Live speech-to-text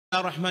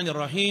الرحمن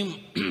الرحيم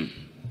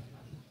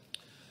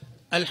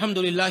الحمد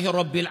لله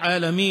رب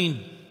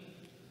العالمين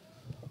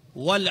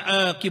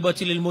والعاقبة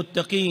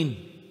للمتقين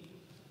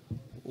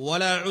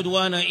ولا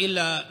عدوان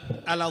إلا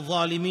على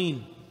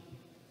الظالمين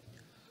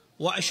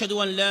وأشهد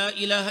أن لا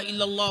إله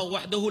إلا الله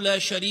وحده لا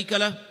شريك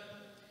له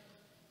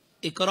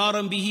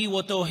إقرارا به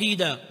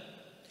وتوحيدا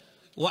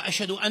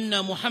وأشهد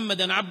أن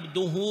محمدا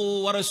عبده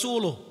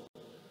ورسوله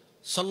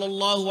صلى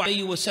الله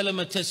عليه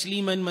وسلم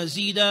تسليما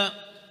مزيدا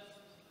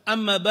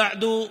أما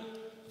بعد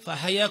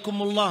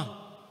فحياكم الله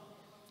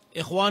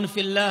إخوان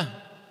في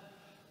الله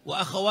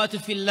وأخوات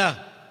في الله.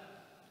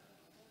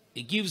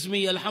 It gives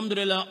me,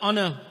 alhamdulillah,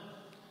 honor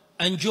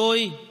and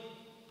joy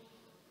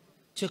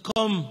to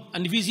come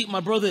and visit my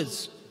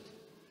brothers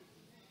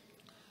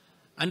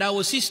and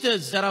our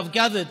sisters that have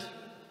gathered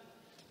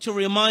to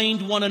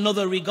remind one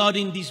another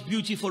regarding this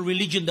beautiful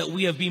religion that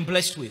we have been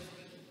blessed with,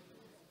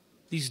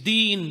 this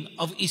deen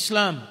of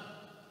Islam.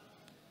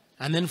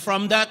 And then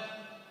from that,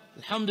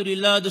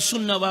 alhamdulillah, the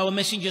sunnah of our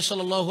messenger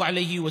sallallahu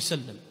alayhi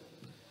wasallam.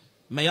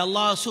 May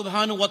Allah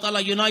subhanahu wa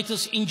ta'ala unite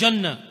us in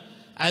Jannah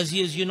as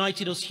He has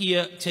united us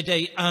here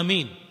today.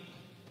 Ameen.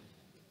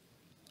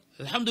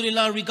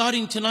 Alhamdulillah,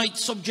 regarding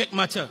tonight's subject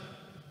matter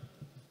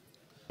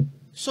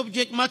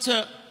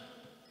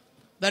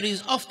that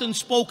is often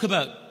spoke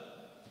about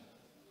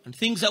and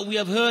things that we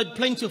have heard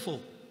plentiful,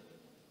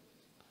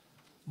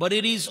 but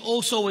it is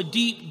also a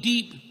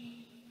deep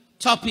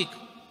topic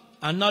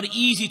and not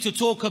easy to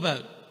talk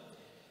about,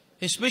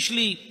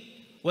 especially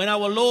when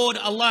our Lord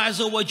Allah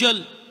Azza wa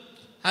Jal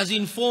has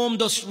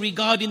informed us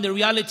regarding the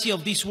reality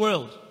of this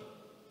world,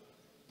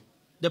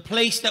 the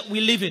place that we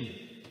live in.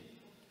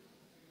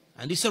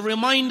 And it's a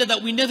reminder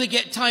that we never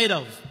get tired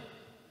of,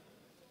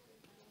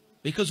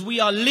 because we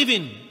are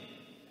living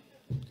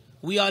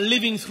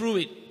through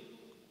it,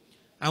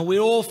 and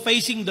we're all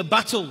facing the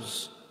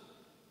battles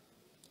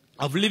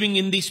of living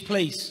in this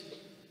place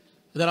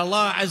that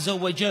Allah Azza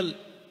wa Jal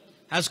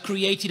has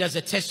created as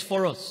a test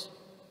for us.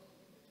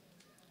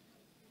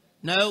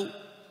 Now,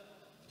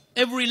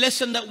 every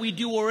lesson that we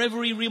do or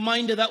every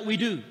reminder that we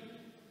do,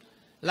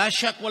 لا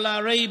شك ولا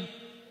ريب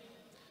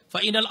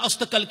فإن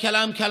الأصدق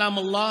الكلام كلام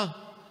الله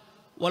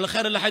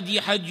والخير الهدي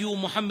هدي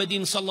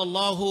محمد صلى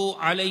الله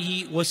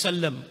عليه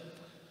وسلم.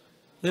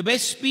 The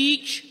best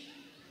speech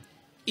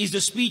is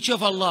the speech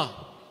of Allah,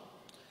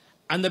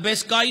 and the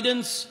best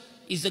guidance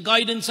is the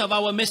guidance of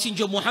our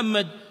messenger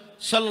Muhammad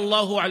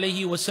sallallahu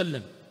alayhi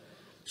wasallam.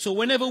 So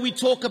whenever we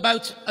talk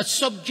about a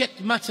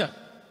subject matter,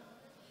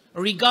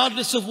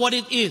 regardless of what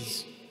it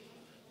is,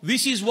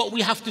 this is what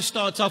we have to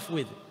start off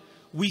with.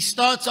 We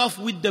start off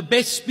with the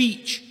best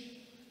speech.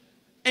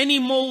 Any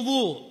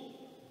mawdu'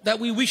 that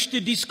we wish to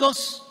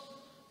discuss,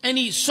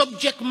 any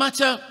subject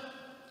matter,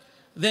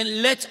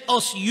 then let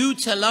us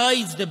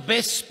utilize the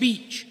best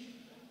speech.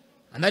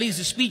 And that is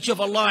the speech of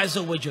Allah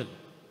Azza wa Jal.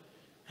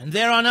 And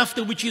thereon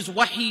after, which is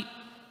wahi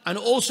and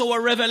also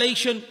a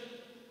revelation,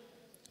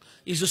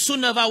 is the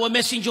sunnah of our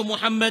messenger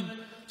Muhammad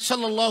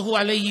sallallahu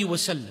alayhi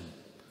wasallam.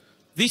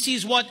 This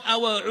is what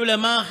our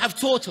ulama have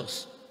taught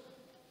us.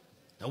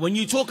 That when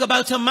you talk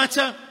about a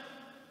matter,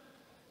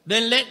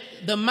 then let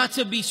the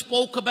matter be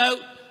spoke about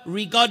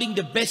regarding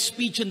the best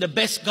speech and the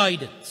best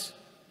guidance.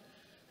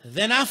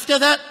 Then after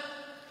that,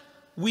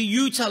 we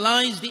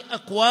utilize the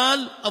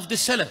aqwal of the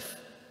Salaf,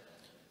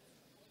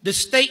 the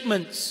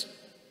statements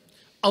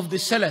of the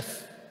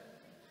Salaf.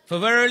 For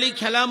verily,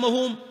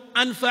 kalamahum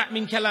anfa'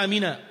 min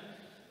kalamina.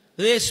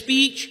 Their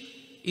speech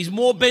is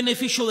more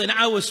beneficial than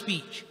our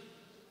speech.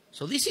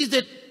 So this is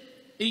the,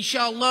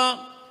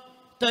 inshallah,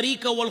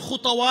 tariqah wal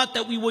khutawat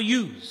that we will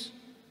use.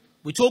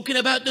 We're talking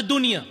about the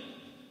dunya,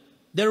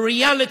 the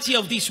reality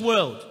of this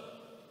world.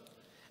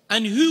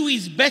 And who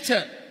is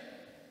better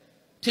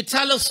to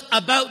tell us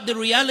about the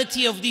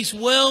reality of this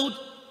world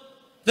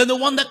than the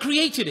one that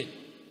created it?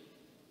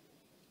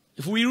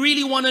 If we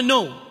really want to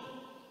know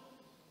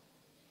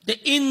the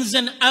ins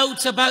and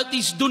outs about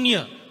this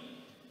dunya,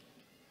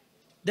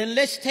 then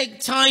let's take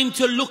time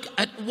to look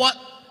at what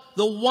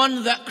the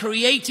one that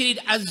created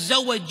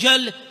Azza wa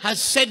Jal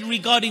has said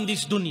regarding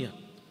this dunya.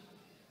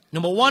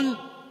 Number one,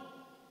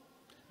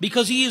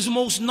 because He is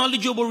most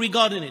knowledgeable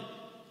regarding it.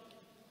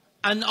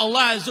 And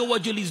Allah Azza wa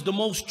Jal is the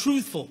most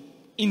truthful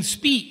in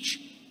speech.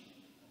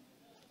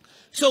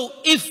 So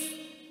if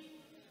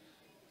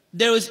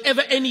there is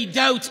ever any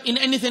doubt in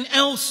anything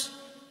else,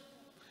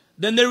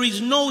 then there is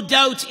no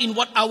doubt in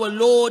what our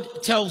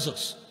Lord tells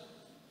us.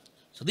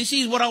 So this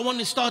is what I want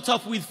to start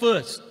off with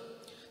first.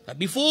 That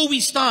before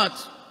we start,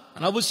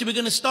 and obviously we're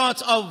going to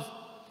start off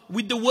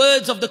with the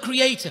words of the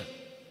Creator.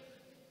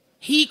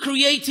 He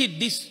created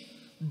this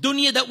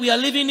dunya that we are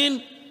living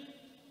in.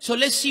 So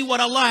let's see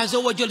what Allah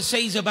Azza wa Jal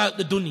says about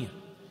the dunya.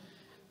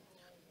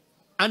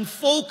 And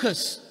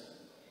focus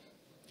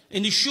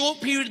in the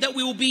short period that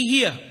we will be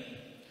here,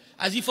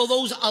 as if for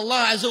those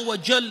Allah Azza wa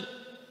Jal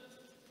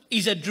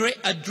is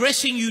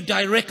addressing you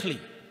directly.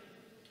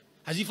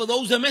 As if for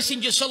those the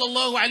Messenger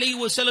sallallahu alayhi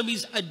wasallam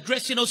is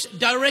addressing us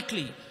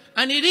directly.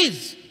 And it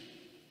is.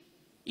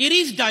 It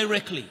is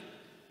directly.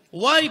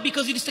 Why?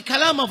 Because it is the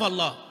kalam of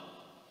Allah.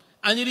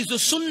 And it is the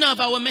sunnah of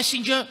our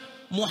messenger,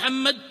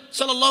 Muhammad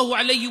sallallahu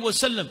alayhi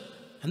wasallam.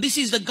 And this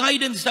is the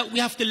guidance that we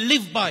have to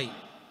live by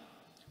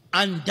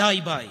and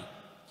die by.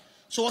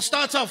 So I'll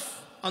start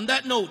off on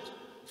that note.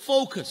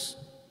 Focus.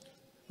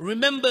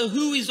 Remember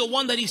who is the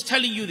one that is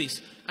telling you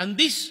this. And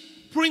this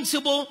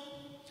principle,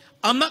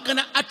 I'm not going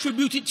to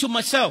attribute it to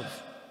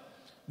myself.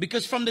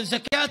 Because from the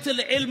zakat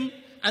al-ilm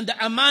and the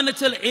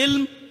amanat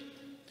al-ilm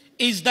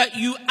is that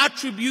you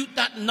attribute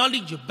that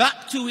knowledge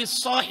back to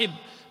his sahib,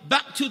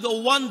 back to the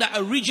one that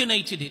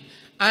originated it.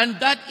 And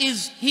that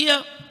is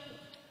here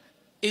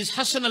is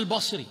Hassan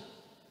al-Basri.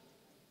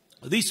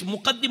 This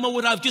muqaddimah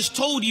what I've just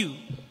told you,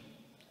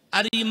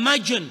 and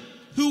imagine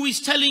who is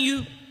telling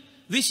you.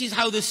 This is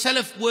how the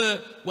Salaf were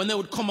when they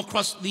would come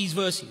across these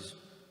verses.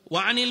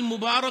 وعن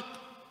المبارك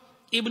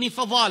ابن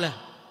فضالة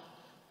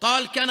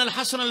قال كان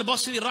الحسن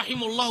البصري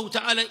رحمه الله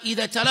تعالى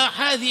إذا تلا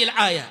هذه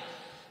الآية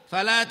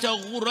فلا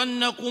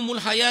تغرنكم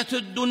الحياة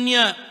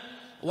الدنيا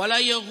ولا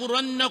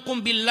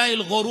يغرنكم بالله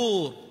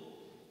الغرور.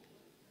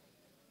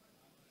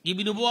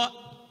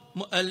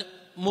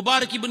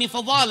 Mubarak ibn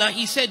Fadala,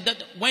 he said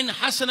that when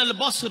Hassan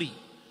al-Basri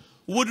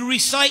would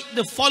recite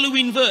the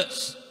following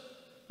verse,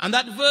 and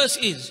that verse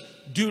is,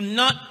 do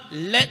not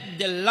let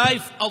the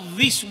life of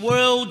this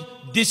world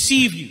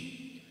deceive you,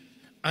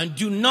 and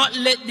do not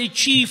let the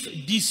chief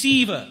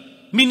deceiver,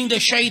 meaning the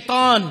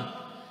shaitan,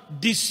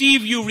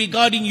 deceive you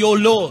regarding your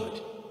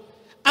Lord.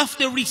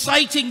 After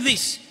reciting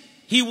this,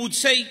 he would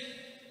say,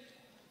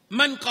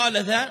 Man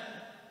qala that?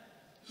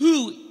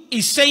 Who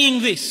is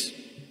saying this?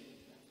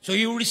 So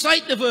he would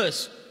recite the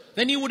verse,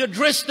 then he would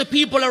address the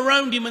people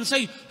around him and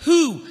say,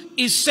 who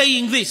is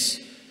saying this?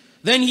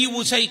 Then he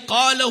would say,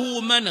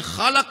 قَالَهُ مَنْ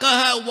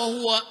خَلَقَهَا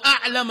وَهُوَ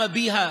أَعْلَمَ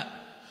بِهَا.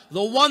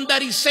 The one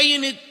that is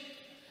saying it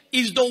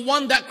is the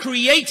one that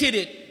created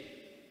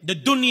it, the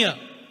dunya.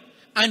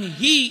 And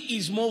he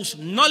is most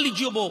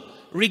knowledgeable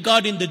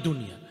regarding the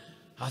dunya.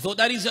 I thought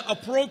that is an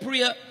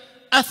appropriate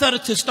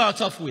athar to start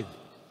off with.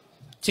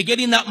 To get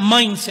in that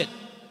mindset.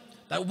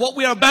 That what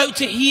we are about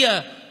to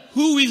hear,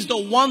 who is the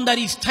one that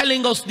is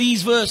telling us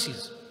these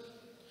verses?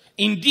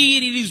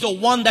 Indeed, it is the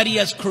one that he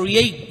has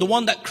created, the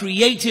one that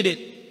created it.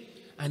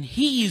 And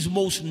he is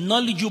most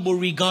knowledgeable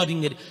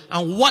regarding it.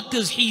 And what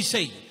does he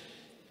say?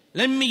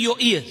 Lend me your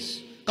ears.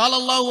 قال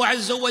الله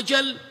عز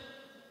وجل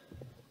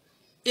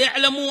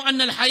اعلموا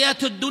أن الحياة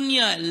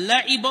الدنيا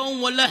لعب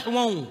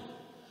ولهو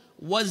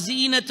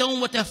وزينة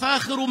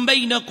وتفاخر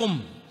بينكم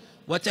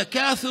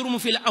وتكاثر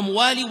في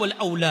الأموال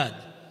والأولاد.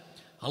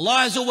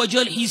 Allah Azza wa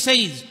Jal, he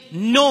says,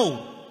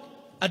 know,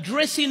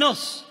 addressing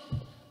us,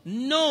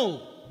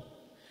 know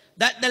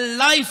that the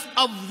life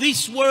of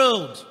this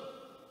world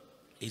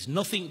is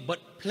nothing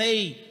but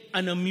play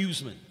and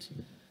amusement.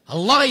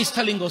 Allah is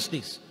telling us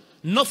this.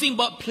 Nothing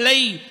but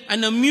play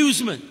and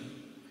amusement.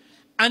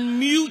 And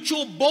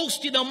mutual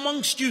boasting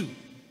amongst you.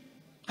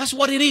 That's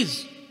what it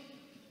is.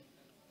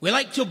 We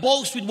like to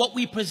boast with what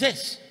we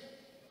possess.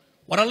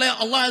 What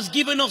Allah has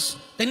given us.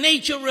 The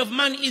nature of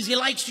man is he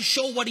likes to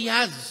show what he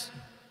has.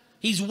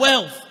 His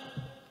wealth.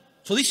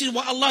 So this is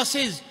what Allah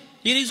says.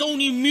 It is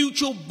only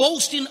mutual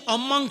boasting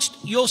amongst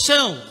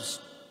yourselves.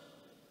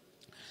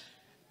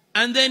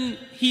 And then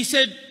he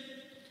said,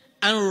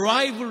 and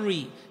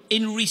rivalry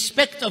in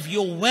respect of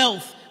your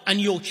wealth and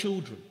your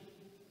children.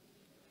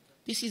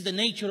 This is the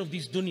nature of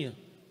this dunya.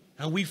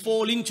 And we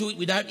fall into it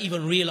without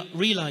even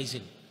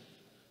realizing.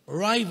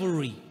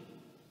 Rivalry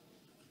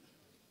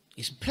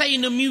is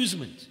plain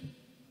amusement.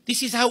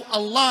 This is how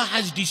Allah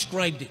has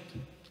described it.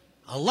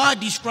 Allah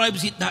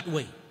describes it that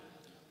way.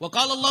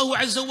 وقال الله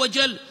عز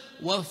وجل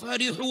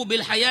وفرحوا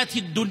بالحياة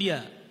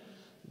الدنيا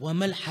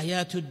وما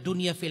الحياة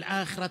الدنيا في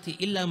الآخرة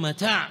إلا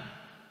متاع.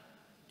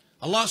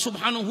 Allah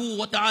subhanahu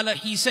wa ta'ala,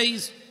 he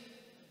says,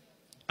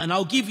 and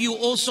I'll give you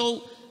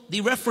also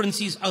the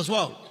references as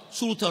well.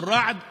 Surah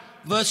Al-Ra'd,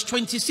 verse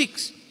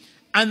 26.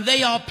 And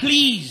they are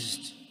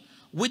pleased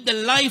with the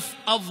life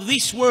of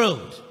this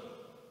world.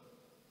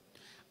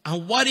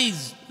 And what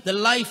is the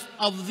life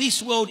of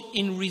this world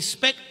in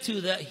respect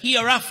to the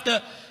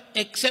hereafter,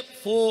 except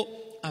for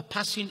a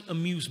passing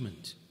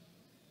amusement?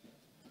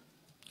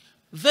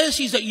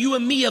 Verses that you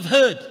and me have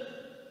heard.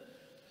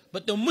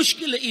 But the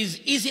mushkila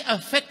is it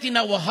affecting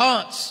our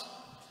hearts?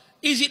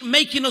 Is it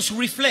making us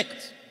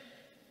reflect?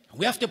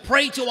 We have to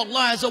pray to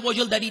Allah Azza wa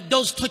Jal that it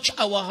does touch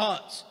our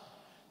hearts.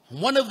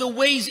 One of the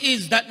ways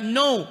is that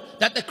know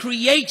that the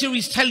Creator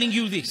is telling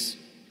you this.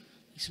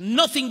 It's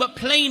nothing but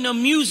plain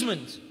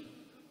amusement.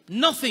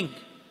 Nothing.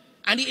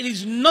 And it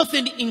is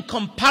nothing in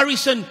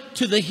comparison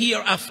to the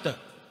hereafter.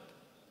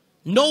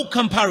 No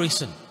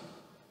comparison.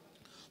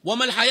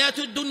 وَمَا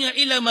الْحَيَاةُ الدُّنْيَا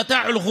إِلَّا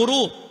مَتَاعُ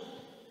الْغُرُورِ.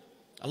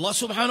 Allah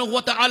subhanahu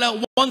wa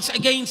ta'ala once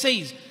again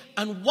says,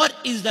 and what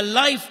is the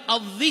life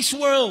of this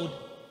world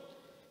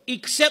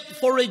except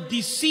for a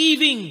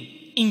deceiving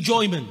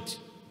enjoyment?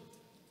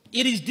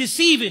 It is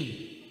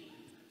deceiving.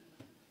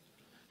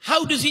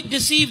 How does it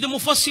deceive? The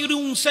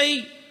Mufassirun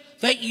say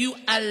that you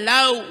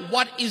allow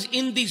what is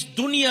in this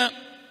dunya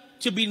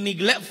to be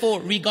neglectful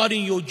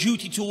regarding your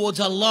duty towards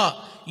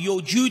Allah,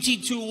 your duty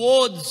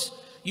towards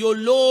your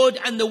Lord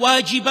and the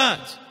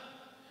wajibat.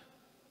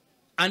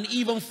 And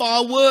even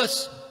far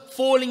worse,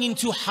 falling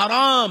into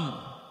haram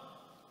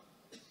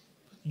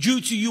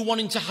due to you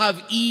wanting to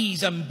have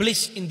ease and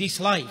bliss in this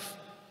life.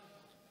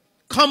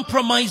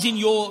 Compromising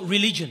your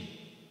religion.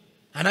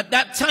 And at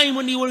that time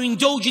when you were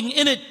indulging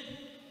in it,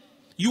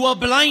 you are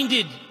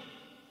blinded.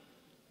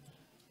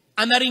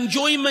 And that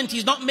enjoyment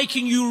is not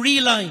making you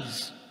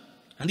realize.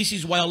 And this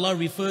is why Allah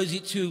refers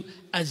it to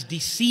as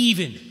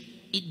deceiving.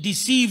 It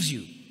deceives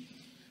you.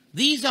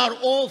 These are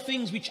all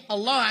things which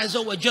Allah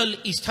Azza wa Jal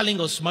is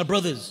telling us, my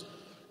brothers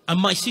and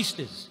my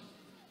sisters.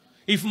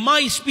 If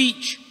my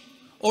speech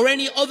or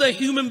any other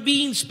human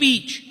being's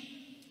speech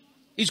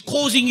is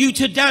causing you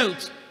to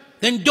doubt,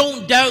 then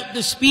don't doubt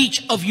the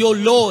speech of your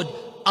Lord.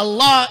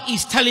 Allah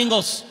is telling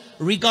us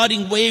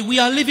regarding where we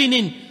are living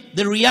in,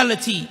 the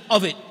reality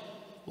of it.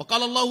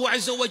 وقال الله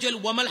عز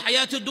وجل وما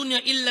الحياة الدنيا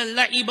إلا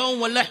لعبا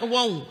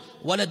ولهوا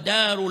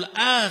وللدار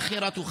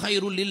الآخرة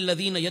خير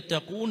للذين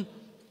يتقون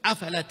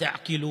أفلا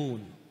تعقلون.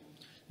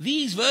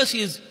 These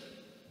verses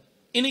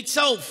in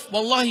itself,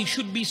 wallahi,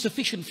 should be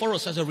sufficient for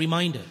us as a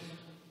reminder.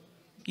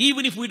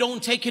 Even if we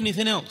don't take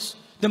anything else.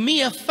 The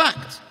mere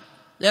fact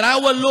that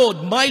our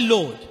Lord, my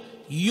Lord,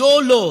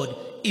 your Lord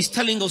is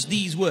telling us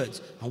these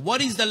words. And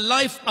what is the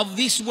life of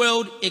this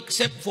world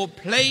except for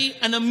play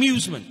and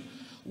amusement?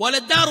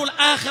 وَلَدَّارُ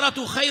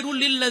الْآخِرَةُ خَيْرٌ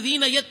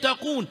لِلَّذِينَ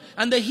يَتَّقُونَ.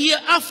 And the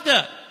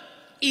hereafter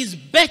is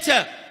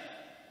better.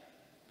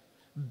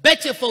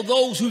 Better for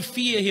those who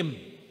fear Him.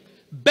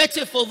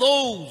 Better for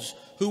those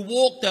who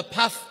walk the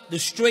path, the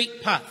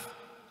straight path.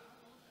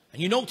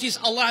 And you notice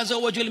Allah Azza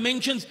wa Jal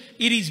mentions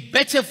it is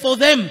better for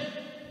them.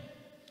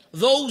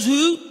 Those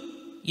who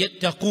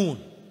yattaqoon.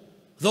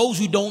 Those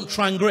who don't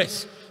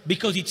transgress.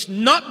 Because it's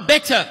not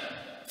better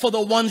for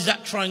the ones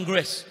that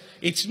transgress.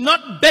 It's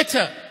not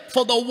better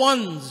for the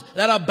ones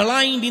that are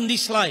blind in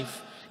this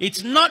life.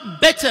 It's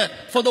not better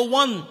for the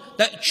one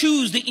that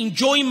choose the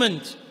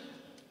enjoyment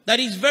that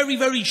is very,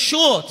 very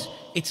short.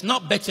 It's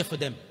not better for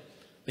them.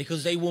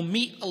 Because they will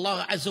meet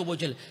Allah Azza wa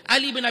Jal.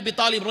 Ali ibn Abi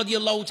Talib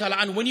radiallahu ta'ala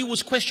anhu, when he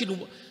was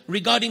questioned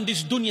regarding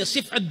this dunya,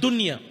 sif'at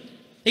dunya,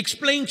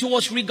 explain to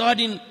us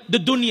regarding the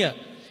dunya.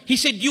 He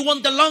said, do you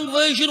want the long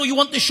version or you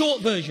want the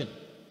short version?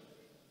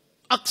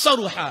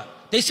 Aksaruha.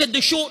 They said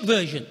the short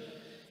version.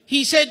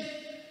 He said,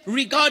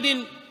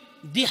 regarding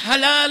the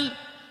halal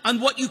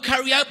and what you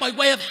carry out by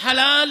way of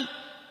halal,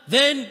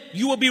 then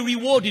you will be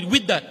rewarded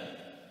with that.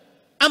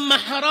 Amma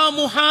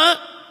haramuha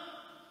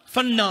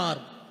fannar.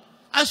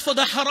 As for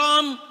the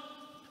haram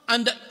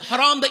and the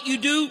haram that you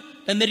do,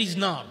 then there is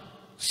nar.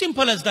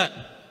 Simple as that.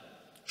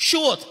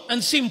 Short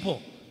and simple.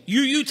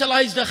 You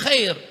utilize the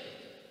khair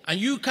and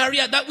you carry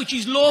out that which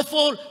is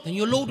lawful, then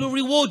your Lord will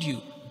reward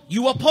you.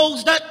 You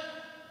oppose that,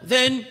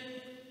 then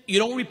you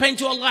don't repent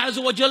to Allah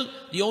Azza wa Jal,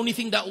 the only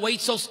thing that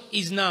waits us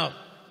is nar.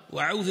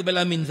 وَأَعُوذُ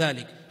بِاللَّهِ مِنْ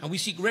ذَلِكَ. And we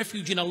seek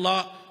refuge in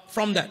Allah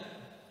from that.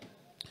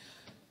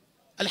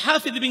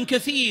 Al-Hafidh ibn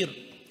Kathir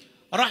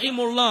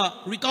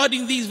rahimullah,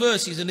 regarding these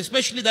verses, and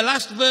especially the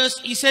last verse,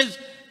 he says,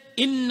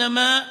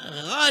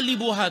 إِنَّمَا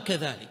غَالِبُهَا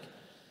كَذَلِكَ.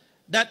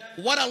 That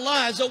what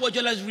Allah Azza wa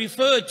Jalla has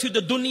referred to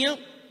the dunya,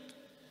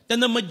 then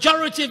the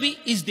majority of it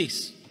is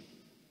this.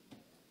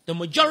 The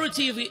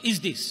majority of it is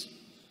this.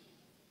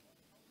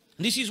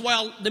 And this is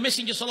why the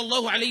Messenger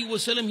sallallahu alayhi wa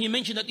sallam, he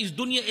mentioned that this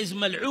dunya is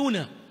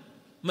mal'una.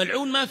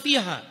 Mal'un ma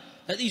fiha.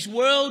 That this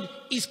world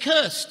is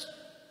cursed.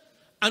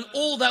 And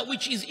all that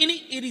which is in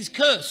it, it is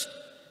cursed.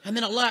 And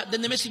then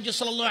the Messenger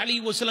sallallahu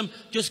alaihi wasallam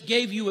just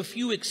gave you a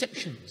few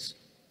exceptions.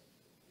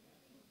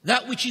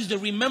 That which is the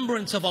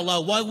remembrance of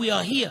Allah while we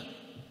are here.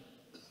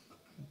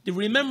 The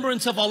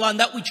remembrance of Allah and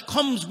that which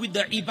comes with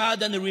the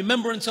ibadah and the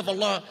remembrance of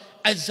Allah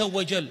Azza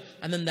wa Jal.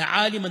 And then the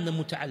alim and the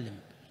muta'allim.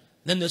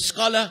 Then the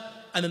scholar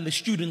and then the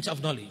student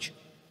of knowledge.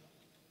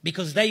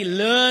 Because they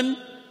learn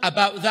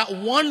about that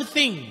one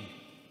thing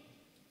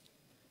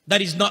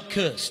that is not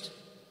cursed.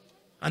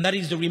 And that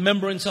is the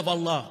remembrance of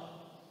Allah.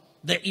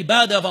 The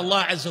ibadah of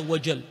Allah Azza wa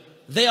Jal.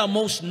 They are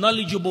most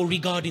knowledgeable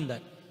regarding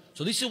that.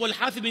 So this is what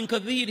Al-Hafidh ibn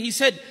Kathir, he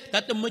said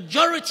that the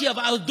majority of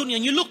our dunya,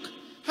 and you look,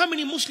 how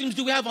many Muslims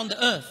do we have on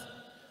the earth?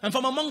 And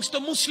from amongst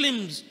the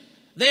Muslims,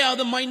 they are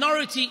the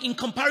minority in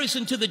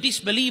comparison to the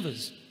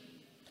disbelievers.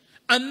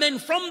 And then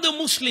from the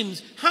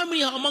Muslims, how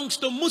many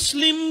amongst the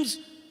Muslims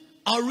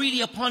are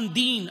really upon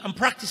deen and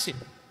practicing?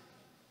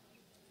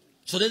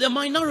 So they're the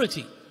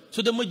minority.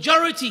 So the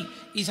majority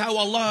is how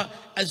Allah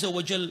Azza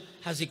wa Jal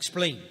has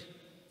explained.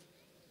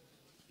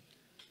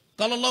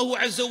 قال الله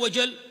عز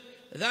وجل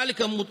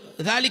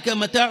ذلك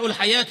متاع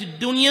الحياة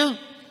الدنيا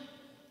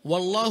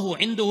والله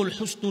عنده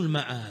الحسن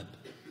المآب.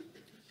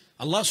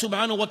 Allah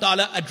subhanahu wa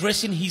ta'ala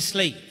addressing His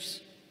slaves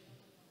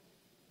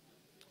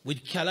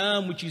with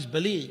kalam which is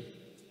baligh,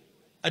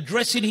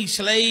 addressing His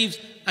slaves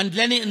and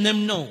letting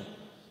them know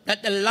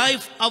that the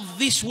life of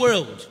this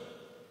world,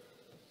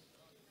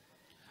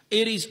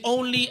 it is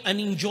only an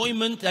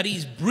enjoyment that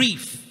is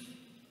brief.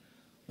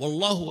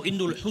 Wallahu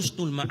indul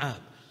husnul ma'ab.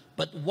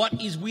 But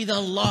what is with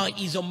Allah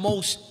is a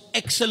most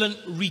excellent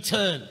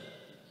return.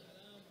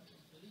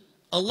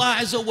 Allah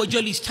Azza wa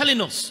Jal is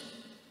telling us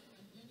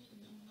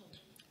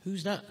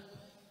Who's that?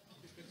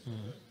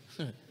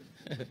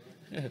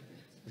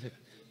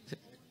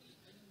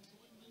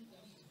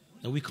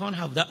 No, we can't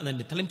have that and then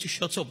tell him to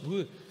shut up.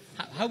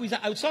 How is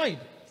that outside?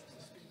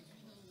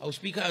 Our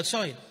speaker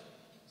outside.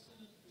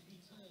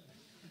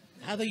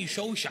 هذا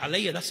يشوش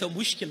علي. That's a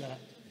mushkila.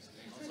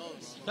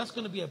 That's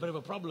going to be a bit of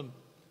a problem.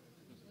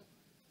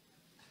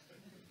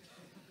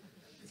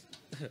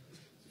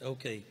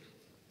 Okay.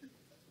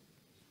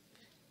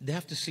 They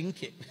have to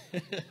sync it.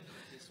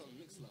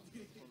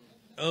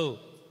 Oh.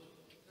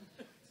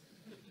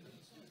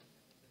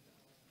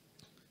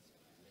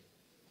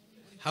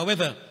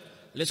 However,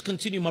 let's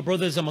continue, my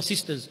brothers and my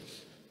sisters.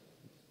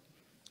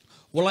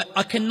 Well,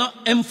 I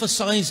cannot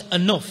emphasize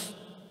enough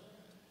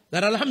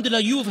that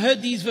alhamdulillah, you have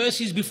heard these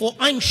verses before.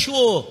 I'm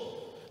sure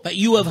that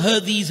you have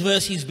heard these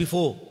verses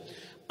before.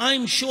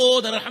 I'm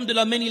sure that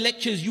alhamdulillah, many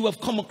lectures you have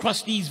come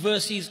across these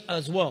verses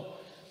as well.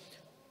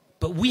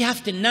 But we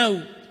have to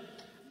now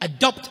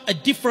adopt a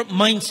different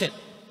mindset.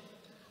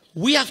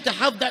 We have to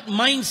have that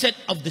mindset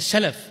of the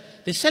Salaf.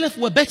 The Salaf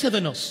were better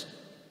than us.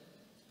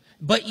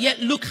 But yet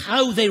look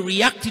how they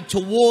reacted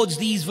towards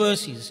these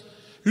verses.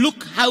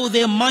 Look how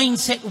their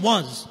mindset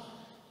was.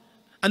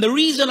 And the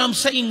reason I'm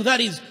saying that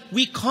is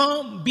we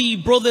can't be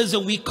brothers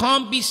and we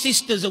can't be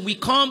sisters and we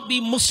can't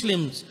be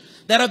Muslims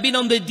that have been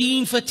on the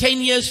deen for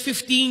 10 years,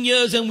 15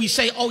 years and we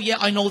say, oh yeah,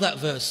 I know that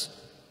verse.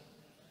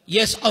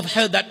 Yes, I've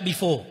heard that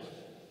before.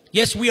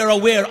 Yes, we are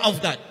aware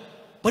of that.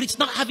 But it's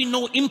not having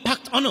no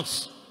impact on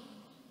us.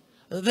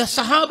 The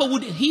Sahaba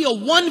would hear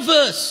one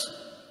verse.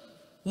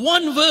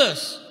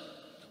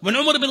 When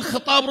Umar ibn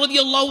Khattab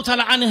radiallahu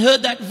ta'ala anhu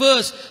heard that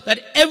verse, that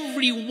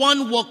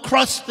everyone will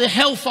cross the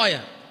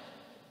hellfire.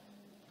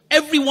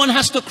 Everyone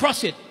has to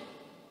cross it.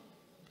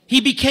 He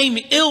became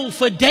ill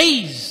for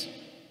days.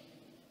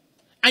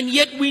 And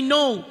yet we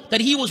know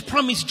that he was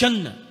promised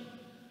Jannah.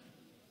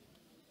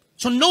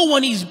 So no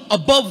one is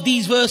above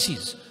these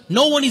verses.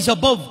 No one is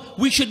above.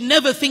 We should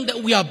never think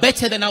that we are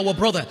better than our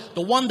brother.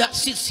 The one that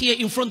sits here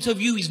in front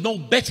of you is no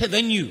better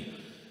than you.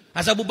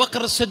 As Abu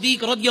Bakr as-Siddiq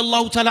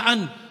radiallahu ta'ala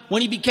an,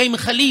 when he became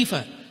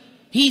Khalifa,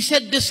 he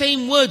said the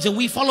same words and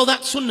we follow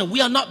that sunnah. We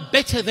are not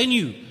better than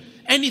you.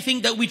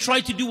 Anything that we try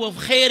to do of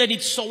khair and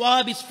it's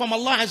sawab, it's from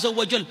Allah Azza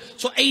wa Jal.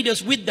 So aid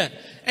us with that.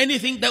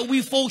 Anything that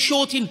we fall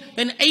short in,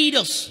 then aid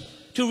us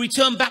to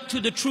return back to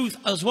the truth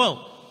as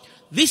well.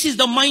 This is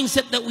the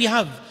mindset that we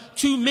have.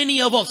 Too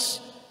many of us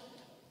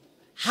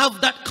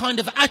have that kind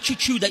of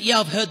attitude that, yeah,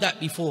 I've heard that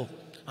before.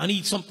 I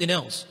need something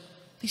else.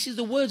 This is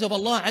the words of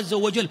Allah Azza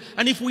wa Jal.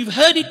 And if we've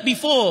heard it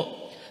before,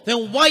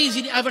 then why is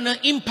it having an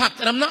impact?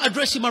 And I'm not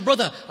addressing my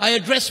brother. I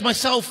address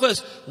myself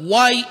first.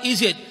 Why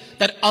is it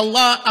that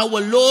Allah,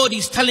 our Lord,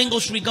 is telling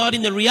us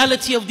regarding the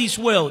reality of this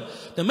world?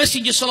 The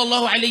Messenger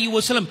sallallahu alayhi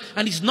wasallam,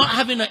 and it's not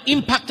having an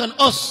impact on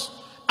us,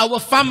 our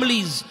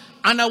families,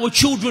 and our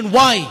children.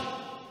 Why?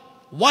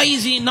 Why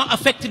is it not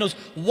affecting us?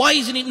 Why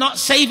isn't it not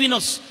saving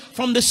us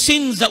from the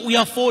sins that we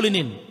are falling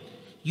in?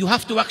 You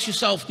have to ask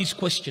yourself this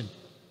question.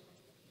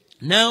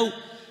 Now,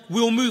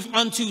 we'll move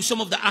on to some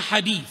of the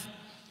ahadith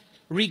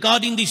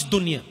regarding this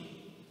dunya,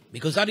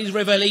 because that is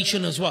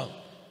revelation as well.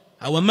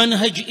 Our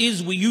manhaj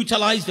is we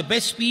utilize the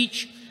best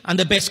speech and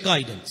the best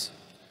guidance.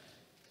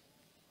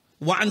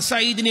 وعن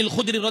سعيد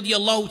الخدري رضي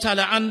الله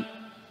تعالى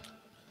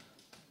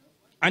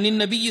عن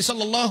النبي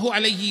صلى الله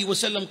عليه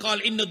وسلم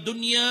قال إن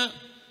الدنيا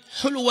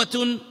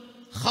حلوة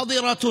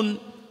خضرة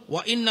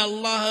وإن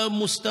الله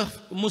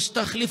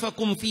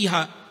مستخلفكم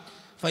فيها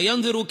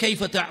فينظر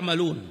كيف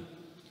تعملون.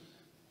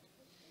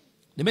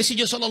 The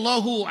Messenger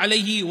sallallahu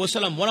alayhi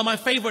wasallam, one of my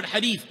favorite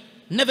hadith,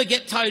 never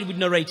get tired with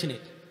narrating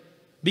it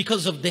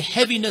because of the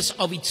heaviness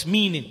of its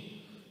meaning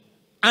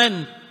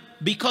and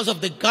because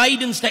of the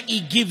guidance that he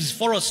gives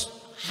for us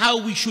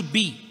how we should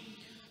be.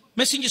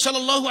 Messenger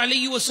sallallahu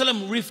alayhi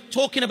wasallam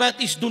talking about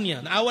this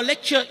dunya. Our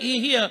lecture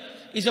here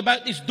is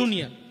about this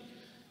dunya.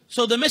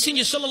 So the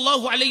Messenger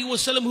sallallahu alayhi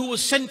wasallam, who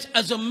was sent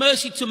as a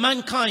mercy to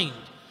mankind,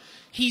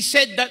 he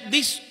said that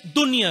this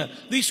dunya,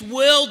 this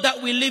world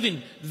that we live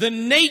in, the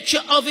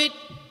nature of it,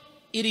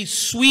 it is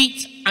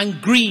sweet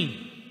and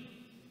green.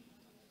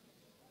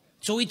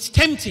 So it's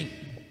tempting.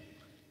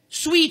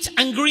 Sweet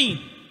and green.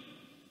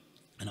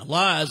 And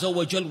Allah Azza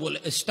wa Jal will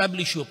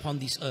establish you upon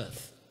this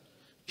earth.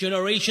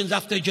 Generations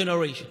after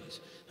generations.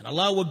 And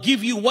Allah will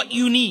give you what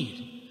you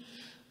need.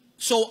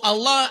 So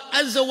Allah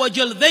Azza wa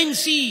Jal then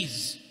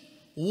sees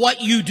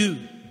what you do.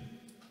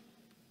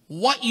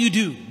 What you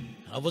do.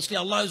 Obviously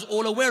Allah is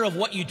all aware of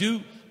what you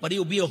do, but it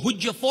will be a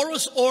hujjah for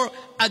us or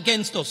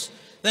against us.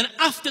 Then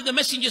after the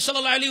Messenger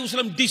sallallahu alaihi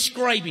wasallam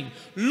describing,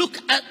 look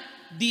at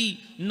the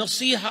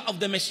nasiha of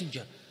the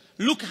Messenger.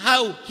 Look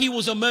how he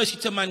was a mercy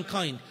to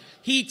mankind.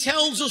 He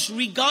tells us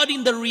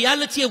regarding the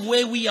reality of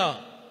where we are.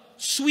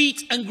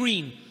 Sweet and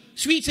green.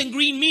 Sweet and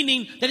green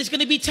meaning that it's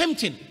going to be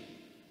tempting.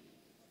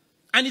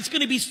 And it's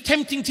going to be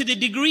tempting to the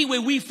degree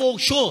where we fall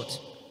short.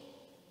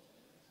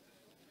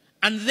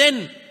 And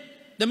then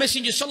the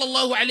Messenger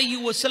sallallahu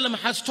alaihi wasallam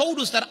has told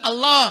us that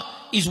Allah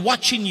is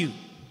watching you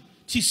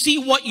to see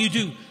what you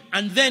do.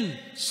 And then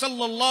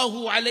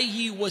sallallahu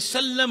alaihi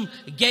wasallam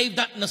gave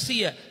that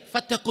nasiyah.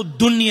 فَاتَّقُوا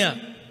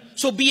الدُّنْيَا.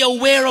 So be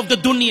aware of the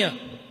dunya.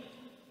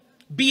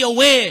 Be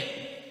aware.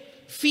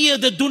 Fear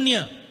the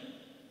dunya.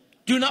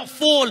 Do not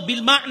fall,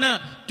 bil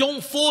ma'na.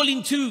 Don't fall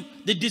into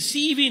the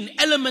deceiving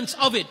elements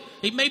of it.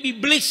 It may be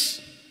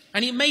bliss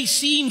and it may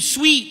seem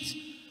sweet,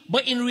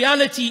 but in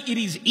reality it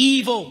is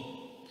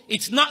evil.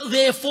 It's not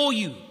there for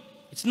you.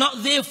 It's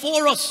not there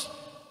for us,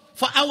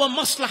 for our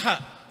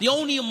maslahah. The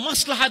only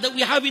maslahah that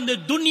we have in the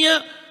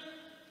dunya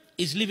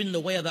is living the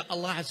way that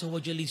Allah Azza wa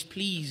Jalla is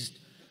pleased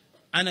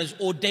and has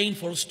ordained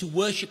for us to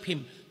worship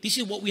Him. This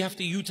is what we have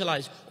to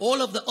utilize.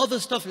 All of the other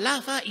stuff, la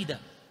fa'ida.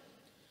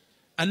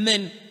 And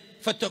then,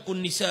 فَاتَّقُوا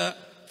النِّسَاءَ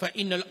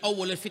فَإِنَّ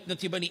الْأَوَّلَ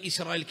الْفِتْنَةِ بَنِي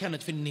إِسْرَائِيلَ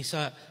كَانَتْ فِي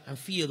النِّسَاءِ. And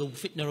fear the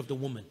fitna of the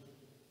woman.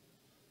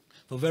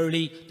 For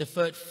verily, the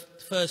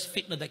first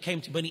fitna that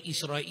came to Bani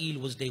Israel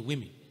was their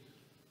women.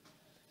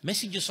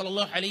 Messenger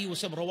sallallahu alayhi wa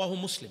sallam, rawahu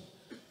Muslim.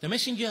 The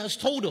Messenger has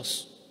told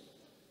us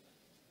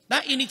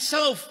that in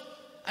itself,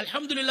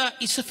 alhamdulillah,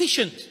 is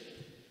sufficient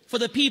for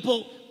the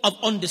people of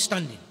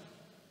understanding.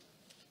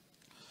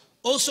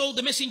 Also,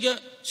 the Messenger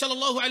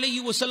sallallahu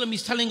alayhi wa sallam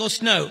is telling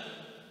us now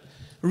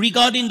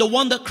regarding the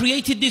one that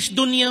created this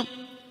dunya,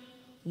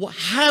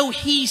 how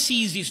he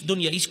sees this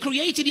dunya. He's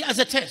created it as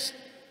a test.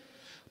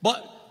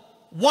 But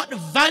what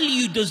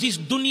value does this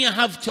dunya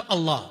have to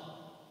Allah,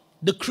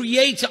 the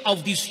creator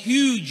of this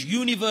huge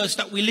universe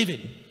that we live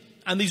in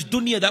and this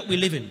dunya that we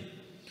live in?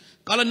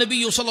 قال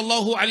النبي صلى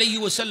الله عليه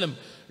وسلم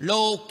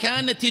لو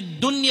كانت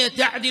الدنيا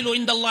تعدل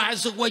عند الله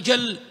عز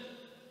وجل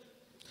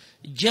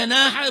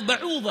جناح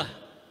بعوضة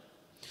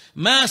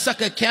ما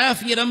سك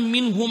كافرا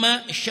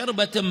منهما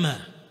شربة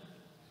ماء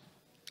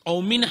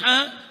أو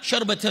منها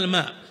شربة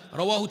الماء.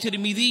 رواه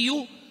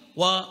الترمذي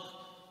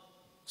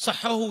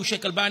وصححه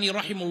شيخ الألباني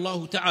رحمه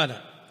الله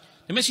تعالى.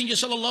 The Messenger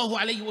sallallahu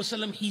alayhi wa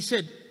sallam, he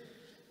said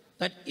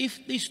that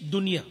if this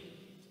dunya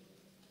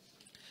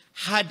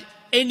had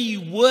any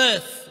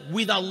worth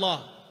with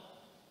Allah,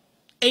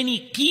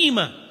 any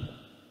qima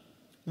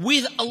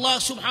with Allah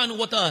subhanahu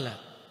wa ta'ala,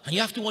 and you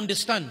have to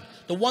understand,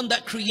 the one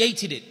that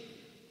created it,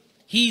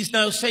 he is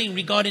now saying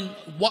regarding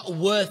what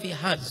worth it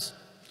has.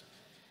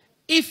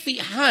 If it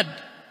had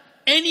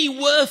any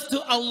worth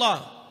to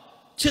Allah,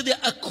 to the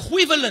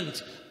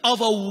equivalent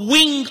of a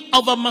wing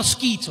of a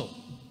mosquito.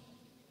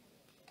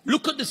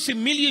 Look at the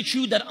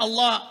similitude that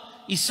Allah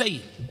is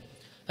saying.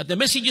 That the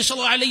Messenger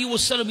sallallahu alayhi wa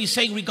sallam is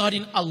saying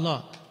regarding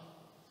Allah.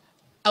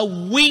 A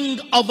wing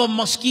of a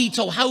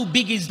mosquito, how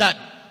big is that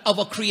of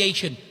a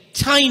creation?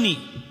 Tiny.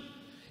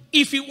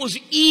 If it was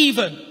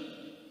even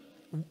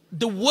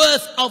the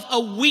worth of a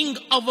wing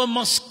of a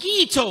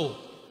mosquito,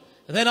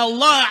 then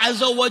Allah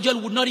Azza wa Jal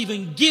would not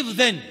even give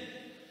then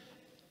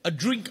a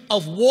drink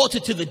of water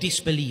to the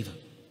disbeliever.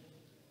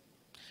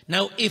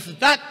 Now, if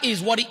that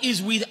is what it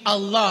is with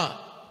Allah,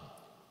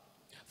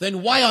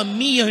 then why are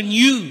me and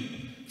you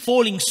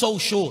falling so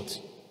short?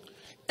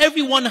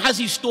 Everyone has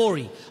his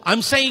story.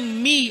 I'm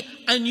saying me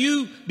and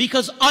you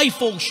because I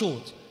fall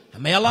short.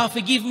 And may Allah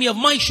forgive me of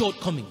my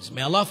shortcomings.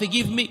 May Allah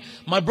forgive me,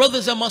 my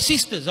brothers and my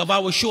sisters, of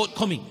our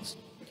shortcomings.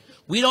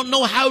 We don't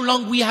know how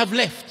long we have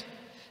left.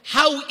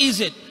 How is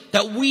it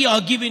that we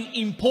are giving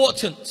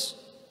importance?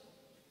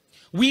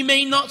 We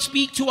may not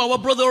speak to our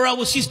brother or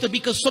our sister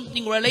because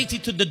something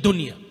related to the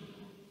dunya.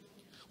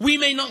 We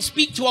may not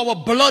speak to our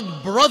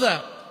blood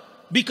brother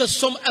because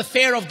some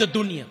affair of the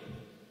dunya.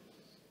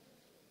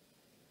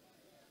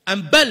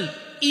 And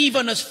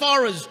even as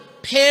far as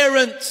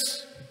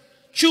parents,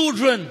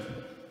 children,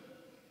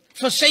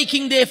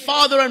 forsaking their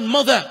father and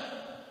mother,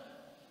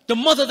 the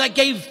mother that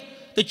gave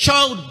the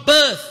child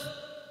birth,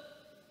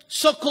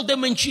 suckled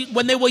them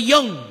when they were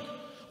young,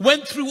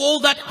 went through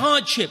all that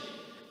hardship,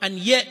 and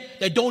yet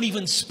they don't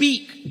even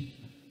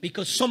speak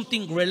because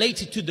something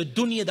related to the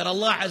dunya that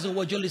Allah Azza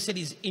wa Jalla said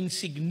is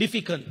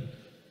insignificant.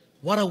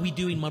 What are we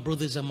doing, my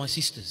brothers and my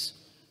sisters?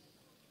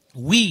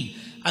 We,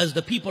 as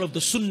the people of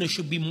the Sunnah,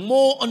 should be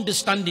more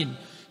understanding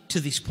to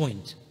this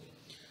point.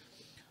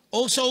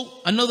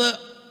 Also, another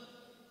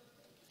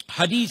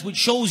hadith which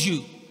shows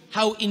you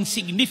how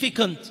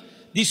insignificant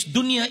this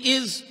dunya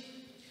is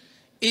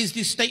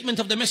this statement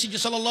of the Messenger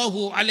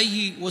sallallahu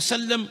alayhi wa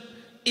sallam,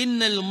 إِنَّ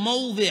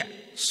الْمَوْضِعِ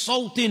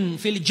صَوْتٍ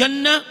فِي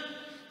الْجَنَّةِ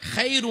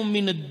خَيْرٌ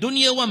مِّنَ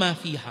الدُّنْيَا وَمَا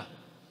فِيهَا.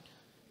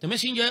 The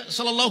Messenger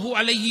sallallahu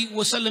alayhi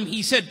wa sallam,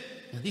 he said,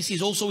 this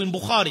is also in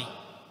Bukhari,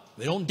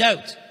 we don't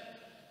doubt,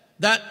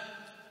 that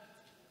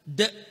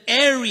the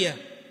area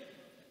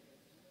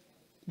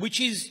which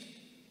is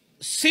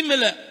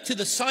similar to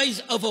the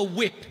size of a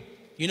whip,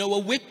 you know a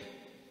whip?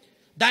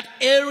 That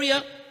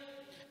area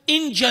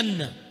in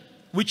Jannah,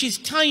 which is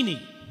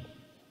tiny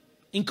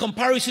in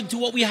comparison to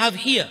what we have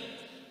here.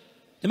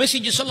 The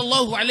Messenger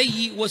sallallahu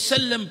alayhi wa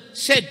sallam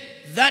said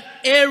that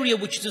area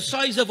which is the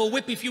size of a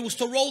whip, if you was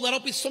to roll that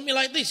up, is something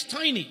like this,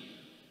 tiny.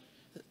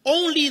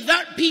 Only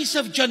that piece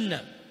of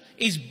Jannah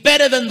is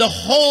better than the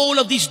whole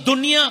of this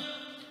dunya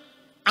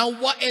and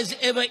what is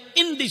ever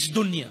in this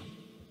dunya.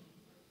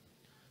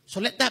 So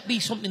let that be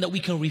something that we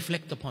can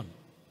reflect upon.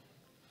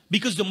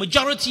 Because the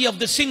majority of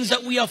the sins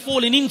that we are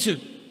falling into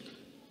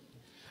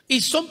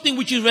is something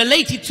which is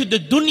related to the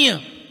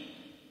dunya.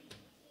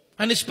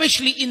 and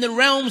especially in the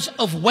realms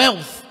of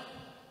wealth,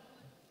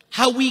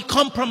 how we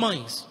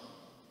compromise.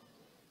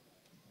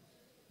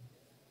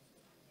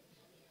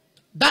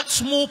 That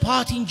small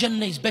part in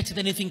Jannah is better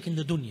than anything in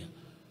the dunya.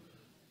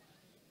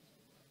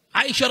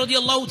 Aisha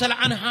radiallahu ta'ala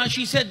anha,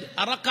 she said,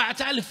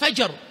 raka'at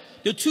al-fajr,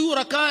 the 2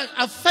 rak'at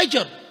of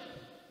fajr.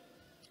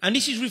 And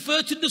this is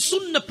referred to the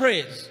sunnah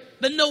prayers,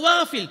 the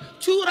nawafil.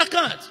 2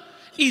 rak'at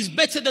is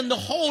better than the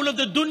whole of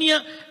the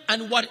dunya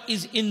and what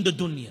is in the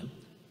dunya.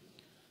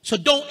 So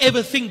don't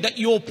ever think that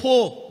you're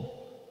poor.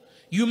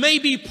 You may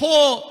be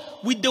poor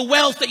with the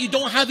wealth that you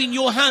don't have in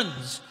your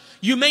hands.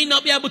 You may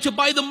not be able to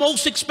buy the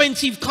most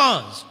expensive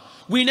cars.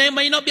 We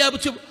may not be able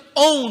to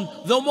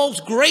own the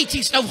most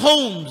greatest of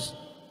homes.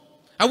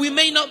 And we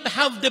may not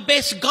have the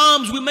best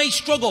garms. We may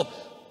struggle.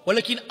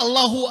 Walakin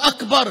Allahu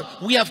Akbar,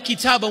 we have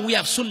kitab and we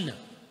have sunnah.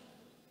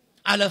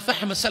 Ala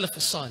fahm salaf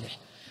as-salih.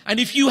 And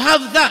if you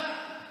have that,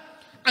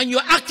 and you're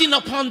acting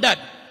upon that,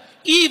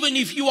 even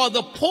if you are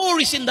the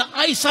poorest in the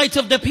eyesight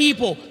of the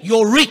people,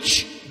 you're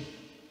rich.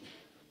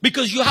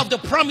 Because you have the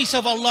promise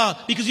of Allah.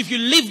 Because if you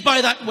live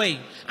by that way,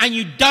 and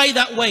you die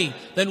that way,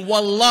 then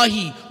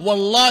wallahi,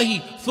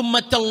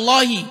 thumma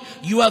tallahi,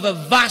 you have a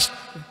vast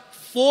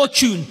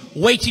fortune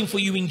waiting for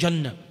you in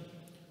Jannah.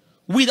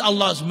 With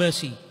Allah's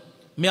mercy.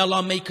 May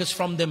Allah make us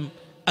from them.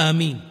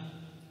 Ameen.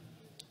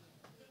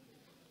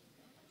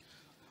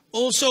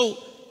 Also,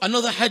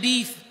 another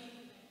hadith,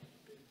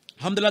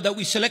 alhamdulillah, that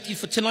we selected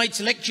for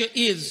tonight's lecture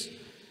is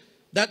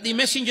that the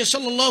Messenger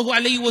sallallahu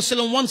alayhi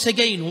wasallam, once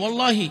again,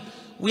 wallahi,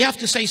 we have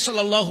to say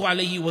sallallahu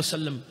alayhi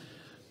wasallam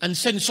and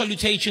send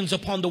salutations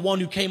upon the one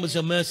who came as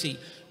a mercy.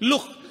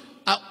 Look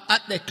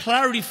at the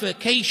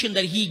clarification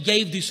that he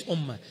gave this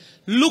ummah.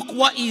 Look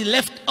what he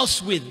left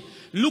us with.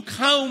 Look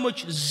how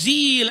much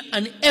zeal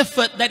and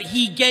effort that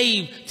he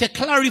gave to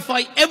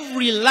clarify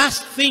every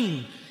last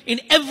thing in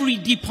every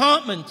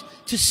department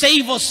to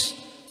save us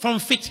from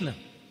fitna.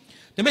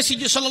 The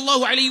Messenger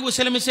sallallahu alayhi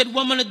wasallam said,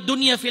 وَمَنَ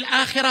الدُّنْيَا فِي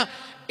الْآخِرَةِ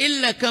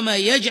إِلَّا كَمَا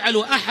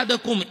يَجْعَلُ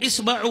أَحَدَكُمْ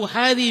إِصْبَعُ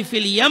هَذِهِ فِي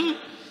الْيَمِّ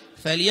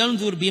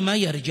فَلْيَنْظُرْ بِمَا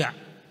يَرْجَعُ.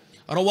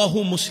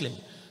 Rawahu Muslim.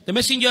 The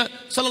Messenger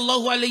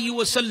sallallahu alayhi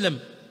wasallam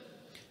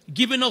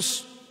giving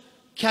us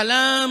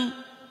kalam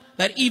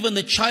that even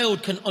the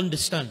child can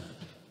understand.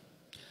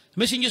 The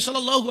Messenger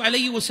sallallahu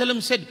alayhi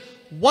wasallam said,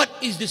 what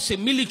is the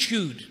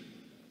similitude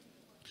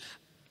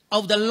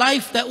of the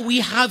life that we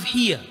have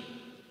here,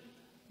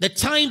 the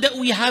time that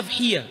we have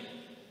here,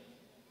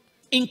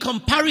 in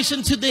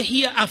comparison to the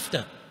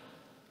hereafter?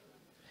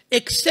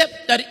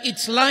 Except that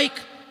it's like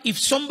if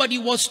somebody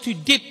was to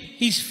dip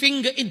his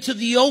finger into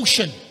the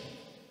ocean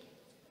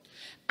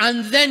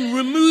and then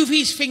remove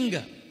his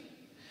finger,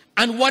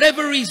 and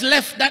whatever is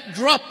left, that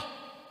drop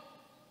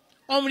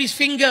on his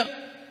finger,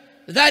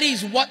 that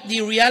is what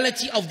the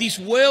reality of this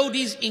world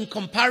is in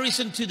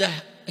comparison to the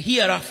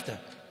hereafter.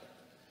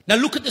 Now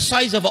look at the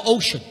size of an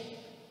ocean.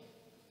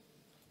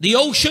 The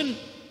ocean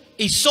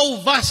is so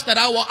vast that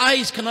our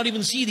eyes cannot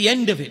even see the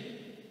end of it.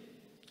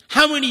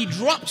 How many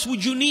drops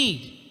would you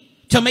need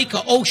to make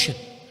an ocean?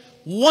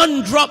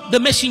 1 drop, the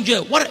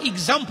Messenger, what an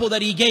example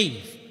that he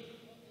gave.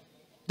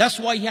 That's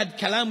why he had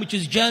kalam, which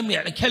is jami'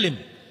 al-kalim,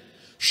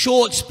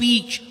 short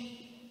speech,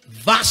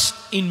 vast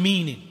in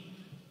meaning.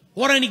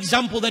 What an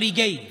example that he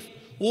gave.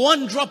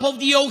 1 drop of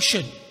the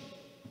ocean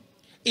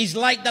is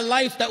like the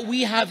life that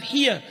we have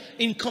here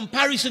in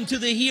comparison to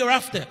the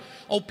hereafter.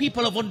 Oh,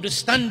 people of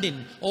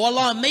understanding. Oh,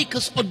 Allah, make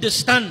us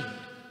understand,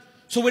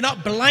 so we're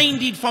not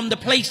blinded from the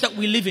place that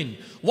we live in.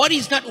 What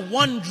is that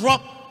 1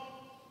 drop?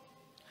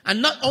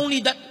 And not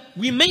only that,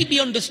 we may be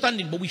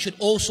understanding, but we should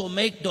also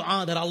make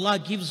dua that Allah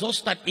gives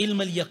us that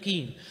ilm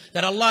al-yaqeen,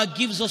 that Allah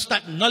gives us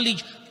that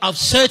knowledge of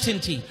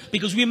certainty,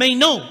 because we may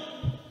know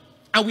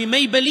and we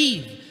may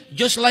believe,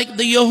 just like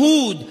the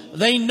Yahud,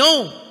 they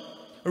know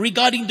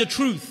regarding the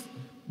truth,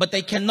 but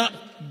they cannot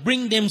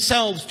bring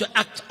themselves to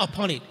act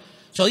upon it.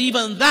 So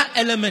even that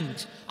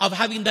element of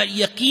having that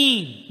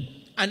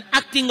yaqeen and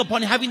acting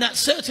upon having that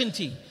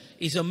certainty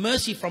is a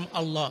mercy from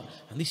Allah.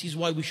 And this is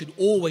why we should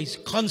always,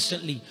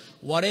 constantly,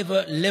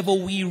 whatever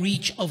level we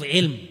reach of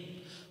ilm,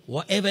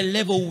 whatever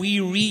level we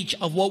reach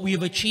of what we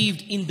have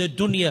achieved in the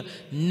dunya,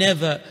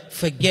 never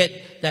forget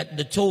that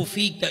the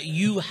tawfiq that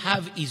you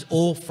have is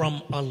all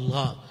from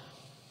Allah.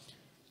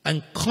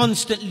 And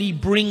constantly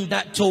bring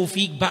that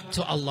tawfiq back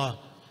to Allah.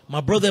 My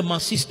brother, my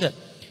sister,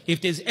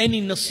 if there's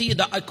any nasiyah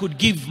that I could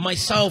give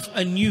myself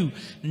and you,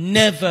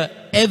 never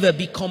ever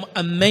become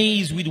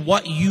amazed with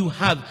what you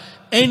have.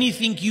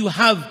 Anything you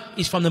have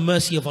is from the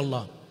mercy of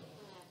Allah.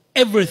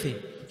 Everything.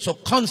 So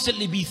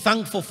constantly be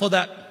thankful for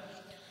that,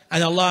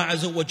 and Allah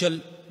Azza wa Jal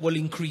will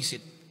increase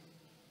it.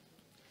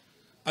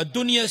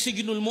 Ad-dunya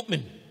sijnul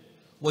mu'min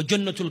wa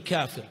jannatul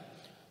kafir.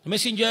 The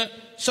Messenger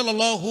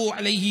sallallahu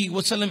alayhi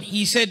wasallam,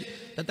 he said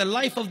that the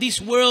life of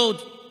this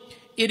world,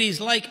 it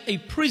is like a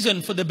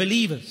prison for the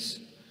believers,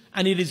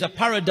 and it is a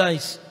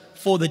paradise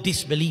for the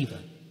disbeliever.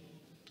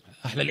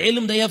 Ahlul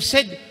ilm, they have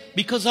said,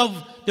 because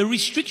of the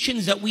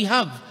restrictions that we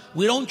have,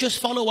 we don't just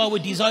follow our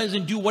desires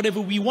and do whatever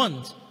we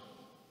want,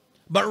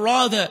 but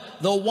rather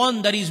the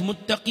one that is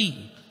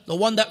muttaqi, The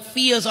one that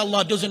fears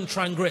Allah doesn't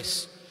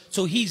transgress.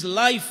 So his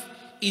life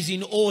is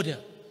in order.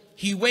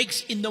 He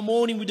wakes in the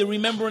morning with the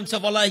remembrance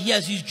of Allah. He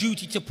has his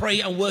duty to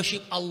pray and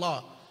worship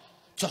Allah,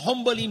 to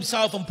humble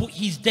himself and put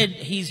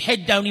his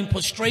head down in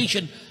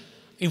prostration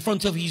in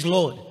front of his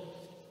Lord.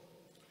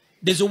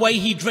 There's a way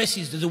he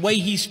dresses, there's a way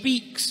he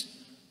speaks.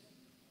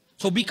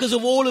 So because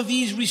of all of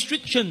these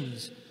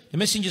restrictions, the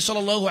Messenger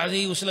sallallahu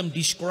alaihi wasallam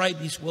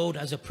described this world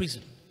as a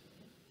prison.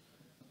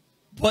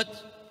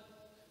 But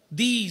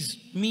these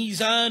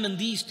mizan and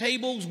these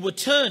tables were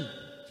turned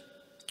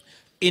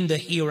in the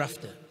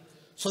hereafter.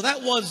 So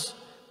that was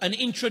an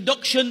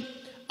introduction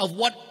of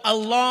what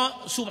Allah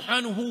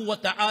subhanahu wa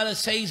ta'ala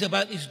says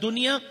about this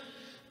dunya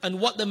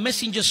and what the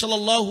Messenger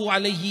sallallahu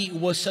alaihi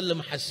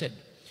wasallam has said.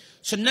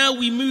 So now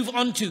we move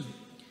on to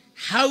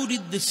how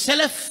did the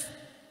Salaf,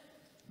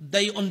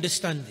 they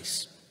understand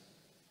this?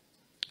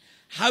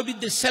 How did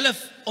the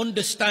Salaf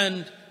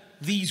understand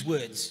these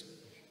words?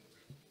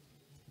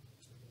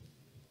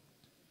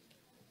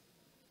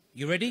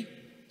 You ready?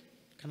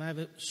 Can I have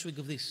a swig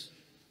of this?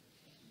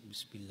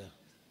 Bismillah.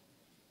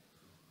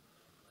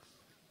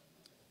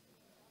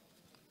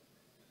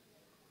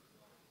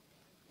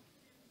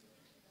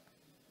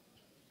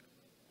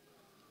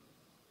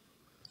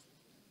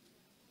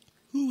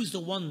 Who is the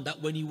one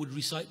that when he would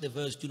recite the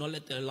verse, do not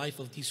let the life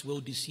of this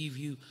world deceive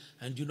you,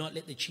 and do not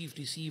let the chief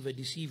deceiver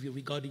deceive you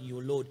regarding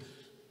your Lord?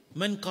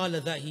 Man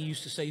qala, that he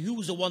used to say. Who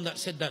was the one that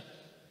said that?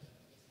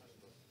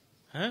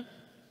 Huh?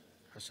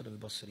 Hasan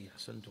al-Basri,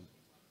 Hasantum.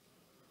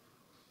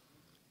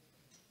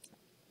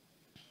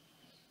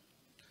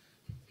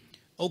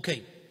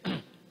 Okay.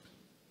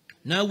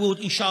 Now we'll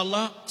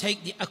inshallah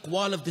take the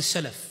aqwal of the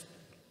Salaf.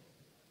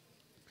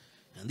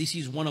 And this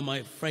is one of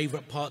my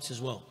favorite parts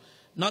as well.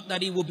 Not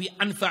that it will be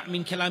anfa'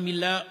 min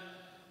kalamillah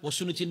wa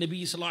sunnati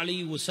nabi sallallahu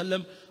alayhi wa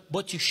sallam,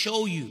 but to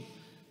show you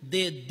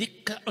their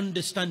dikka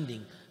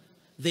understanding,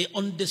 their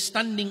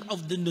understanding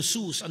of the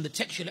nusus and the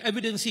textual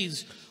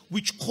evidences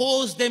which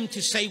caused them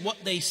to say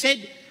what they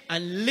said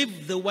and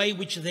live the way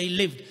which they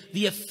lived,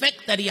 the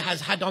effect that it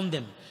has had on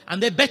them.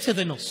 And they're better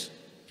than us.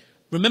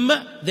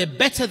 Remember, they're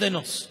better than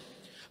us.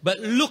 But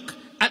look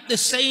at the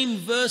same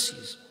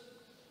verses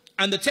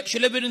and the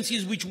textual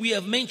evidences which we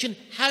have mentioned,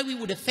 how it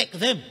would affect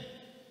them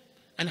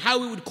and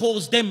how it would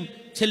cause them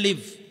to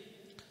live.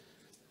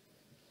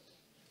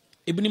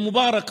 Ibn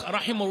Mubarak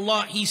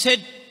rahimahullah, he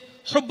said,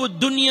 حب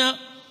الدنيا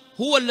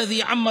هو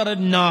الذي عمر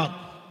النار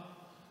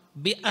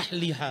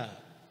بأهلها.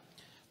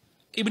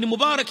 Ibn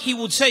Mubarak, he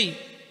would say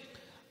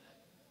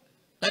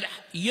that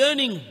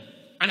yearning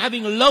and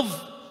having love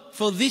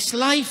for this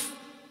life,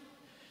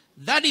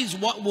 that is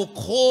what will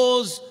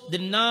cause the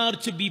nar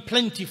to be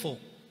plentiful,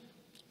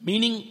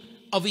 meaning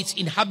of its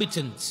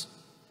inhabitants.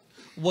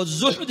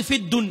 وَالزُّهْدِ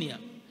فِي الدُّنْيَا,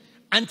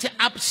 and to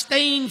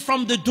abstain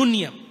from the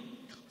dunya.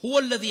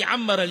 هُوَ الَّذِي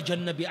عَمَّرَ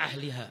الْجَنَّ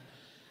بِأَهْلِهَا.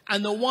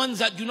 And the ones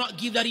that do not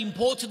give that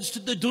importance to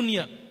the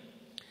dunya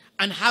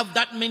and have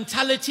that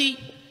mentality,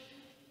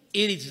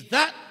 it is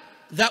that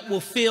will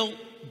fill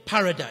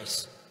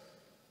paradise.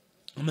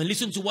 And then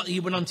listen to what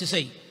he went on to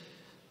say.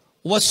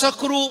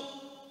 وَالسَّكْرُ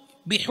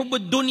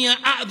بِحُبِّ الدُّنْيَا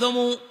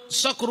أَعْظَمُ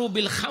سَكْرُ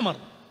بِالْخَمَرِ.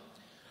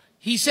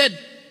 He said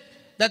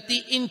that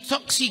the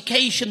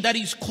intoxication that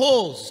is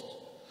caused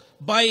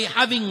by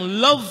having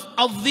love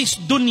of this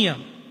dunya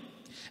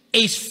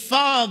is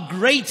far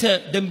greater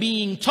than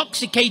being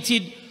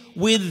intoxicated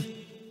with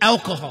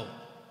alcohol.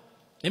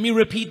 Let me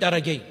repeat that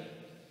again.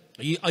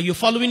 Are you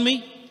following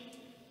me?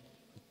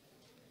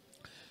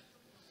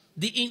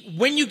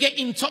 When you get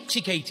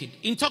intoxicated,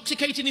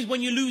 intoxicating is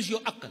when you lose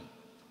your aql.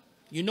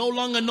 You no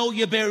longer know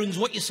your bearings,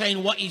 what you're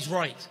saying, what is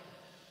right.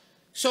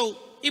 So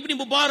Ibn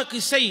Mubarak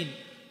is saying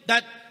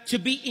that to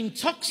be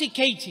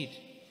intoxicated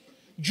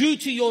due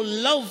to your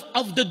love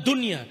of the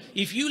dunya,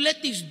 if you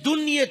let this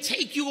dunya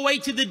take you away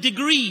to the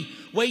degree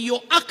where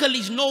your aql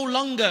is no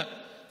longer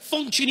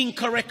functioning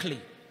correctly,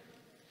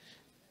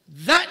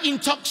 that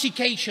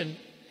intoxication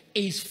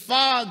is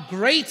far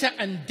greater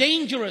and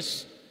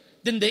dangerous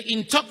than the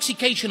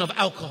intoxication of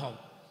alcohol.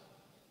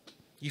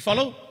 You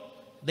follow?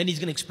 Then he's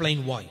going to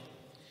explain why.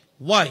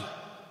 Why?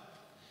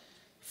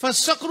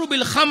 فَالسَّقْرُ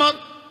بِالْخَمَرِ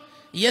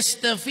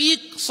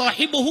يَسْتَفِيقُ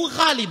صَاحِبُهُ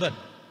غَالِبًا.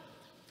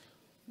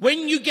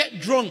 When you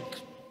get drunk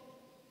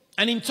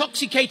and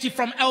intoxicated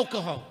from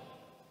alcohol,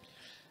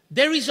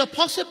 there is a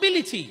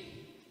possibility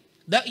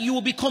that you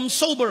will become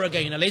sober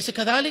again. أَلَيْسَ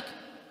كَذَلِكَ?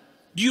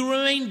 Do you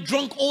remain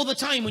drunk all the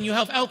time when you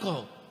have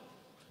alcohol?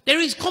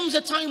 Comes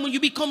a time when you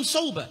become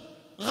sober.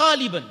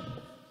 غَالِبًا.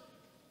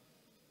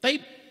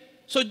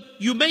 So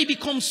you may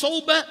become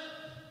sober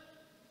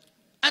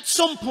at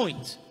some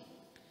point.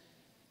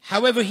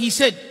 However, he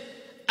said,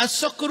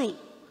 السكر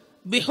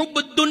بحب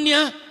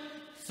الدنيا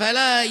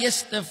فلا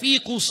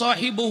يستفيق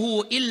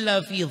صاحبه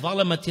إلا في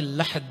ظلمة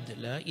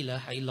اللحد. لا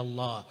إله إلا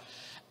الله.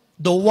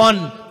 The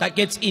one that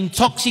gets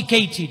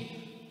intoxicated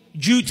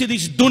due to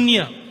this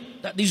dunya,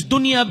 that this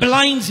dunya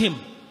blinds him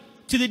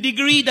to the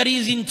degree that he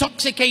is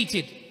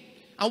intoxicated.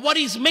 And what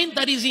is meant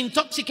that he's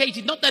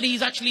intoxicated, not that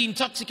he's actually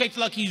intoxicated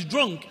like he's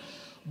drunk,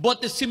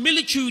 but the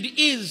similitude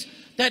is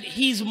that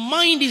his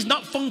mind is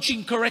not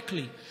functioning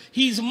correctly.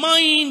 His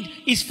mind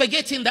is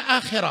forgetting the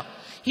akhirah.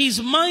 His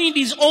mind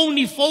is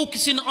only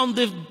focusing on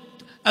the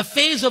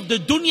affairs of the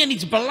dunya, and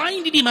it's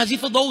blinding him as if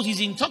for those he's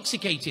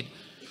intoxicated.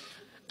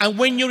 And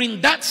when you're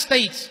in that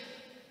state,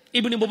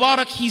 Ibn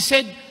Mubarak, he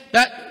said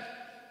that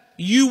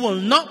you will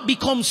not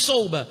become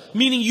sober,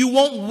 meaning you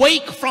won't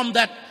wake from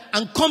that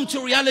and come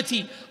to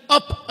reality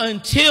up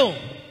until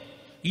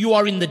you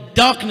are in the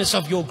darkness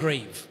of your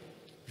grave.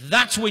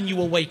 That's when you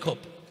will wake up.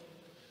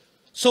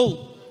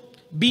 So,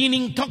 being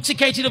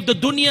intoxicated of the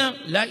dunya,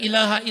 la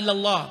ilaha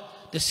illallah,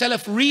 the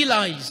Salaf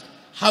realized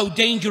how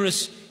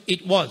dangerous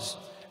it was.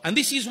 And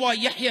this is why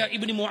Yahya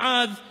ibn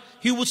Mu'adh,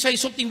 he would say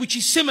something which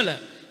is similar.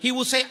 He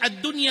will say,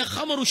 ad-dunya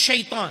khamaru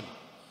shaitan.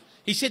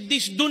 He said,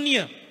 this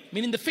dunya,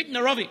 meaning the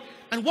fitna of it.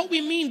 And what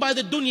we mean by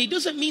the dunya, it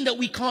doesn't mean that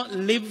we can't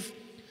live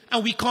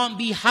and we can't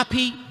be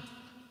happy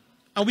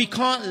and we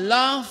can't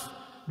laugh.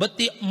 But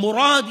the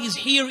murad is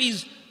here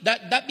is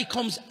that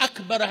becomes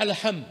akbar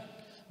al-ham.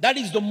 That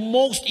is the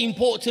most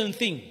important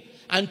thing.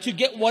 And to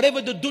get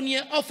whatever the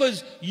dunya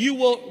offers, you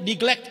will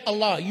neglect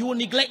Allah. You will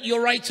neglect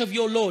your rights of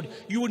your Lord.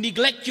 You will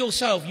neglect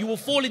yourself. You will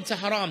fall into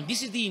haram.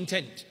 This is the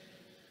intent.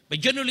 But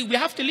generally, we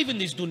have to live in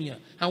this dunya.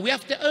 And we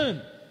have to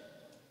earn.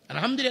 And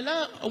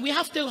alhamdulillah, we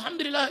have to,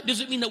 alhamdulillah,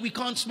 doesn't mean that we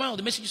can't smile.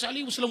 The Messenger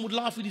ﷺ would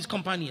laugh with his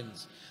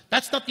companions.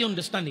 That's not the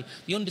understanding.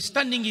 The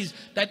understanding is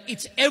that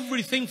it's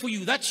everything for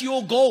you. That's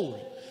your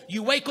goal.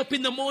 You wake up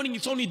in the morning,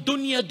 it's only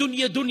dunya,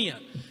 dunya, dunya.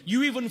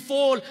 You even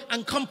fall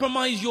and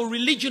compromise your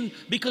religion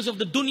because of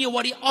the dunya,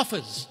 what it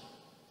offers.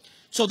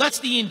 So that's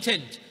the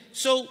intent.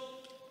 So,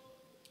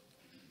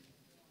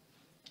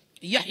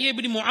 Yahya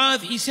ibn Mu'adh,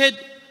 he said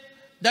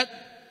that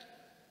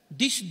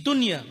this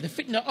dunya, the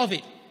fitna of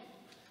it,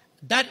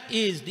 that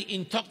is the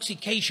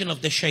intoxication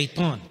of the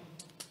shaitan.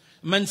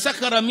 Man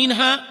sakara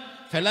minha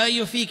fala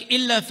yufiq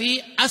illa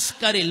fi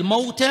askar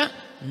al-mawta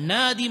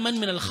nadiman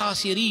min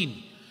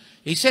al-khasirin.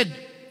 He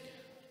said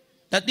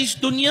that this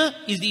dunya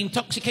is the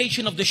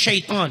intoxication of the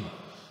shaitan.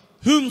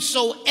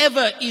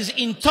 Whomsoever is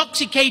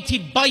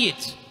intoxicated by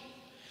it,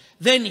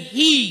 then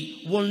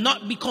he will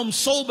not become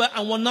sober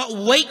and will not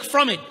wake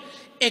from it,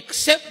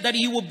 except that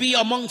he will be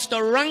amongst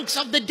the ranks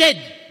of the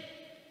dead.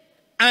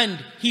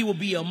 And he will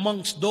be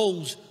amongst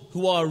those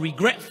who are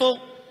regretful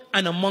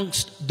and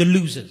amongst the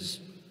losers.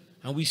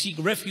 And we seek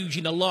refuge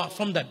in Allah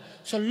from that.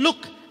 So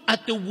look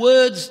at the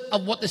words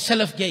of what the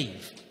Salaf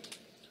gave.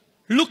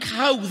 Look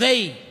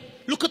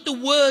at the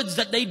words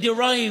that they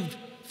derived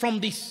from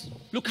this.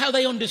 Look how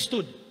they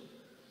understood.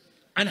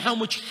 And how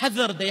much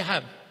hadar they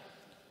have.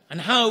 And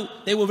how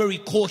they were very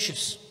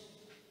cautious.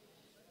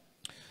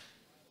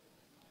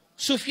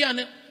 Sufyan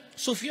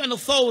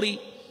al-Thawri,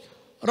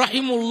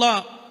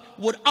 rahimullah,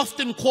 would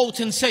often quote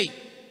and say,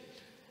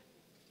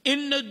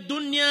 Inna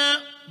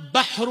dunya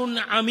bahrun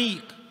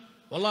amiq.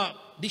 Wallah,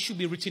 this should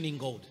be written in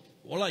gold.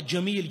 Wallah,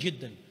 jameel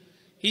jiddan.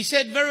 He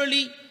said,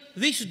 verily,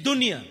 this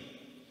dunya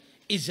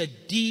is a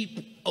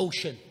deep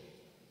ocean.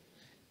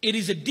 It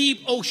is a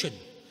deep ocean.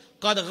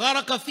 قَدْ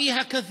غَرَقَ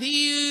فِيهَا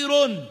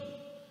كَثِيرٌ.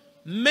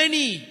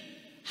 Many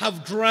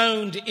have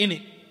drowned in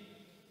it.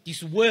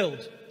 This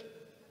world,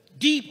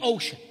 deep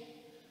ocean.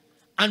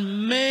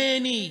 And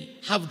many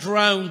have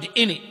drowned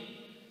in it.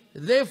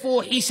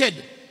 Therefore, he said,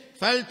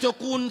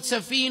 فَلْتَكُنْ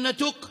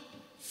سَفِينَتُكْ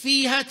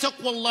فِيهَا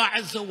تَقْوَى اللَّهِ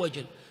عَزَّ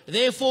وَجَلَ.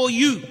 Therefore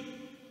you,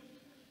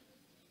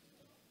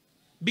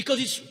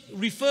 because it's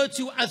referred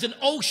to as an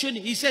ocean,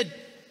 he said,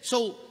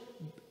 so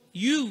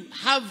you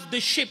have the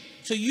ship.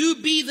 So you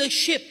be the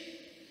ship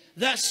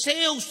that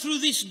sails through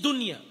this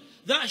dunya.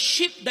 That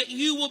ship that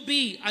you will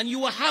be and you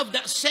will have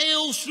that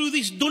sails through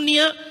this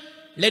dunya,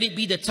 let it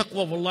be the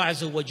taqwa of Allah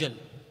Azza wa Jal.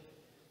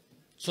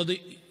 So that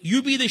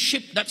you be the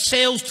ship that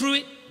sails through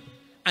it,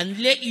 and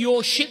let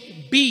your ship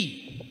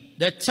be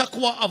the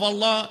taqwa of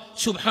Allah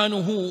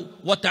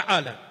subhanahu wa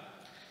ta'ala.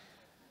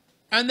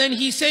 And then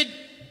he said,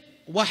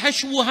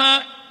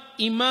 وَحَشْوُهَا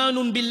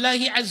إِيمَانٌ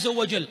بِاللَّهِ عَزَّ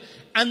وَجَلَ.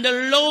 And the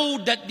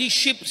load that this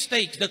ship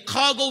takes, the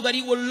cargo that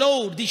it will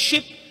load, this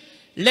ship,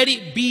 let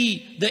it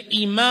be the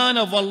iman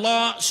of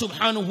Allah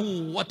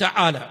subhanahu wa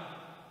ta'ala.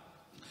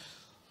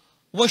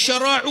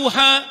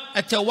 وَشَرَاعُهَا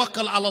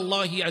أَتَوَكَّلْ عَلَى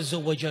اللَّهِ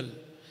عَزَّ وَجَلَ.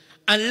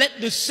 And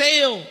let the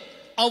sail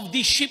of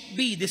this ship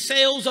be, the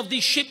sails of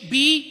this ship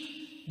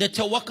be the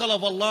tawakkal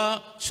of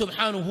Allah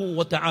subhanahu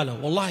wa ta'ala.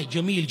 Wallahi,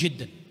 jameel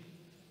jiddan.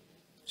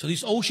 So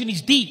this ocean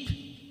is deep.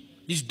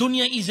 This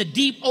dunya is a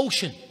deep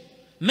ocean.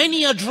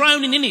 Many are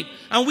drowning in it.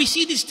 And we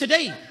see this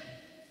today.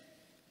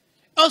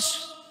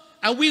 Us,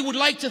 and we would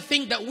like to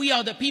think that we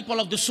are the people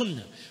of the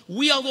sunnah.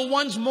 We are the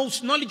ones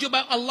most knowledgeable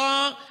about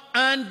Allah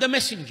and the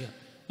messenger.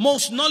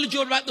 Most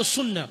knowledgeable about the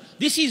sunnah.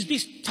 This is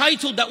this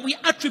title that we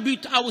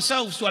attribute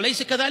ourselves to.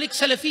 Alaysa kadhalik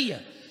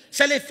salafiyya.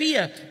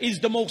 Salafiyya is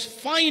the most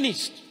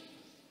finest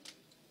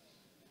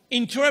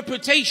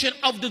interpretation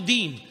of the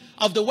deen,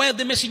 of the way of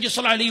the Messenger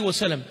sallallahu alaihi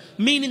wasallam,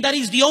 meaning that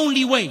is the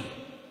only way.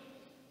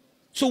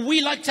 So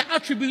we like to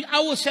attribute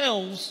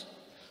ourselves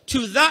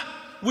to that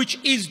which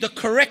is the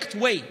correct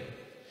way.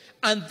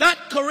 And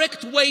that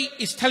correct way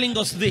is telling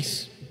us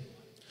this.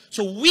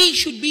 So we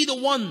should be the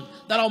one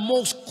that are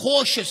most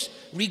cautious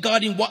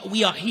regarding what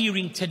we are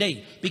hearing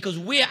today, because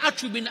we're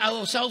attributing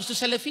ourselves to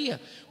Salafiyah.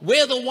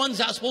 We're the ones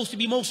that are supposed to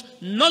be most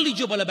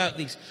knowledgeable about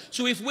this.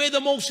 So if we're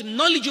the most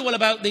knowledgeable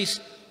about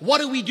this,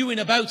 what are we doing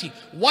about it?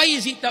 Why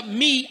is it that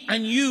me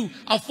and you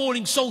are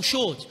falling so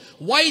short?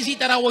 Why is it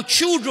that our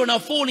children are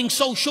falling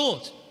so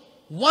short?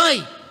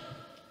 Why?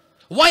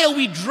 Why are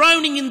we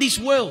drowning in this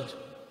world?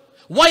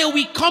 Why are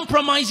we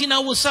compromising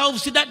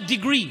ourselves to that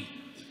degree?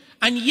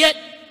 And yet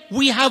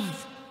we have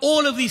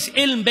all of this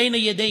ilm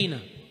bayna yadayna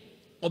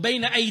or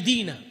bayna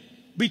aydina,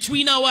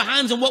 between our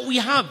hands and what we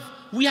have.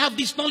 We have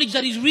this knowledge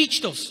that has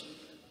reached us,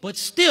 but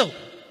still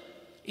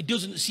it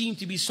doesn't seem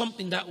to be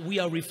something that we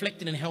are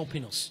reflecting and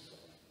helping us.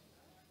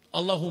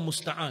 Allahu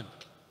musta'an.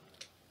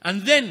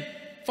 And then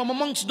from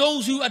amongst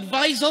those who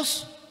advise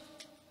us,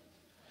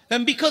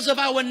 then because of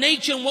our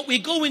nature and what we're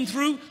going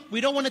through,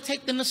 we don't want to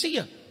take the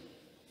nasiyah.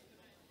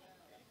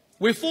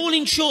 We're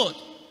falling short.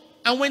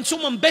 And when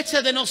someone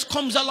better than us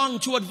comes along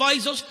to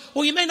advise us,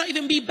 or he may not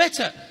even be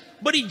better,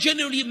 but he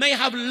generally may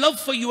have love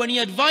for you and he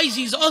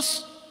advises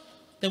us,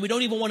 then we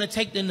don't even want to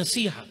take the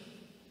nasihah.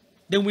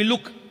 Then we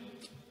look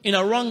in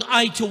a wrong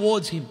eye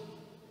towards him.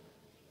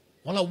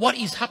 Wallah, what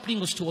is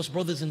happening to us,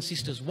 brothers and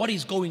sisters? What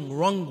is going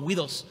wrong with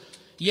us?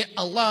 Yet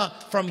Allah,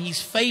 from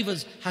His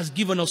favors, has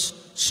given us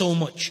so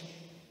much.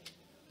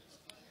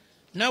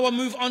 Now I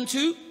move on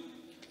to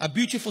a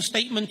beautiful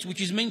statement which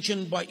is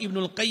mentioned by Ibn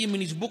al-Qayyim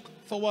in his book,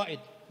 Fawaid.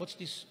 What's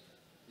this?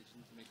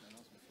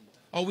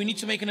 Oh, we need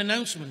to make an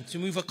announcement to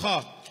move a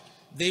car.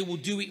 They will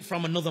do it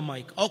from another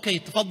mic. Okay,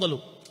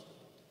 tafaddalu.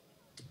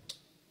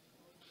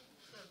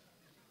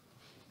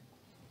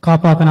 Car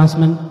park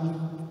announcement.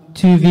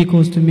 2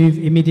 vehicles to move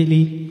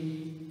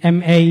immediately.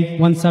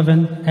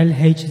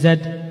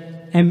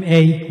 MA17LHZ,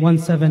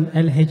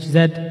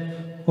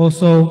 MA17LHZ.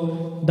 Also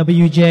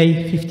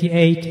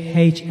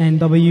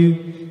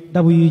WJ58HNW,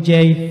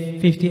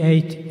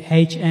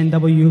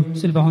 WJ58HNW,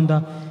 Silver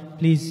Honda.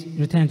 Please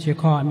return to your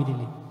car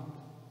immediately.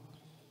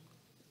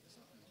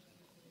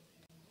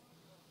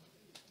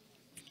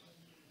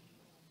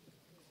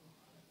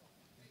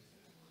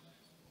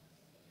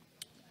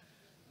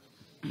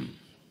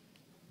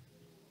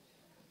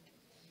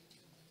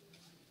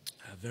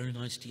 Very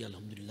nice tea,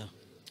 alhamdulillah.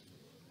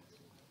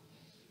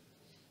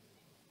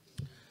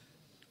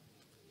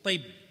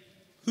 طيب,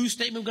 whose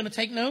statement we're going to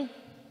take now?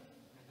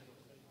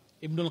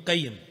 Ibn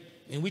al-Qayyim.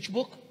 In which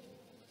book?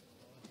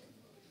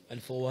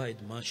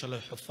 Al-Fawaid, mashallah,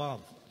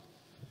 Huffaz.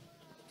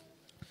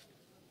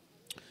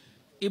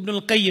 Ibn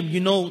al-Qayyim,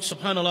 you know,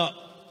 subhanallah,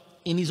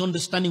 in his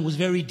understanding was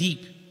very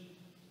deep.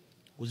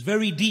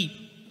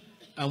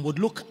 And would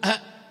look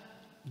at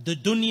the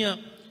dunya,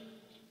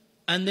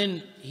 and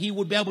then he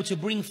would be able to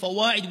bring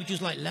fawaid, which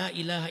is like, La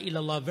ilaha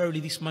illallah, verily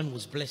this man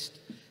was blessed.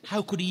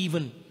 How could he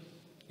even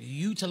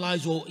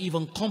utilize or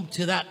even come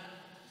to that?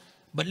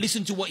 But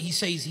listen to what he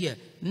says here.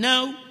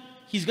 Now,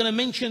 he's going to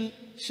mention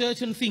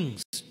certain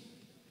things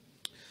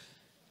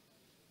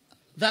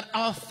that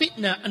are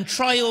fitna and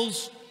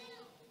trials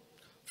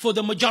for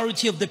the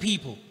majority of the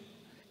people.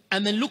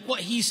 And then look what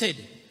he said.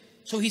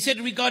 So he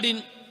said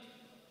regarding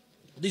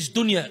this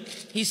dunya,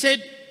 he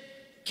said,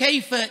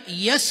 كيف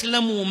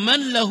يسلم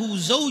من له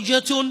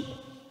زوجة,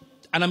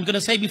 and I'm going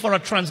to say before I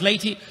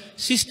translate it,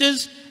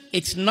 sisters,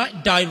 it's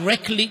not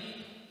directly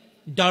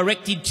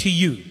directed to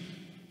you.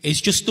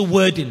 It's just the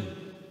wording.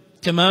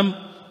 Tamam?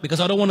 Because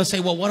I don't want to say,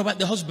 well, what about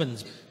the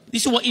husbands?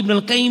 This is what Ibn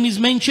al-Qayyim is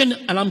mentioned,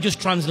 and I'm just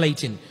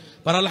translating.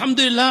 But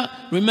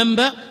alhamdulillah,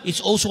 remember,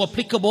 it's also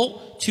applicable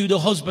to the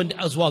husband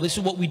as well. This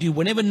is what we do.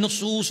 Whenever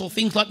nusus or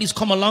things like this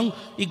come along,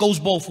 it goes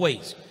both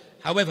ways.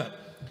 However,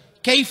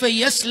 كيف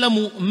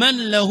يسلم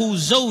من له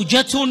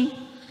زوجة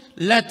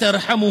لا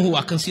ترحمه.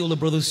 I can see all the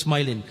brothers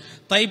smiling.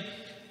 طيب,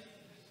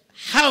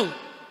 how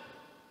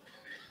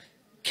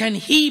can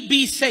he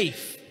be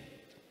safe?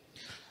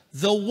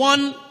 The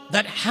one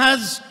that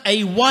has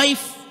a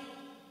wife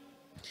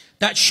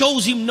that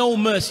shows him no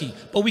mercy.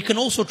 But we can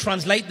also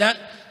translate that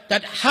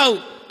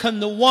how can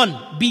the one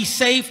be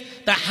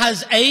safe that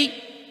has a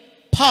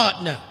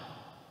partner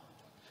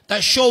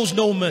that shows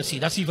no mercy?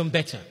 That's even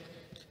better.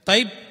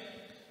 طيب.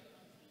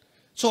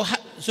 So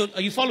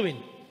are you following?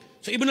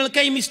 So Ibn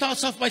al-Qayyim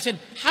starts off by saying,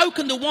 how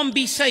can the one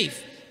be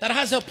safe that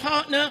has a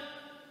partner,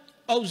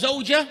 or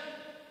zawja,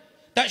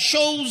 that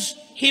shows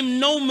him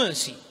no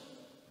mercy?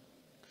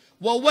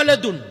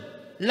 وَوَلَدٌ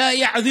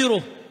لَا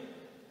يَعْذِرُهُ,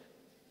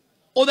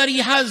 or that he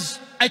has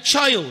a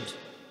child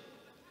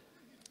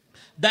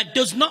that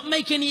does not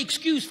make any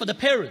excuse for the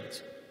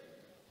parent.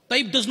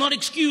 Taib does not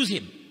excuse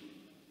him.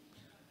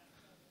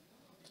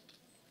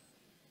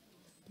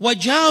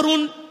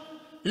 وَجَارٌ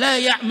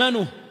لَا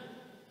يَعْمَنُهُ,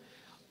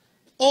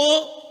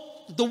 or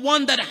the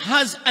one that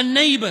has a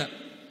neighbor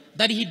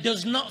that he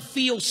does not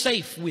feel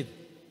safe with.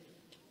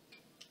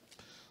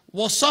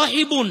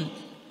 وَصَاحِبٌ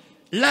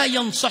لَا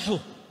يَنصَحُهُ,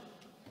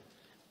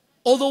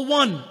 or the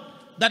one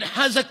that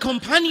has a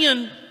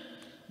companion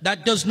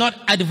that does not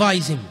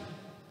advise him.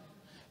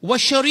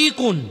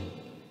 وَشَرِيكٌ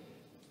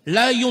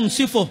لَا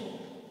يُنْصِفُهُ,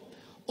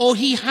 or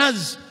he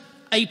has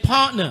a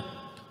partner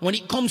when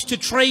it comes to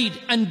trade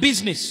and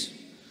business,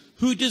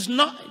 who does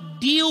not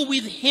deal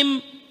with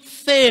him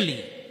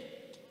fairly.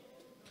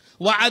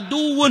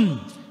 وَعَدُوٌ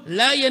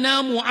لَا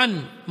يَنَامُ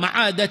عَنْ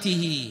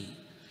مَعَادَتِهِ.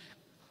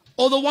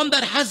 Or the one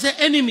that has an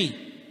enemy,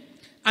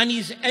 and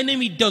his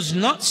enemy does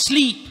not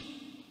sleep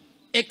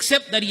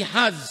except that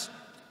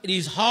it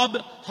is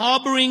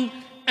harboring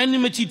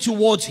enmity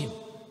towards him.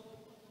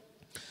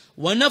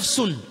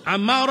 وَنَفْسٌ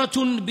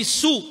عَمَّارَةٌ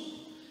بِالسُّوءِ.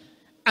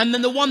 And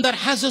then the one that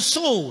has a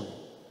soul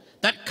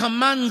that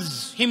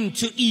commands him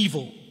to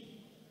evil.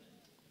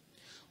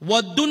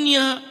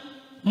 وَالدُّنْيَا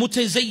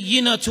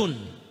مُتَزَيِّنَةٌ.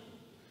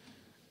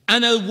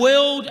 And a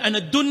world and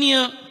a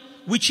dunya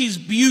which is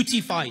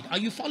beautified. Are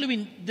you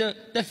following the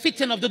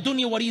fitan of the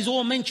dunya, what he's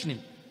all mentioning?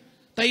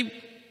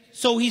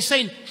 So he's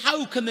saying, how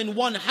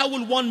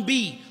will one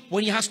be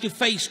when he has to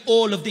face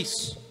all of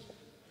this?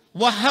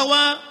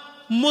 وَهَوَى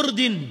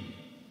مُرْدٍ.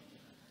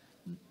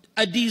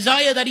 A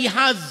desire that he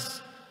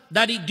has,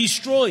 that it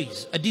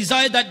destroys. A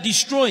desire that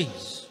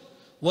destroys.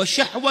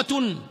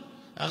 وَشَهْوَةٌ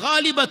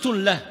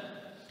غَالِبَةٌ لَهُ.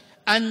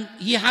 And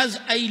he has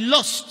a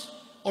lust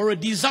or a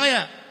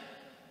desire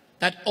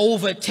that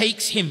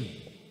overtakes him.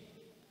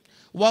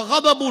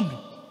 وَغَضَبٌ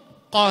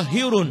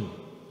قَاهِرٌ.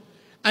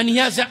 And he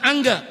has an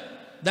anger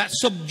that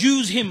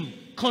subdues him,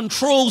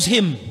 controls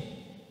him.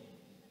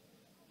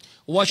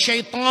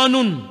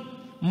 وَشَيْطَانٌ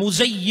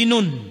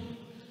مُزَيِّنٌ.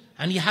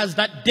 And he has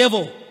that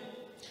devil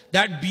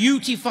that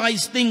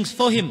beautifies things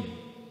for him.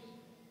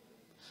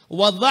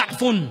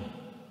 وَضَعْفٌ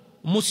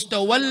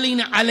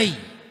مُسْتَوَلٍ عَلَيْهِ.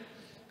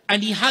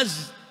 And he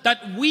has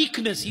that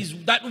weakness,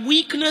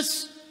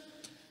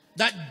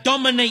 that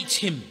dominates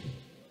him.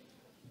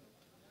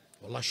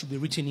 Allah should be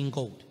written in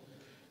gold.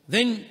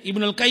 Then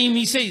Ibn al-Qayyim,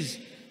 he says,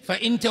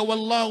 فَإِن تَوَلَّهُ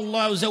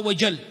اللَّهُ عَزَّ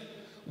وَجَلَّ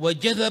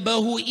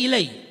وَجَذَبَهُ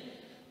إِلَيْهِ.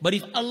 But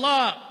if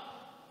Allah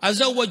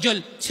Azza wa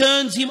Jal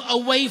turns him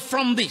away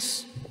from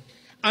this,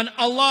 and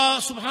Allah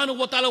subhanahu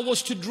wa ta'ala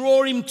was to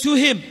draw him to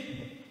him,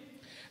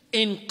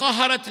 in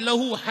qaharat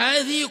lahu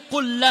hadhi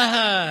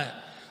kullaha.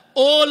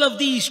 All of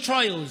these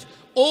trials,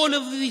 all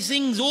of these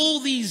things, all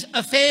these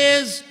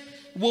affairs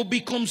will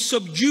become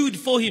subdued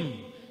for him,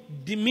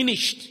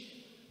 diminished,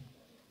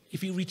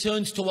 if he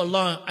returns to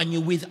Allah and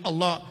you're with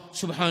Allah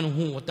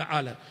subhanahu wa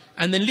ta'ala.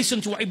 And then listen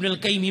to what Ibn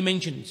al-Qayyim he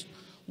mentions.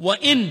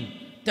 وَإِن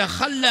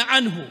تَخَلَّ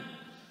عَنْهُ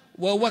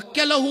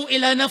وَوَكَّلَهُ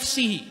إِلَى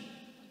نَفْسِهِ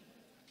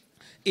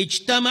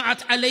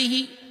اجتمعت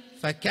عليه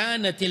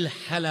فكانت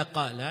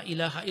الحلقة. لا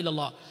إله إلا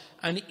الله.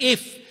 And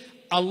if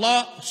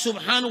Allah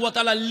subhanahu wa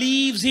ta'ala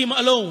leaves him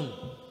alone,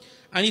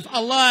 and if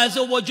Allah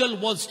Azza wa Jal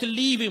was to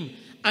leave him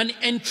and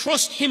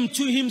entrust him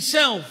to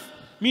himself,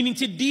 meaning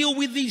to deal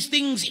with these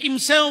things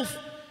himself,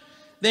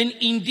 then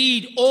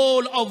indeed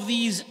all of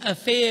these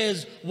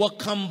affairs will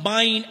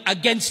combine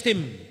against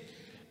him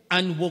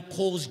and will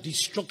cause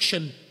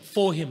destruction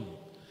for him.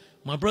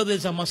 My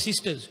brothers and my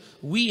sisters,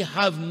 we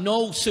have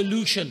no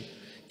solution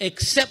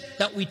except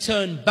that we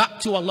turn back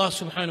to Allah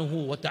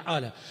subhanahu wa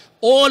ta'ala.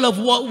 All of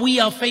what we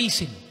are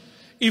facing,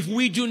 if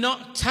we do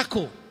not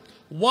tackle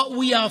what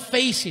we are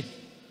facing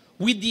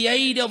with the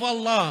aid of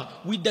Allah,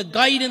 with the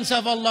guidance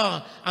of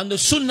Allah and the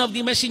sunnah of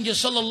the Messenger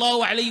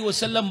sallallahu alayhi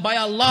wasallam, by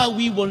Allah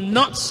we will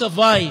not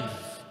survive.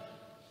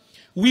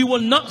 We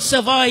will not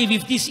survive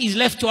if this is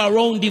left to our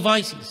own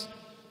devices.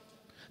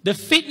 The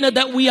fitna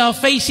that we are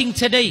facing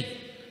today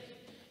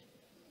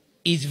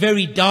is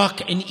very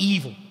dark and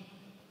evil,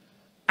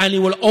 and it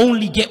will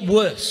only get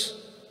worse.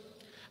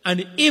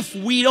 And if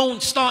we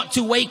don't start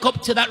to wake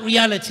up to that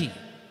reality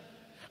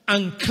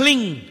and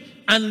cling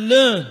and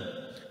learn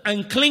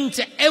and cling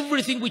to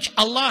everything which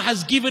Allah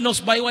has given us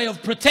by way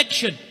of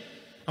protection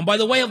and by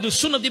the way of the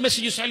sunnah of the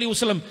Messenger sallallahu alaihi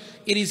wasallam,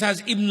 it is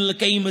as Ibn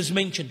al-Qayyim has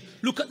mentioned.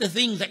 Look at the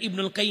things that Ibn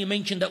al-Qayyim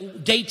mentioned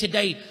that day to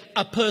day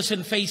a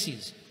person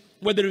faces,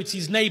 whether it's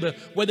his neighbor,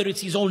 whether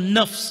it's his own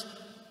nafs,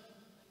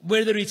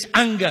 whether it's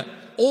anger,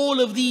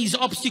 all of these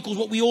obstacles,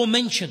 what we all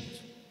mentioned.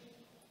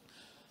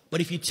 But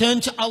if you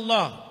turn to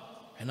Allah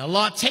and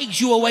Allah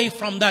takes you away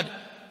from that,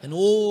 then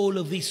all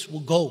of this will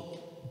go.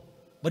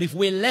 But if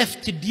we're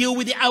left to deal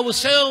with it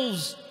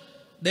ourselves,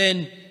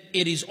 then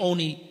it is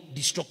only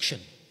destruction.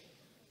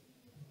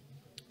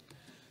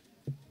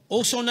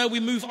 Also now we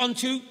move on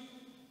to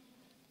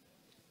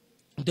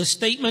the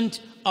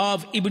statement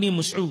of Ibn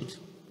Mas'ud.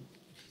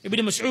 Ibn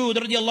Mas'ud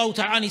radiallahu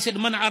ta'ala, he said,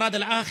 Man arad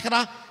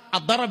al-akhirah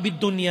adara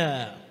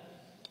bid-dunya.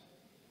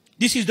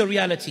 This is the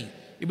reality.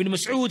 Ibn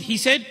Mas'ud, he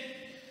said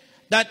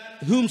that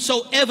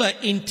whomsoever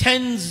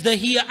intends the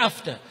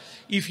hereafter,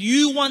 if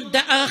you want the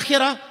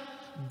akhirah,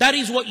 that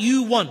is what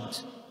you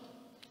want,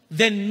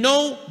 then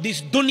know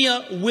this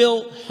dunya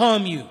will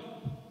harm you.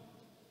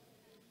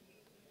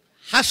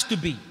 Has to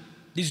be.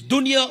 This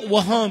dunya will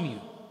harm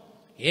you.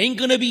 It ain't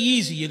gonna be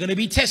easy. You're gonna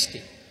be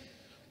tested.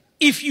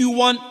 If you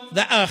want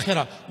the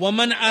akhirah.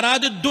 وَمَنْ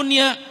أَرَادَ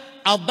الدُّنْيَا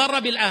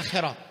أَضَرَّ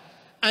بِالْآخِرَةِ.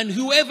 And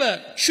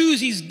whoever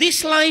chooses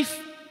this life,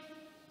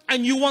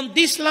 and you want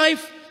this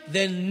life,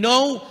 then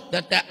know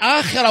that the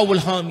akhirah will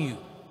harm you.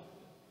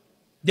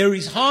 There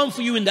is harm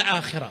for you in the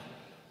akhirah.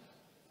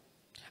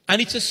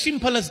 And it's as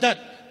simple as that.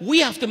 We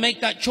have to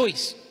make that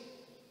choice.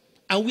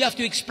 And we have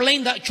to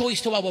explain that choice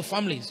to our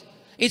families.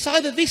 It's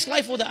either this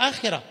life or the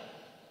akhirah.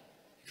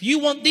 If you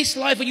want this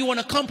life and you want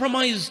to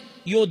compromise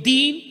your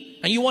deen,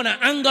 and you want to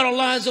anger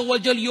Allah Azza wa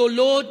Jal, your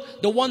Lord,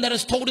 the one that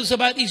has told us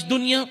about this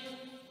dunya,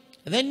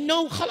 then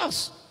no,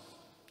 khalas.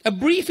 A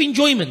brief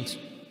enjoyment,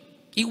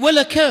 it will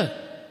occur.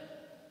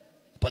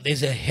 But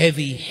there's a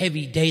heavy,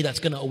 heavy day that's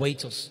going to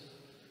await us.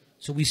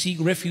 So we seek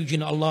refuge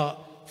in Allah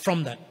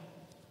from that.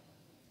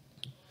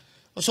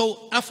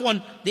 So,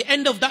 afwan, the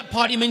end of that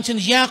part he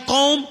mentions, Ya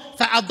qawm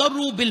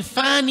fa'adarru bil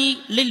fani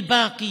lil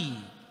baqi.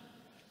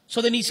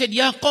 So then he said,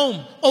 Ya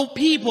qawm, O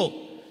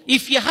people,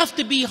 if you have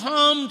to be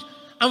harmed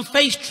and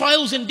face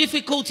trials and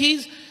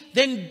difficulties,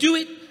 then do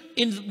it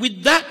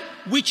with that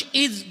which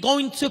is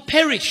going to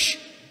perish,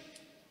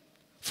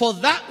 for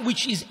that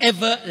which is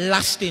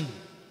everlasting.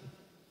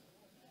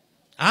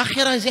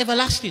 Akhirah is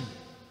everlasting.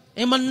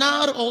 Imma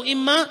nar or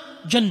imma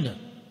jannah.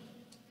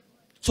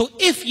 So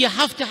if you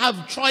have to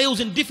have trials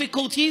and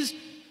difficulties,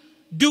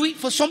 do it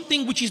for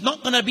something which is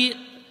not going to be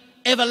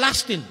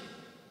everlasting.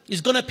 It's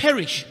going to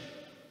perish.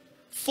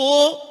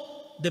 For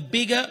the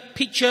bigger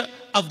picture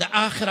of the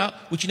akhirah,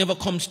 which never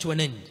comes to an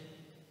end.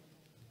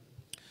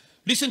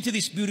 Listen to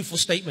this beautiful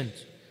statement.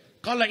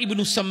 قال ابن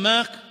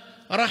السماك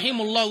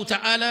رحمه الله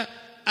تعالى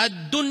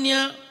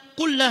الدنيا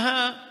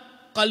كلها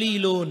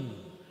قليل.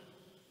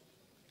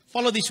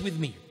 Follow this with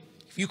me.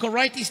 If you can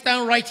write this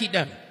down, write it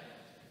down.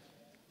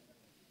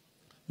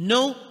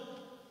 No,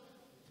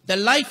 the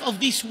life of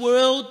this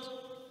world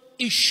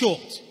is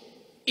short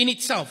in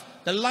itself.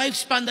 The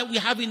lifespan that we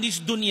have in this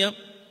dunya,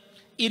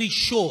 it is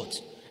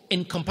short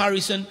in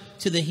comparison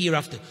to the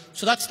hereafter.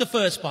 So that's the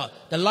first part.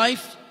 The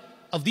life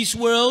of this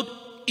world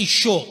is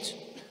short.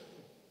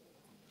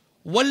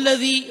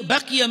 وَالَّذِي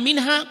بَقِيَ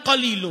مِنْهَا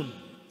قَلِيلٌ.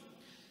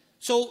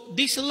 So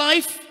this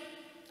life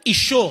is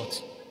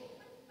short.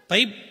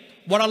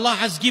 What Allah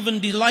has given,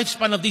 the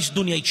lifespan of this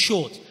dunya, it's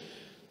short.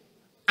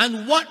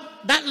 And what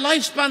that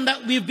lifespan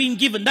that we've been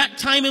given, that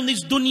time in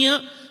this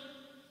dunya,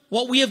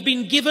 what we have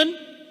been given,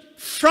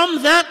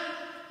 from that,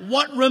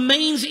 what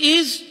remains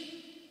is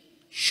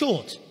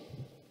short.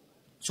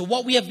 So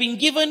what we have been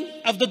given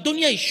of the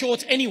dunya is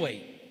short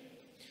anyway.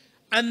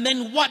 And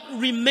then what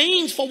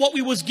remains for what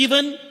we was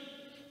given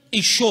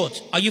is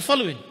short. Are you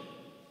following?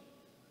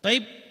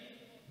 Babe?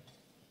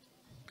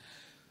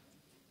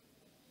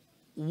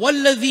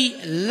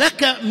 وَالَّذِي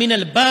لَكَ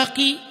مِنَ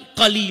الْبَاقِ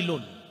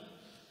قَلِيلٌ.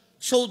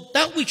 So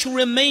that which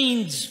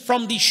remains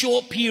from the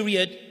short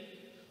period,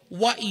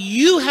 what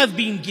you have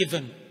been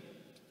given,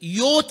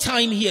 your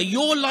time here,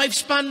 your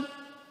lifespan,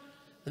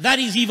 that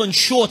is even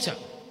shorter.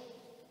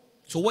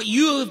 So what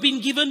you have been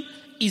given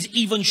is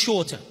even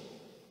shorter.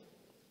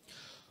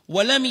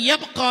 وَلَمْ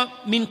يَبْقَ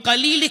مِنْ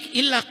قَلِيلِكَ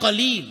إِلَّا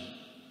قَلِيلٌ.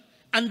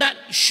 And that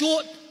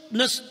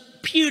shortness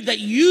period that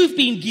you've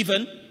been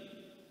given,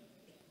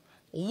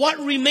 what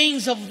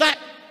remains of that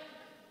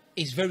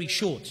is very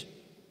short.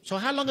 So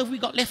how long have we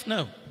got left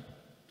now?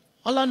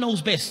 Allah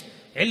knows best.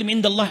 Ilm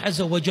inda Allah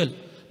Azza wa Jal.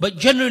 But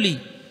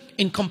generally,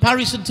 in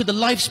comparison to the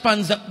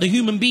lifespans that the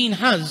human being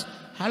has,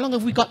 how long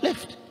have we got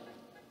left?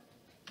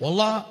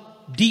 Wallah,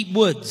 deep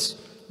words.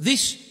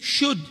 This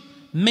should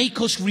make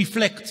us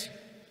reflect.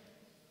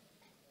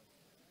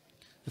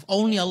 If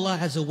only Allah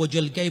Azza wa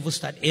Jal gave us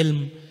that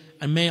ilm,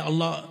 and may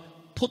Allah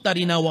put that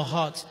in our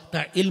hearts,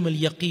 that ilm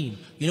al-yaqeen.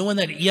 You know, when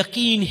that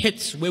yaqeen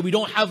hits, where we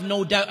don't have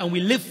no doubt and we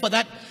live for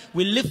that,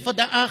 we live for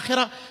the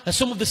akhirah. As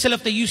some of the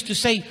salaf, they used to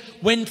say,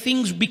 when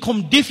things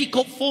become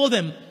difficult for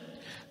them,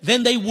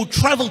 then they will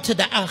travel to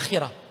the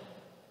akhirah.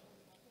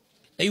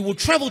 They will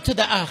travel to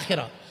the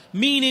akhirah.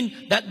 Meaning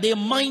that their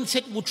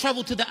mindset will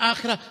travel to the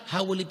akhirah.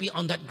 How will it be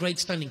on that great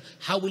standing?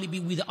 How will it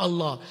be with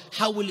Allah?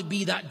 How will it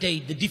be that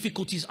day? The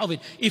difficulties of it.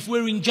 If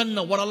we're in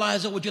Jannah, what Allah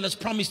Azza wa Jalla has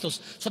promised us.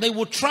 So they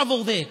will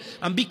travel there.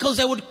 And because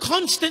they would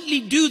constantly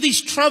do this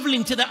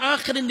traveling to the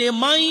akhirah in their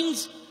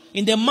minds,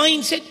 in their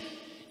mindset,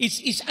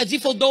 it's as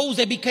if for those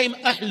they became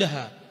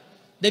ahlaha.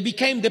 They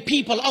became the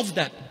people of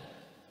that.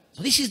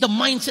 So this is the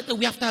mindset that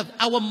we have to have.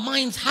 Our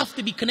minds have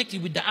to be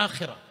connected with the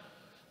akhirah.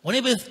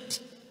 Whenever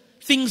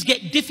things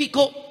get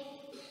difficult,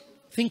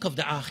 think of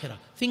the akhirah.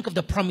 Think of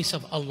the promise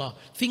of Allah.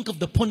 Think of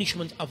the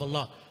punishment of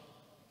Allah.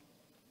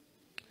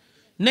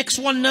 Next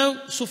one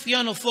now,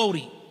 Sufyan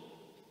al-Thawri.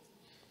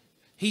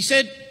 He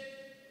said,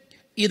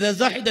 إِذَا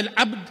زَحِدَ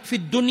الْعَبْدِ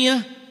فِي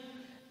الدُّنْيَا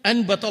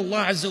أَنْبَتَ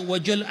اللَّهُ عَزَّ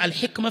وَجَلَّ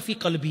الْحِكْمَةَ فِي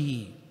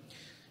قَلْبِهِ.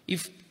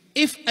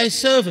 If a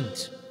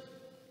servant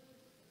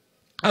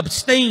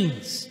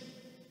abstains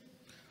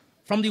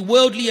from the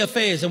worldly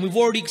affairs, and we've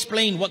already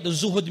explained what the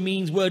zuhud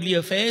means, worldly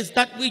affairs,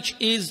 that which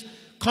is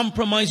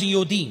compromising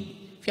your deen.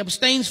 If he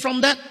abstains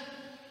from that,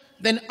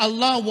 then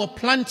Allah will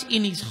plant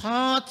in his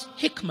heart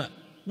hikmah,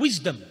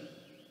 wisdom.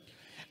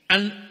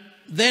 And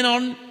then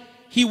on,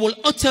 he will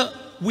utter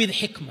with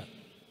hikmah.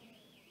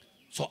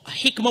 So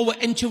hikmah will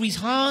enter his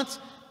heart,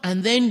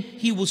 and then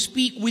he will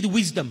speak with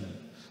wisdom.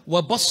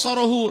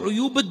 وَبَصَّرَهُ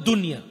عُيُوبَ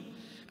الدُّنْيَا.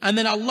 And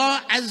then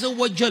Allah Azza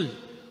wa Jal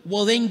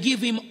will then give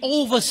him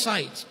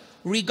oversight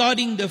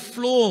regarding the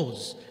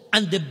flaws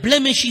and the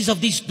blemishes of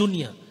this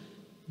dunya.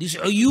 This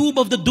uyub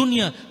of the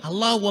dunya,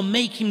 Allah will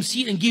make him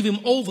see and give him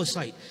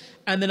oversight.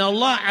 And then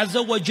Allah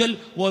Azza wa Jal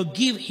will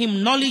give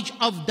him knowledge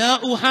of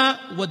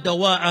da'uha wa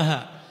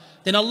dawa'aha.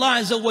 Then Allah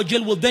Azza wa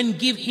Jal will then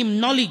give him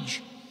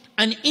knowledge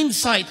and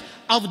insight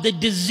of the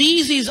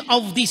diseases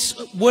of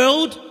this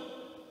world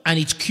and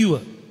its cure.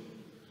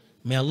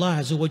 May Allah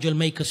Azza wa Jal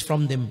make us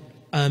from them.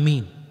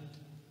 Ameen.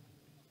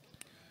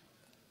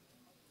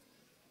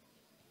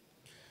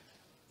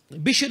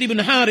 Bishr ibn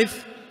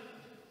Harith,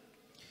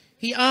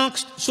 he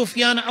asked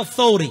Sufyan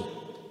al-Thawri,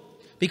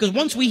 because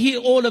once we hear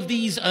all of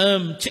these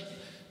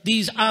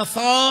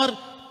athar,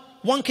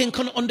 one can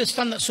kind of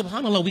understand that,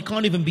 subhanAllah, we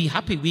can't even be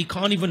happy. We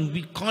can't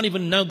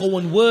even now go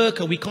and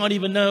work, or we can't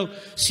even now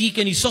seek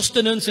any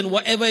sustenance and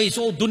whatever. It's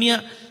all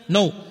dunya.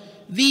 No.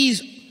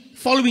 These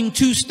following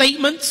two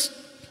statements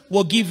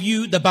will give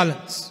you the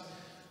balance.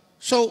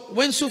 So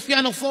when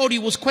Sufyan al-Thawri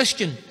was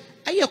questioned,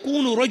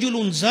 أَيَكُونُ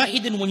رَجُلٌ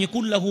زَاهِدٍ وَيَكُنْ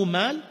لَهُ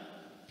مَالٍ?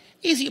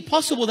 Is it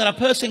possible that a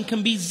person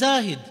can be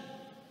zahid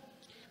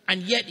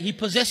and yet he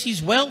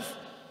possesses wealth?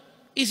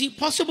 Is it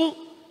possible?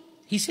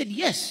 He said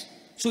yes.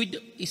 So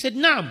he said,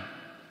 Naam,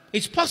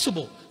 it's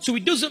possible. So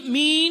it doesn't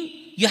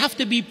mean you have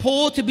to be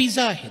poor to be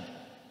zahid.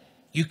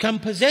 You can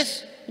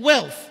possess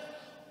wealth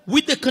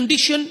with the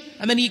condition,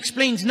 and then he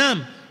explains,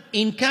 Naam,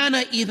 in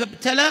kana idha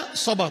ibtala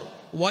sabar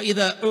wa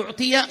idha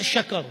u'tiya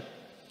shakar.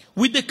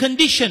 With the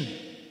condition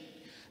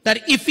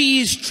that if he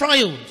is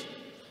trialed,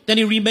 then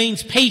he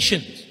remains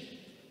patient.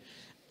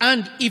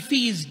 And if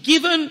he is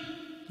given,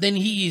 then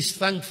he is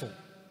thankful.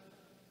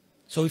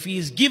 So if he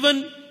is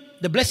given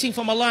the blessing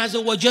from Allah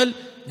Azza wa Jal,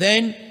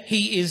 then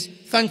he is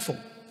thankful.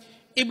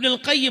 Ibn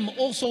al-Qayyim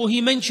also,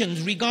 he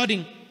mentions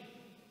regarding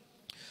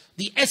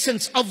the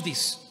essence of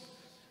this,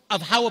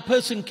 of how a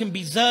person can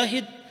be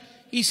zahid.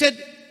 He said,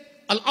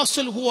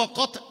 Al-asl huwa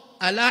qat'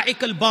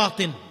 ala'ik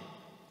al-batin.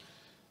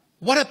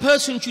 What a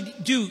person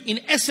should do, in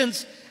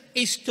essence,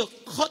 is to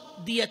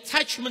cut the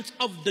attachment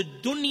of the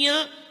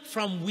dunya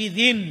from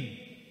within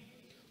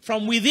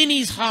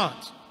his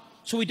heart.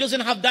 So he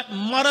doesn't have that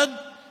marad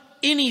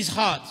in his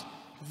heart.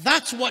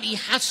 That's what he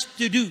has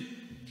to do.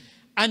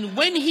 And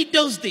when he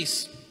does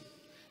this,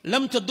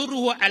 لم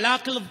تضره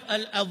علاقة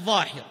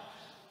الظاهر.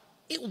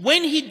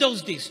 When he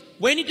does this,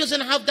 when he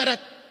doesn't have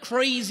that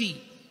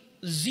crazy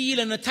zeal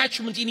and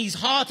attachment in his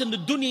heart and the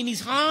dunya in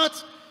his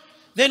heart,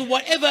 then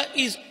whatever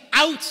is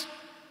out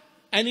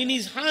and in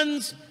his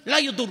hands, لا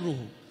يضره.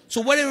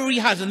 So whatever he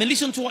has, and then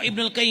listen to what Ibn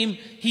al-Qayyim,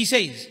 he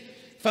says,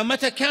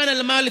 فَمَتَى كَانَ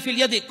الْمَالِ فِي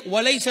الْيَدِكَ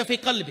وَلَيْسَ فِي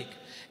قَلْبِكَ.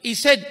 He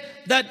said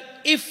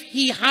that if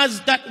he has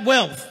that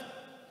wealth,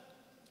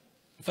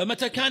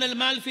 فَمَتَى كَانَ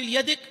الْمَالِ فِي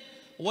الْيَدِكَ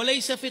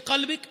وَلَيْسَ فِي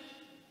قَلْبِكَ.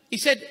 He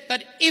said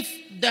that if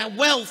the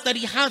wealth that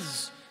he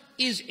has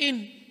is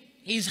in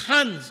his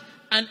hands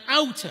and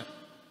outer,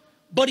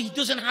 but he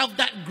doesn't have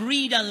that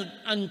greed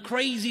and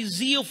crazy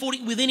zeal for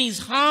it within his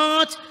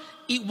heart,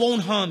 it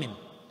won't harm him.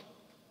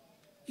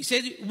 He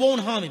said it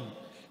won't harm him.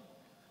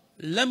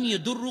 لَمْ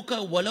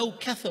يَدُرُّكَ وَلَوْ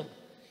كَثَرَ.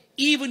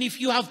 Even if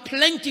you have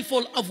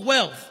plentiful of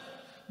wealth,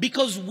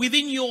 because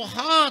within your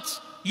heart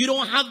you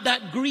don't have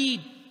that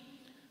greed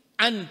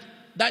and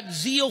that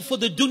zeal for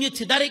the dunya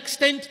to that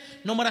extent,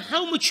 no matter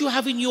how much you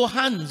have in your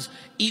hands,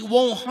 it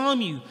won't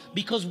harm you,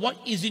 because what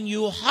is in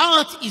your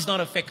heart is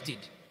not affected.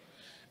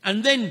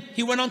 And then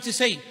he went on to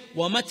say,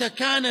 وَمَتَى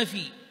كَانَ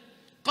فِي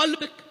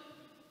قَلْبِكَ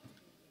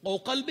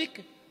or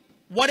قَلْبِكَ,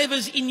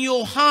 whatever's in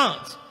your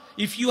heart,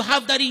 if you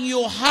have that in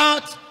your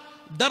heart,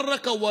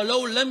 دَرَّكَ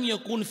وَلَوْ لَمْ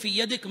يَكُنْ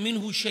فِي يَدِكَ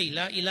مِنْهُ شَيْءٍ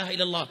لَا إِلَهَ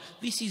إِلَّا اللَّهِ.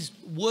 This is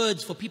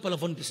words for people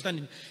of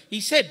understanding.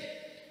 He said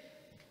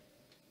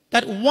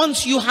that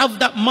once you have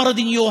that marad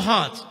in your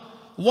heart,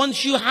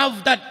 once you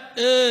have that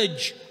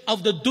urge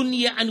of the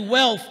dunya and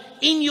wealth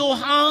in your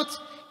heart,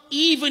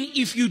 even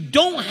if you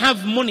don't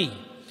have money,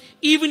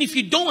 even if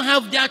you don't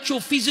have the actual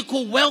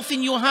physical wealth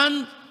in your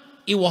hand,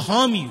 it will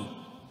harm you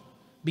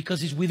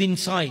because it's within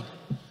inside.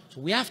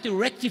 So we have to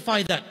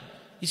rectify that.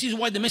 This is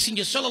why the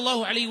Messenger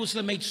sallallahu alaihi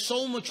wasallam made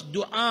so much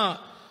dua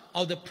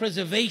of the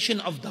preservation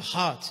of the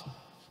heart,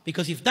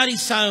 because if that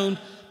is sound,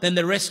 then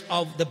the rest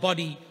of the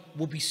body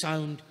will be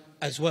sound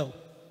as well.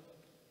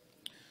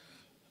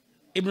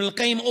 Ibn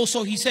al-Qayyim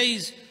also, he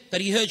says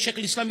that he heard Shaykh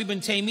al-Islam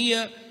ibn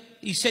Taymiyyah,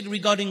 he said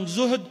regarding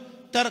zuhud,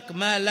 tark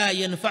ma la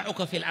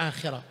yanfa'uka fil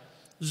akhirah.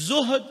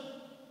 Zuhud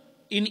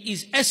in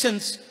its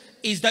essence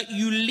is that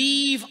you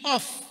leave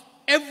off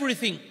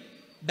everything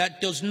that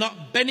does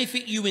not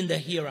benefit you in the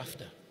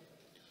hereafter.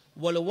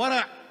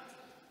 Wal-wara',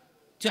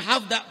 to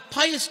have that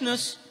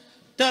piousness,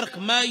 tark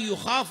ma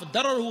yukhaf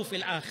dararuhu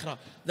fil akhirah,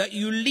 that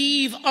you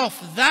leave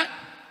off that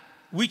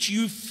which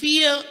you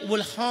fear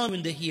will harm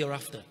in the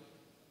hereafter.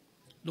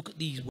 Look at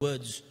these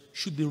words,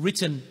 should be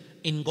written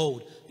in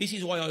gold. This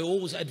is why I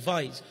always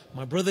advise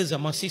my brothers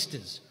and my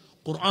sisters,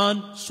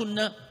 Quran,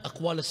 Sunnah,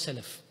 Aqwal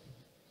al-Salaf.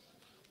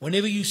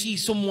 Whenever you see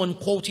someone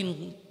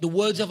quoting the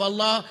words of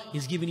Allah,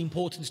 he's giving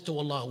importance to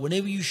Allah.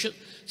 Whenever you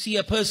see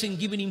a person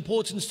giving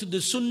importance to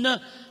the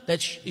Sunnah,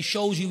 it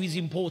shows you his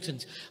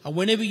importance. And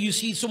whenever you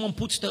see someone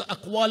puts the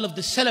Aqwal of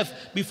the Salaf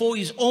before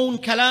his own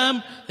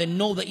kalam, then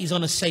know that he's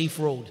on a safe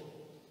road.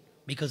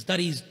 Because that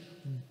is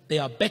they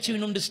are better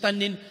in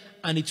understanding,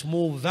 and it's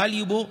more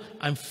valuable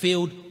and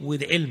filled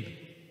with ilm.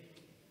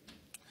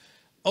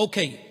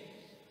 Okay.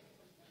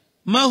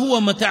 ما هو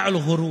متاع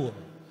الغرور?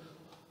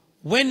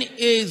 When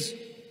is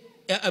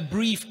a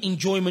brief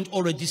enjoyment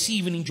or a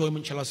deceiving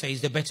enjoyment, shall I say,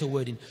 is the better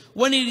wording.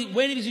 When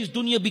is this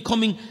dunya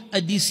becoming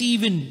a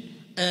deceiving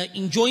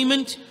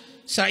enjoyment?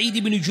 Sa'id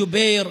ibn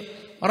Jubair,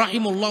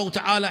 rahimahullah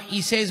ta'ala,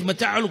 he says,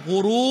 متاع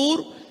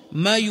الغرور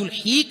ما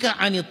يلحيك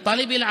عن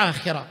الطلب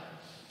الآخرة.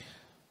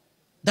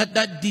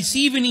 That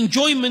deceiving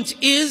enjoyment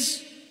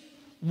is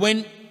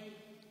when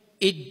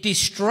it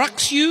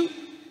distracts you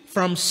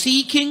from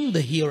seeking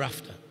the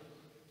hereafter.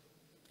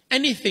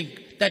 Anything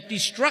that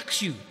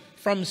distracts you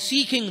from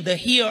seeking the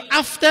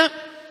hereafter,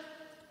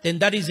 then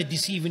that is a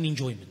deceiving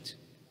enjoyment.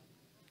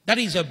 That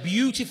is a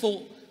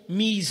beautiful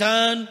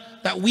mizan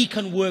that we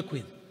can work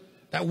with,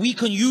 that we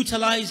can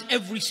utilize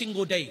every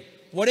single day,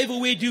 whatever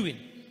we're doing.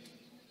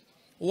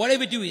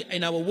 Whatever we're doing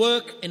in our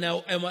work, in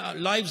our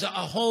lives at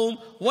our home,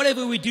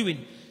 whatever we're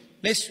doing,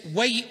 let's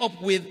weigh it up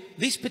with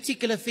this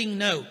particular thing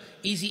now.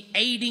 Is it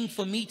aiding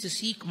for me to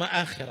seek my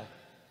akhirah?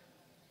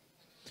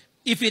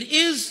 If it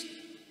is,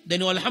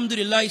 then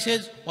alhamdulillah, he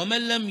says,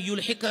 وَمَنْ لَمْ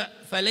يُلْحِكَ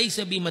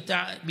فَلَيْسَ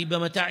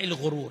بِمَتَاعِ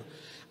الْغُرُورِ.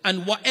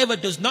 And whatever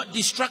does not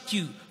distract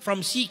you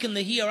from seeking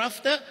the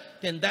hereafter,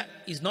 then that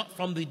is not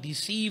from the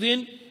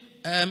deceiving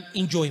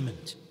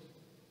enjoyment.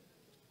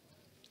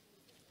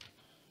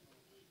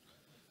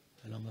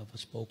 How long have I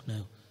spoke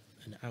now?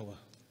 An hour.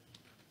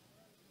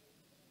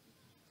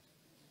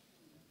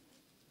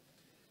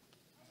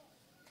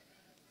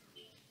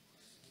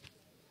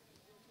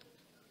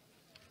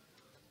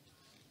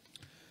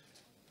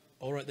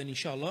 All right then,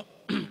 inshallah.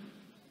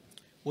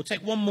 We'll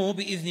take one more,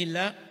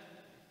 bi-idhnillah.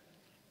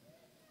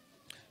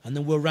 And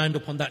then we'll round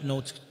up on that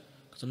note,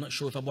 because I'm not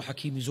sure if Abu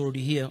Hakim is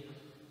already here.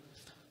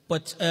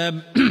 But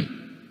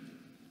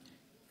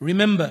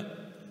remember,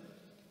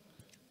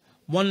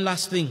 one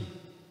last thing.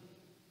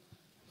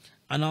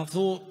 And I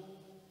thought,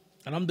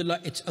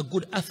 alhamdulillah, it's a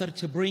good athar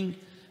to bring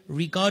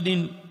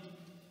regarding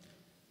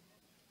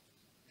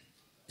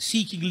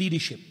seeking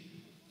leadership.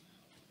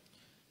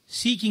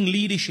 Seeking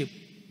leadership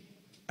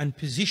and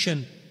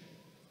position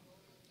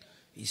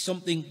is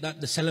something that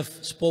the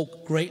Salaf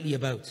spoke greatly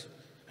about.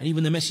 And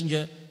even the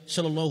Messenger,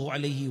 sallallahu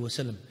alayhi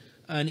wasallam.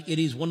 And it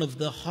is one of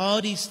the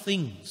hardest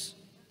things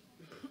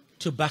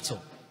to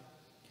battle.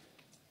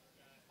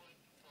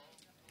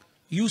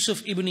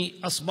 Yusuf ibn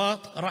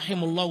Asbat,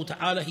 rahimahullah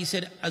ta'ala, he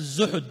said,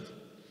 Az-zuhud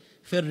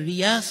fi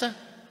riyasa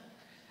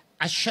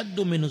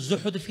ashaddu min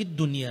az-zuhud fi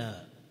dunya.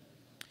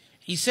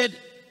 He said,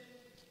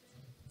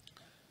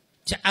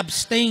 to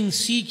abstain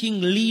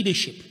seeking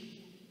leadership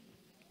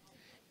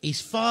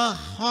is far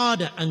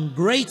harder and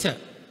greater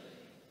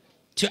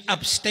to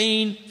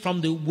abstain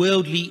from the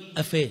worldly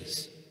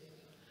affairs.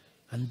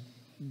 And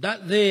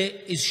that there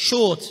is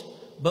short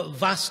but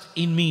vast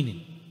in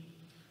meaning.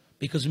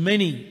 Because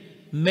many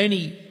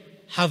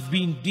have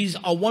been, these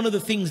are one of the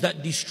things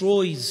that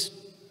destroys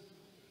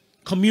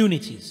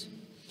communities.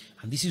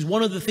 And this is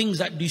one of the things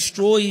that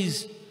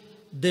destroys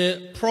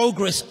the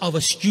progress of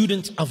a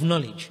student of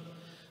knowledge.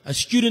 A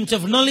student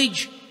of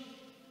knowledge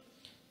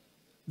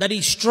that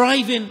is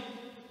striving,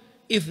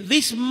 if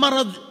this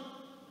marad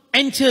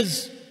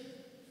enters,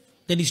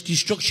 then it's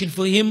destruction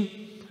for him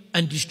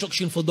and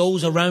destruction for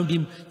those around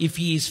him if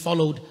he is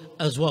followed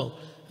as well.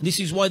 And this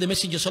is why the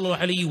Messenger sallallahu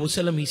alaihi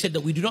wasallam, he said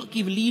that we do not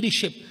give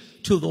leadership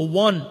to the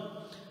one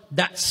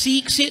that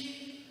seeks it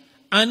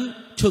and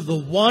to the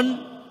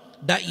one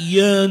that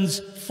yearns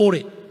for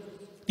it.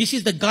 This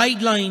is the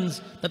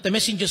guidelines that the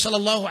Messenger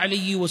sallallahu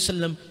alaihi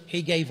wasallam,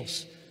 he gave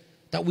us.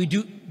 That we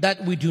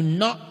do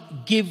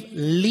not give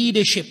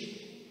leadership.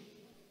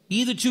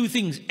 Either two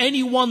things.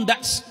 Anyone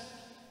that's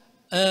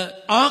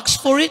asks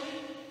for it.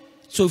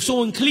 So if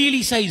someone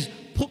clearly says,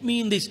 put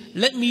me in this,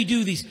 let me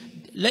do this,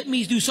 let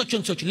me do such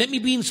and such, let me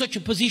be in such a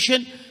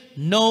position,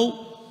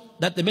 know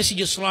that the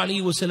Messenger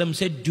ﷺ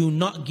said, do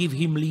not give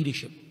him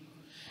leadership.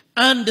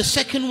 And the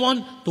second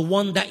one, the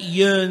one that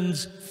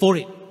yearns for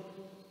it.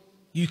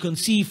 You can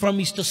see from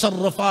his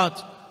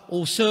tasarrufat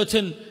or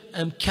certain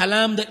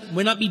kalam that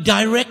may not be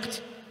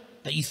direct,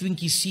 that you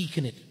think he's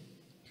seeking it.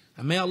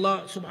 And may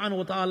Allah subhanahu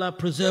wa ta'ala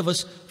preserve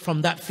us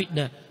from that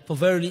fitna, for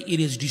verily it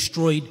has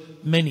destroyed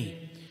many.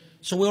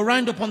 So we'll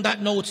round up on that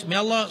note. May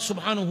Allah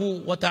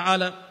subhanahu wa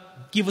ta'ala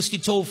give us the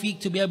tawfiq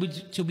to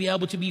be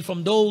able to be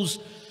from those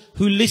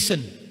who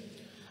listen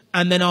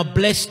and then are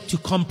blessed to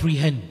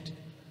comprehend.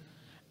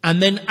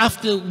 And then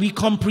after we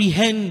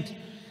comprehend,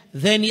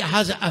 then it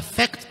has an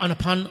effect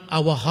upon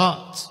our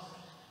hearts.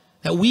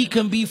 That we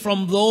can be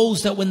from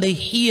those that when they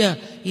hear,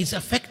 it's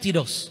affected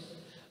us.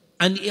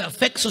 And it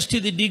affects us to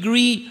the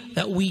degree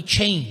that we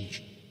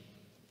change.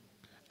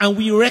 And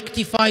we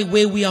rectify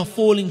where we are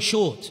falling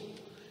short.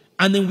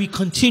 And then we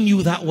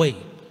continue that way.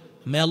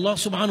 May Allah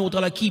subhanahu wa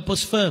ta'ala keep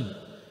us firm.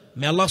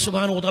 May Allah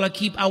subhanahu wa ta'ala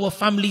keep our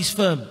families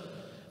firm.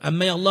 And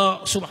may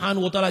Allah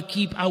subhanahu wa ta'ala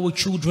keep our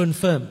children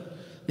firm.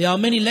 There are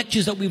many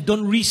lectures that we've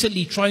done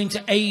recently trying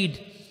to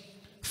aid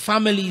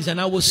families and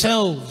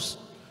ourselves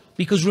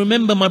Because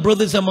remember, my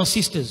brothers and my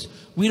sisters,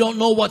 we don't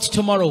know what's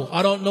tomorrow.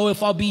 I don't know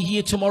if I'll be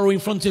here tomorrow in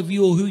front of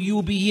you or who you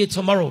will be here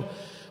tomorrow.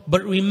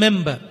 But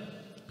remember,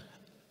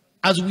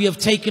 as we have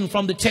taken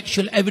from the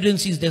textual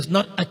evidences, there's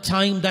not a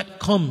time that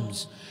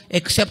comes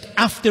except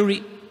after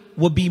it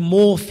will be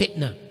more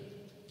fitna.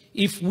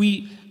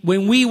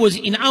 When we was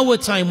in our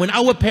time, when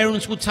our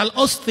parents would tell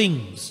us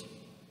things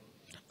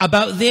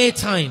about their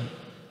time,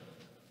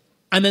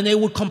 and then they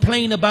would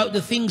complain about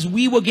the things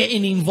we were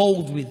getting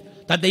involved with,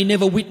 that they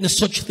never witnessed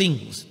such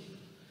things.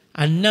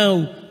 And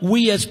now,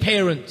 we as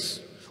parents,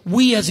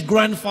 we as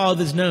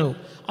grandfathers now,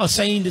 are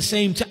saying the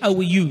same to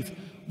our youth.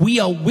 We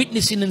are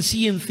witnessing and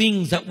seeing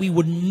things that we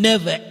would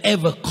never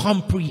ever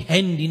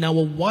comprehend in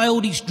our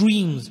wildest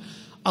dreams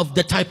of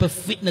the type of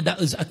fitna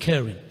that is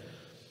occurring.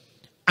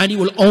 And it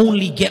will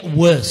only get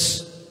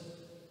worse.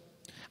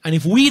 And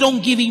if we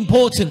don't give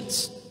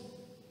importance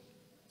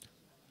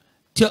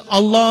to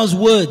Allah's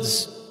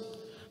words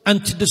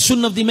and to the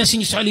sunnah of the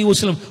Messenger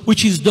ﷺ,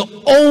 which is the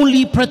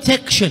only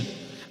protection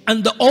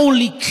and the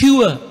only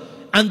cure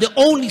and the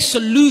only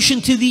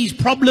solution to these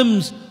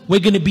problems, we're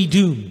going to be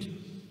doomed.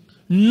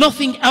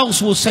 Nothing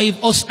else will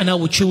save us and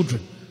our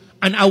children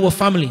and our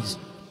families.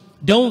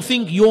 Don't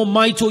think your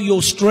might or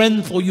your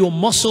strength or your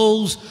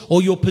muscles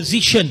or your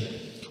position,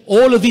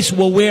 all of this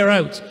will wear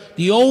out.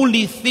 The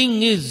only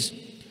thing is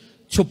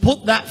to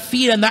put that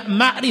fear and that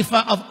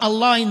ma'rifah of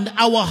Allah in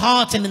our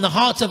heart and in the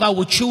hearts of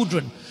our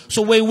children.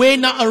 So when we're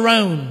not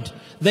around,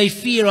 they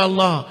fear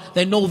Allah.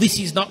 They know this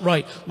is not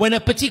right. When a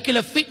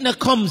particular fitna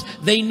comes,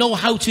 they know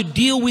how to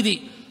deal with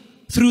it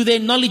through their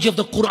knowledge of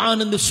the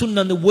Quran and the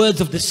Sunnah and the words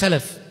of the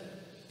Salaf.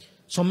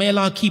 So may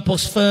Allah keep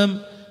us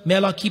firm. May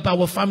Allah keep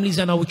our families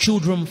and our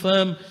children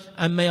firm.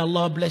 And may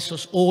Allah bless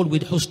us all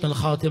with husn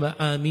al-khatima.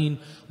 Ameen.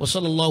 Wa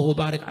sallallahu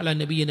barak ala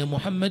nabiyyina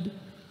Muhammad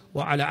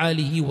wa ala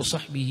alihi wa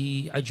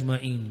sahbihi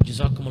ajma'een.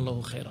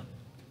 Jazakumullahu khairan.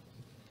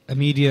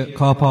 Immediate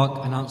car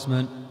park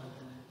announcement.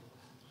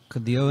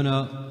 Could the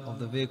owner of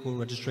the vehicle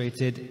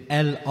registered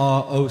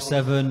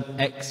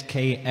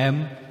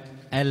LR07XKM,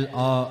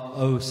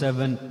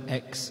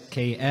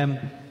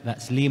 LR07XKM,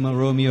 that's Lima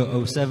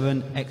Romeo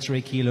 07,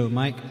 X-ray Kilo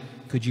Mike,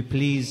 could you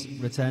please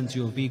return to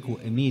your vehicle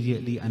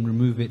immediately and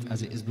remove it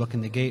as it is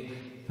blocking the gate?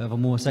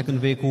 Furthermore, second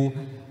vehicle,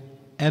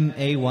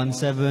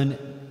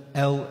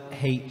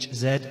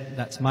 MA17LHZ,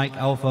 that's Mike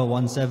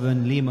Alpha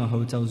 17 Lima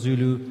Hotel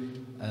Zulu,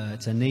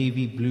 it's a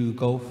navy blue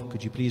Golf.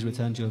 Could you please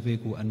return to your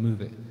vehicle and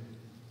move it?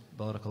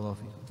 Barakallahu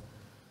feekum.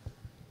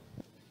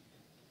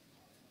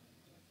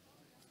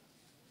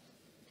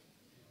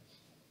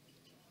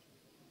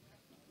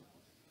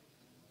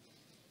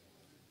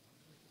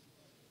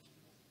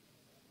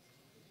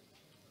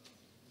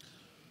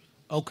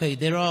 Okay,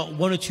 there are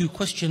one or two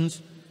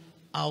questions.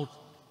 I'll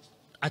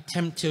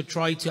attempt to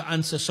try to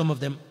answer some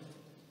of them.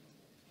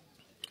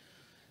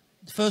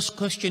 The first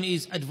question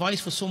is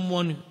advice for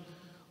someone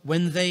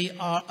when they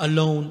are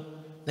alone,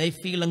 they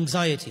feel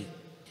anxiety,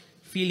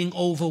 feeling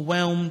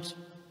overwhelmed,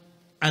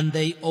 and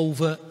they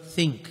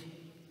overthink.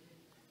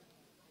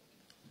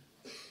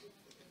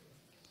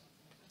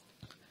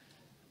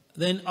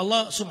 Then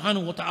Allah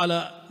subhanahu wa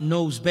ta'ala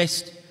knows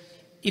best.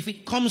 If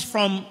it comes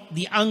from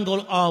the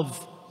angle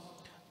of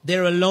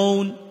they're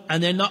alone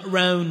and they're not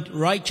around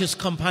righteous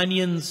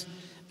companions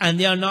and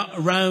they are not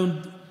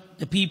around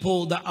the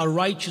people that are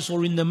righteous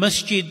or in the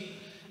masjid,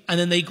 and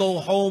then they go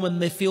home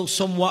and they feel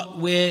somewhat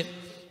where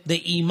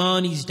the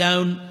iman is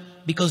down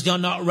because they are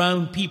not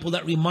around people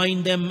that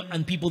remind them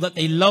and people that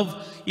they love.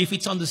 If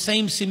it's on the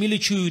same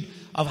similitude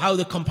of how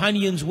the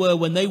companions were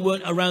when they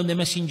weren't around the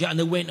messenger and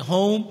they went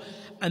home,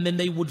 and then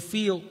they would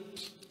feel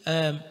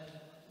that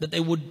they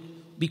would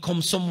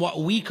become somewhat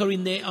weaker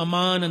in their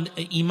iman, and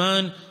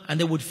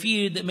they would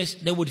fear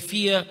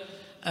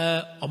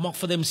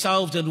for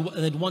themselves, and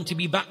they'd want to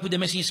be back with the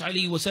Messenger sallallahu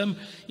alaihi wasallam.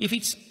 If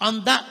it's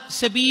on that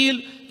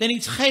sabil, then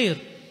it's khair,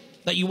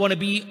 that you want to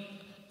be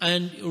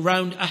and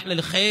around Ahl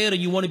al-Khair, and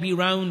you want to be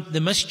around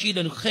the masjid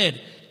and khair.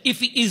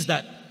 If it is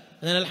that,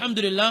 then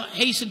alhamdulillah,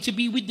 hasten to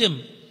be with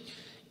them.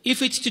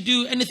 If it's to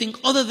do anything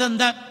other than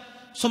that,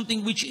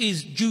 something which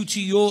is due to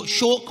your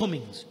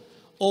shortcomings,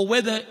 or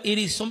whether it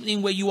is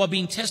something where you are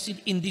being tested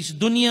in this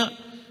dunya,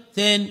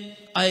 then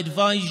I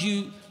advise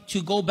you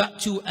to go back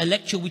to a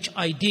lecture which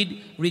I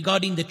did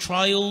regarding the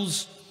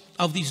trials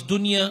of this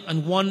dunya,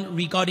 and one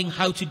regarding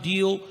how to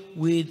deal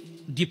with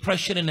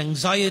depression and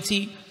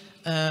anxiety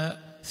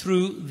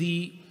through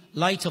the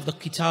light of the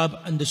kitab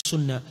and the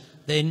sunnah.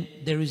 Then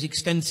there is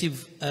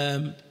extensive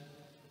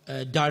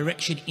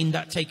direction in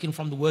that taken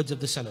from the words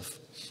of the Salaf.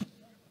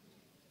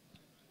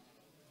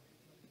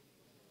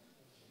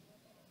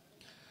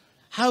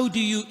 How do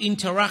you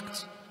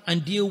interact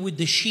and deal with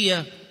the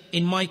Shia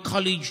in my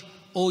college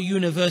or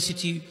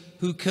university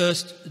who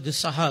cursed the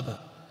Sahaba?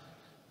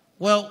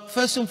 Well,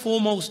 first and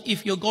foremost,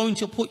 if you're going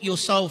to put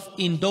yourself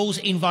in those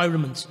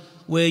environments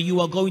where you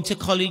are going to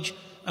college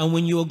and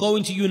when you are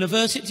going to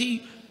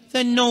university,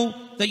 then know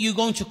that you're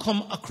going to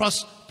come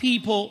across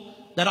people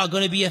that are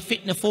going to be a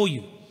fitna for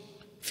you.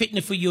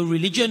 Fitna for your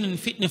religion and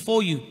fitna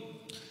for you.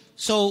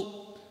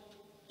 So,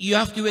 you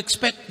have to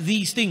expect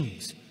these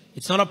things.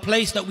 It's not a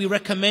place that we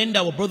recommend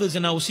our brothers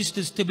and our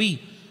sisters to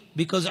be,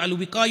 because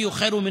al-wiqayu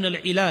khairu min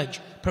al-ilaj.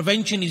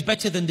 Prevention is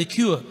better than the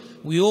cure.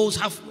 We always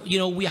have,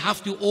 we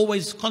have to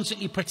always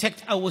constantly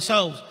protect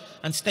ourselves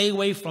and stay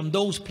away from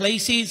those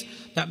places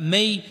that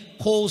may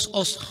cause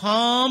us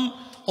harm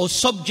or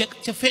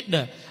subject to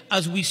fitna.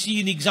 As we see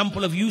an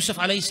example of Yusuf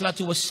alayhi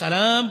salatu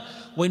wassalam,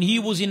 when he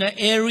was in an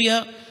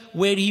area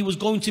where he was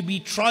going to be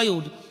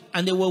trialed,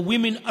 and there were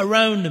women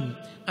around him,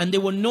 and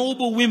there were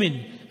noble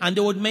women, and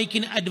they were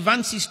making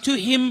advances to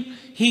him.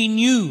 He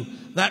knew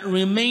that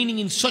remaining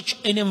in such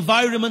an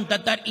environment,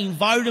 that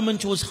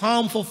environment was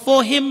harmful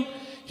for him.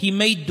 He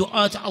made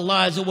dua to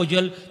Allah Azza wa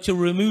Jal to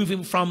remove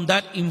him from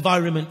that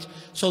environment.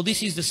 So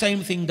this is the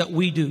same thing that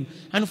we do.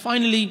 And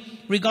finally,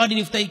 regarding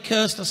if they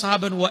curse the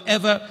Sahaba and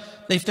whatever,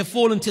 if they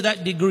fall into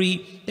that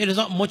degree, there is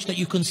not much that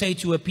you can say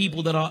to a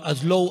people that are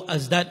as low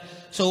as that.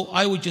 So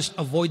I would just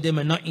avoid them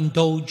and not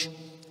indulge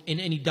in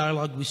any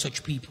dialogue with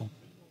such people.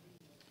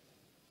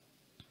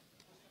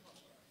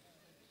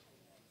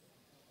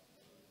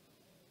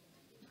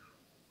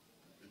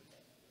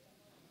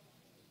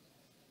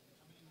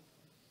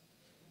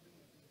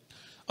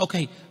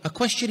 Okay, a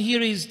question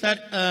here is that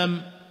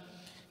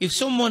if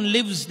someone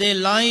lives their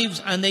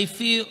lives and they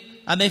feel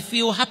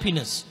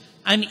happiness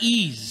and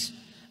ease,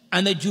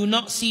 and they do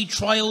not see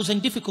trials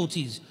and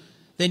difficulties,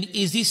 then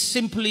is this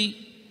simply,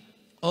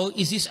 or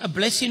is this a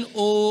blessing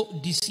or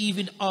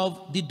deceiving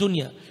of the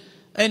dunya?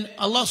 And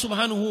Allah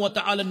subhanahu wa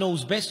ta'ala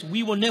knows best.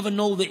 We will never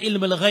know the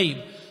ilm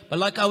al-ghayb. But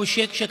like our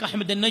Sheikh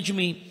Ahmed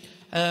al-Najmi,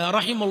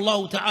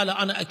 rahimahullah ta'ala,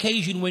 on an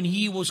occasion when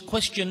he was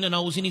questioned and I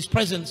was in his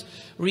presence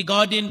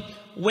regarding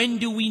when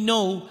do we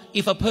know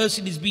if a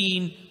person is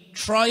being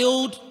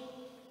trialed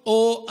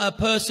or a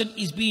person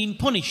is being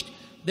punished.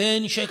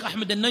 Then Shaykh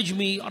Ahmed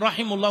al-Najmi,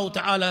 rahimahullah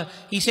ta'ala,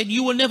 he said,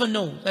 you will never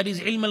know. That is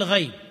ilm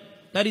al-ghayb.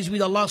 That is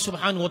with Allah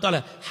subhanahu wa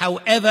ta'ala.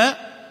 However,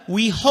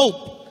 we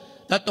hope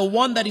that the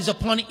one that is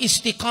upon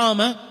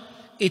istiqamah,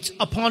 it's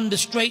upon the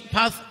straight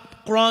path,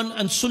 Quran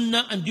and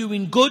Sunnah, and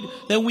doing good,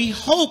 then we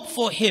hope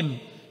for him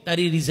that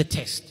it is a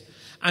test.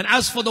 And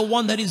as for the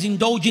one that is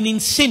indulging in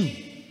sin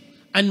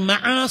and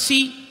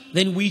ma'asi,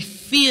 then we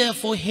fear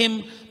for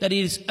him that it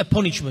is a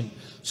punishment.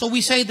 So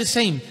we say the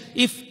same.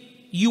 If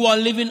you are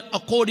living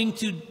according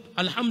to,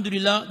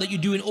 alhamdulillah, that you're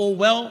doing all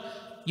well,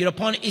 you're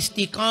upon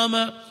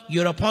istiqamah,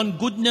 you're upon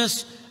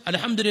goodness,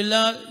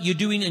 alhamdulillah, you're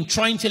doing and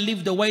trying to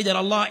live the way that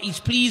Allah is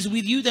pleased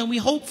with you, then we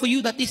hope for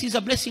you that this is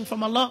a blessing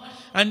from Allah,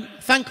 and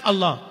thank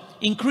Allah,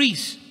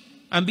 increase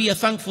and be a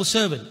thankful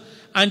servant.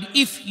 And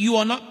if you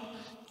are not,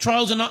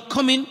 trials are not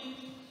coming,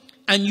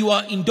 and you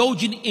are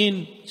indulging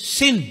in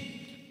sin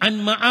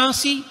and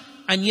ma'asi,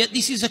 and yet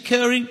this is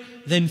occurring,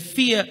 then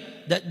fear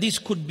that this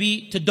could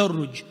be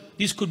tadarruj.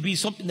 This could be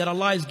something that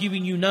Allah is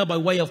giving you now by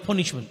way of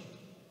punishment.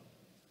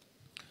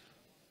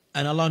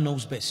 And Allah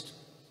knows best.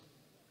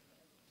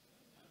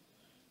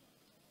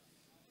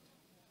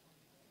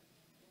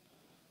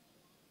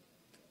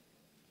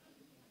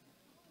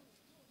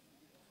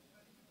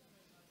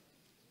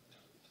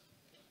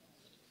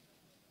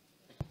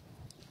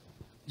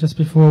 Just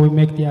before we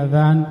make the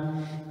adhan,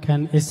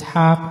 can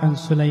Ishaq and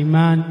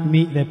Sulaiman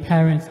meet their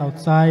parents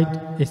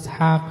outside?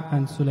 Ishaq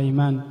and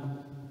Sulaiman.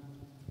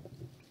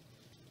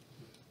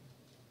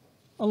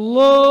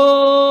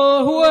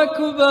 Allahu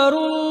Akbar,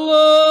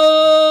 Allahu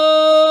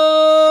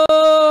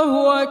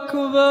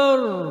Akbar,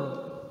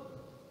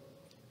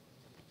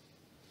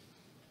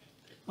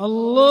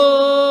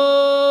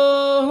 Allahu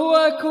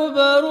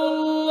Akbar,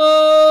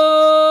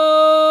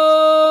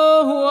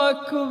 Allahu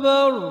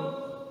Akbar.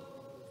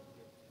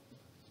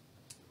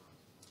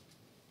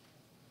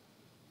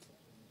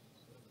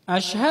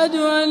 أشهد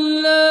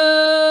أن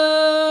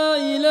لا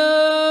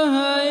إله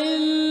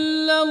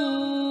إلا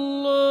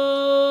الله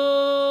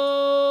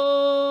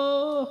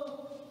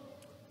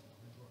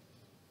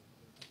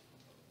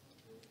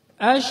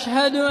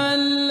أشهد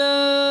أن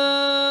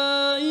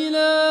لا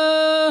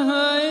إله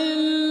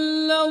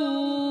إلا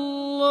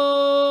الله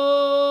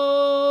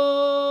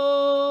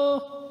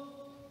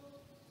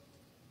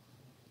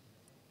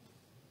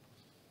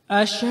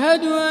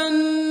أشهد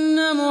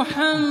أن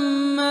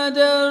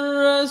محمدًا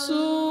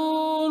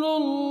رسول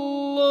الله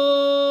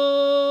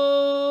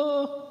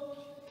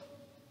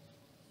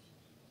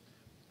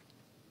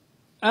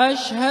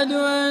أشهد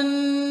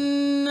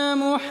أن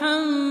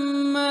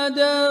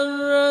محمدًا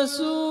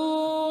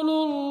رسول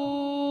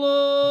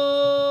الله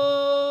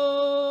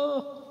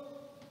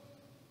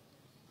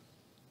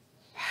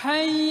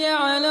حي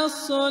على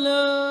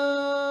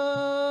الصلاة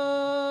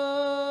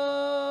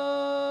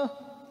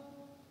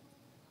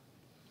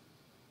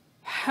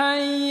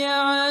حي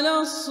على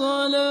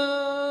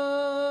الصلاة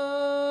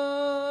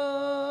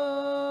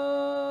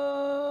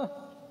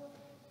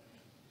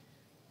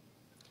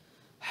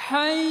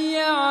حي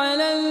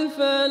على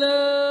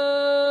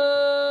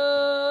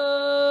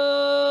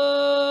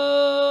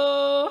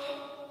الفلاح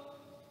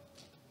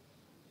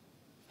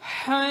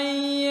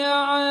حي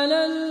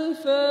على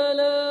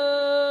الفلاح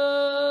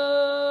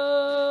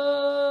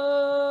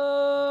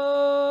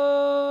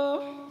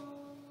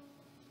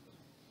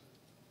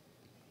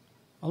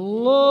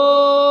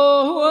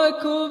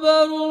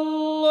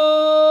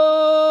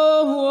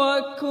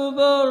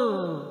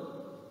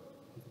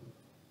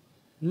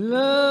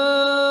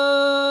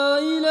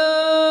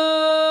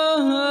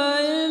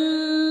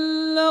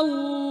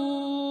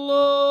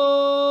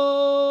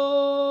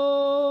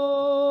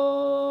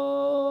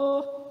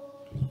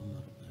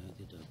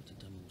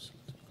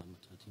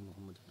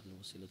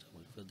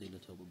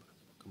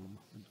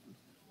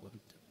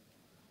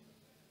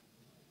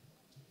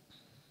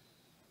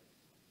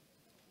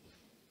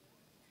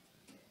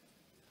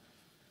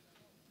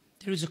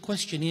There is a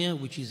question here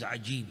which is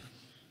ajib.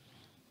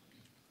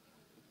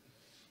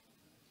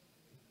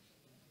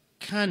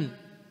 Can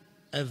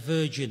a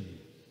virgin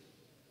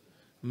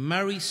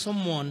marry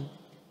someone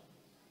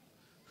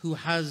who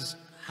has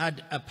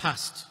had a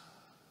past?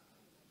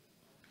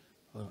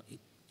 Well,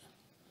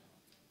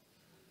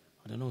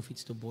 I don't know if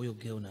it's the boy or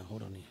girl now.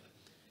 Hold on here.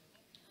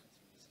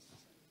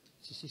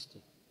 It's a sister.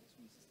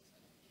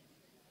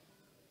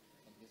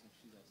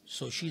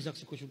 So she's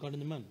asking a question regarding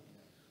the man.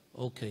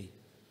 Okay.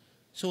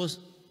 So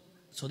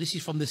this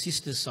is from the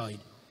sister's side.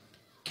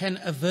 Can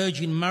a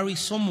virgin marry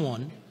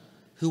someone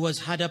who has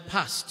had a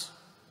past,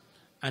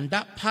 and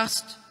that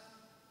past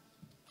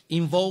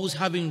involves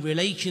having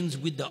relations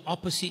with the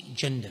opposite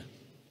gender,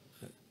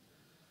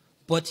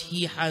 but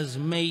he has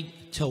made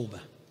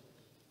tawbah?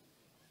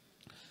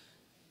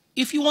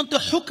 If you want the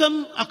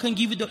hukam, I can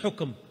give you the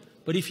hukam.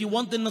 But if you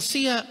want the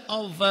nasihah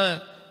of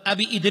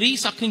Abi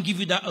Idrees, I can give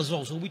you that as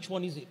well. So which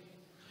one is it?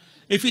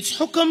 If it's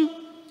hukam,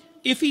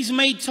 if he's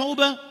made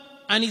tawbah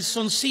and is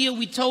sincere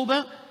with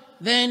tawbah,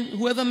 then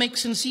whoever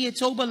makes sincere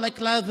tawbah, like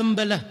la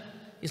dhanbala,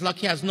 it's like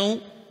he has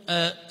no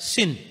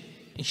sin.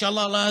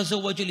 Inshallah, Allah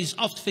Azza wa Jal is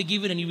oft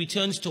forgiven and he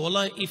returns to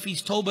Allah if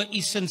his tawbah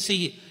is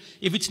sincere.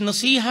 If it's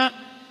nasiha,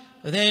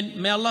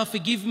 then may Allah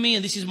forgive me,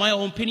 and this is my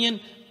own opinion,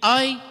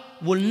 I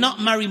will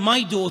not marry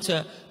my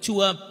daughter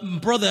to a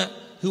brother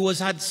who has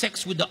had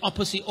sex with the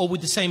opposite or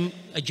with the same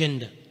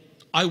agenda.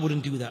 I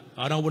wouldn't do that.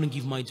 I wouldn't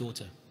give my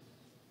daughter.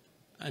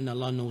 And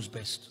Allah knows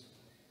best.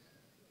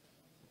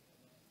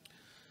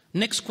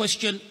 Next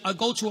question. I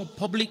go to a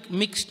public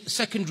mixed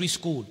secondary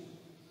school,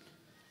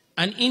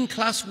 and in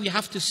class we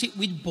have to sit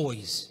with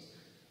boys.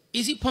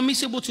 Is it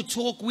permissible to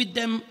talk with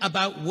them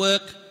about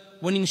work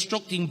when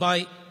instructing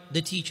by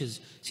the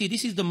teachers? See,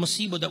 this is the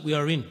musibah that we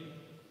are in.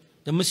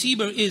 The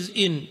musibah is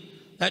in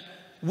that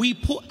we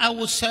put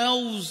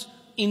ourselves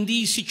in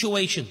these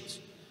situations.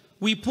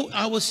 We put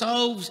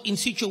ourselves in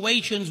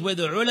situations where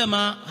the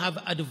ulama have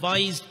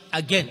advised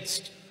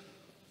against.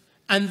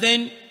 And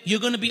then you're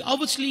going to be,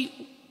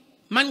 obviously,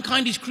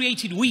 mankind is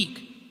created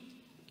weak.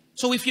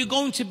 So if you're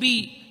going to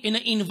be in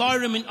an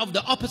environment of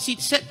the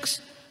opposite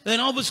sex, then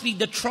obviously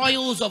the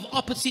trials of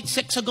opposite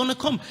sex are going to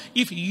come.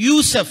 If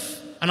Yusuf,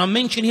 and I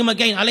mention him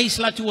again, alayhi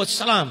salatu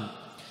wassalam,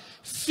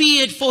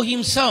 feared for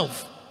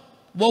himself,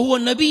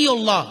 وَهُوَ نَبِيُّ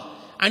اللَّهِ,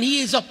 and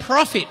he is a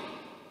prophet,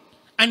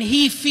 and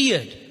he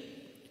feared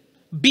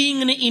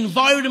being in an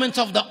environment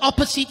of the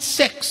opposite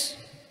sex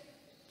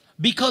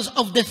because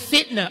of the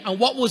fitna and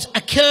what was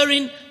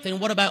occurring, then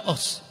what about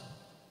us?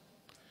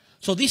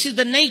 So this is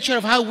the nature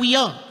of how we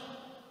are.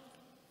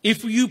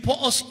 If you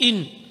put us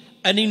in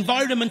an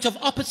environment of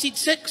opposite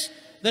sex,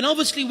 then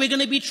obviously we're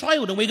going to be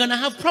trialed and we're going to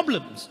have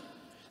problems.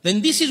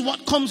 Then this is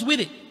what comes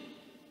with it.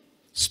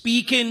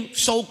 Speaking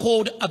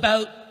so-called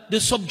about the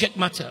subject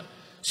matter,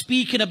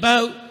 speaking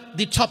about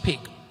the topic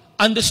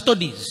and the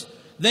studies,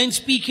 then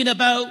speaking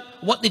about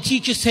what the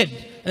teacher said,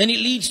 and then it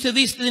leads to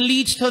this, then it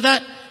leads to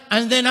that,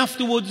 and then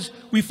afterwards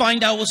we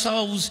find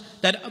ourselves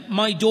that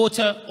my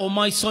daughter or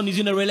my son is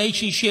in a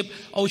relationship.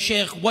 Oh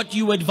Sheikh, what do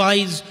you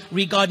advise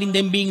regarding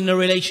them being in a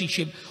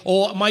relationship?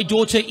 Or my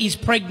daughter is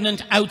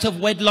pregnant out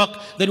of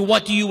wedlock, then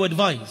what do you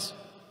advise?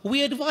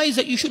 We advise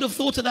that you should have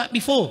thought of that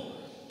before.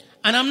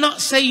 And I'm not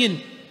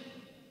saying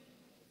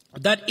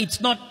that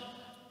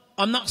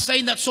I'm not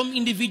saying that some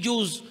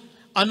individuals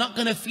are not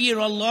going to fear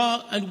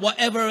Allah and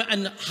whatever,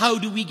 and how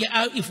do we get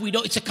out if we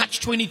don't? It's a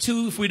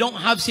catch-22. If we don't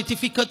have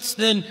certificates,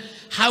 then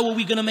how are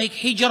we going to make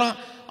hijrah?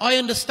 I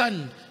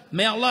understand.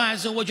 May Allah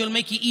Azza wa Jal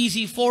make it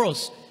easy for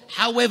us.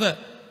 However,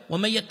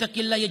 وَمَن يَتَّقِ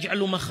اللَّهَ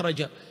يَجْعَلُ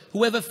مَخْرَجًا,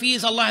 whoever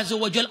fears Allah Azza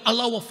wa Jal,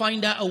 Allah will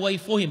find out a way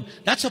for him.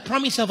 That's a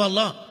promise of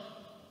Allah.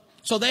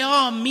 So there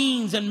are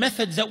means and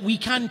methods that we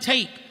can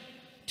take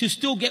to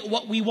still get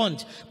what we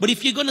want. But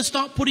if you're going to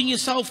start putting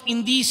yourself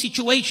in these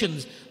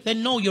situations,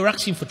 then no, you're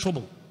asking for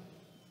trouble.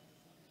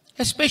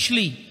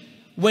 Especially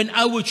when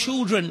our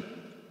children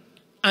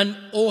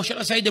or shall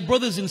I say the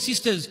brothers and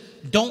sisters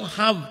don't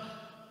have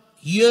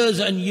years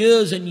and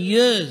years and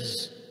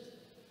years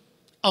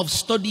of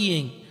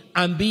studying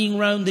and being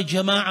around the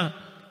jama'ah.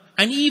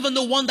 And even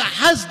the one that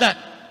has that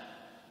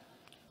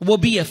will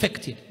be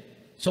affected.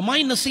 So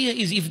my nasiyah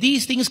is, if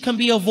these things can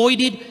be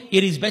avoided,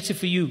 it is better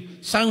for you,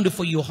 sounder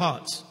for your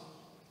hearts.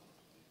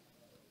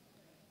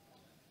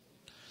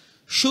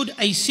 Should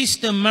a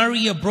sister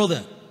marry a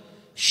brother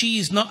she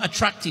is not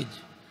attracted,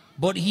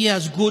 but he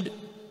has good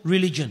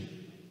religion?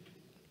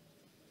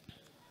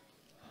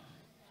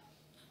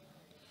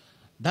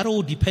 That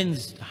all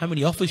depends how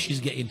many offers she's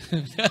getting.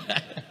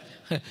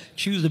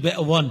 Choose the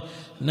better one.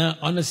 Now,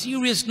 on a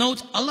serious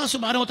note, Allah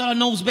subhanahu wa ta'ala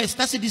knows best.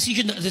 That's a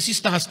decision that the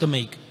sister has to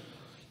make.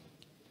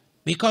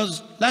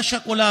 Because, la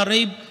shak wa la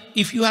raib,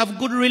 if you have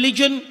good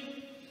religion,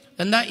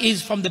 then that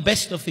is from the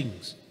best of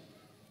things.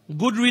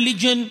 Good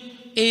religion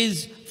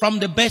is from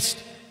the best.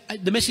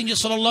 The Messenger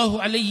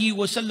sallallahu alayhi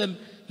wa sallam,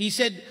 he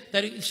said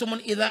that if someone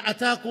إِذَا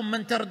أَتَاكُمْ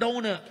مَنْ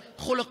تَرْضَوْنَ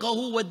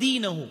خُلَقَهُ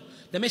وَدِينَهُ,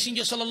 the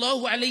Messenger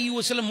sallallahu alayhi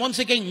wa sallam, once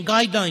again,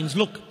 guidelines.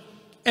 Look,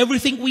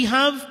 everything we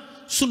have,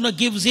 Sunnah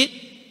gives it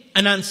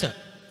an answer.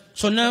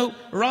 So now,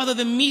 rather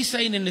than me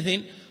saying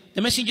anything,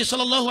 the Messenger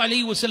sallallahu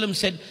alaihi wasallam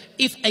said,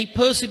 if a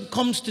person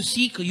comes to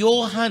seek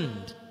your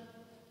hand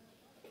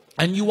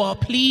and you are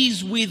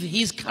pleased with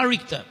his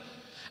character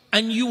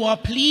and you are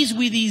pleased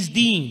with his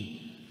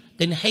deen,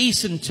 then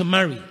hasten to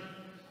marry.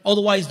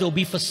 Otherwise there'll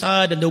be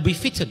fasad and there'll be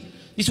fitan.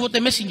 This is what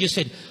the Messenger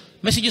said.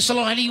 Messenger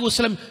sallallahu alaihi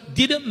wasallam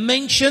didn't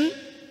mention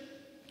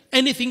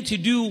anything to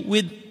do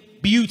with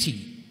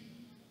beauty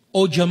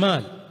or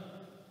jamal.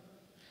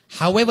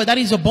 However, that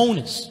is a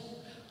bonus.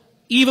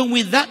 Even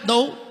with that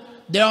though,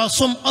 there are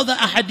some other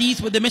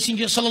ahadith where the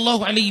Messenger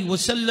sallallahu alaihi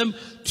wasallam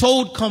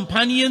told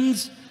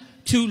companions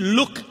to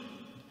look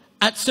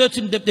at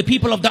the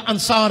people of the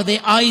Ansar, their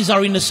eyes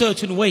are in a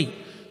certain way.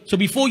 So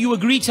before you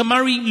agree to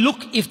marry,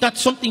 look if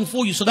that's something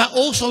for you. So that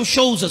also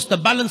shows us the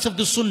balance of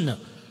the sunnah.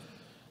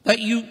 That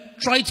you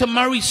try to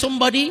marry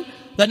somebody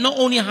that not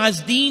only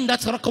has deen,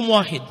 that's rakam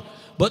wahid,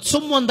 but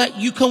someone that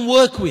you can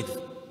work with.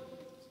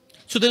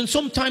 So then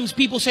sometimes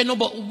people say, no,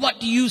 but what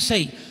do you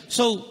say?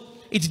 So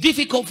it's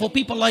difficult for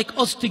people like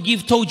us to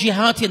give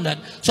tawjihat in that.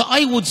 So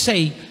I would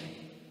say,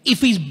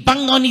 if he's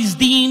bang on his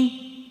deen,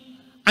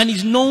 and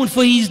he's known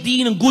for his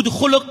deen and good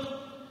khuluq,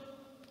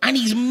 and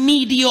he's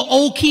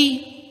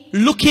mediocre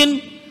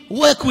looking,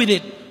 work with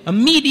it. A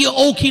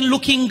mediocre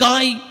looking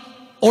guy,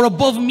 or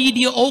above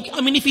mediocre,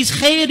 I mean if he's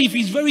khair, if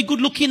he's very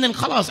good looking, then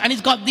khalas, and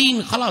he's got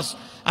deen, khalas,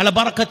 ala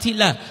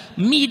barakatillah.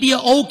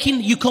 Mediocre,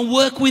 you can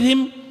work with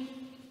him,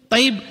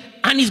 taib,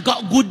 and he's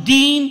got good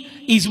deen,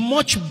 is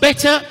much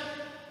better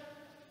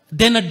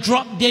than a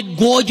drop-dead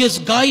gorgeous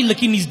guy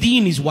looking his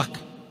deen is whack.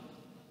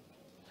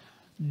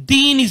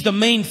 Deen is the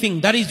main thing.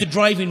 That is the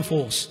driving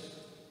force.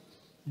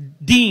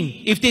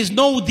 Deen. If there's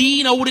no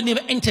deen, I wouldn't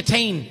even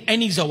entertain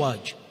any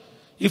zawaj.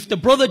 If the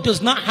brother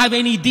does not have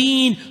any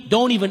deen,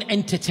 don't even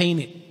entertain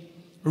it.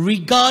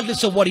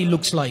 Regardless of what he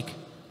looks like.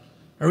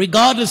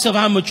 Regardless of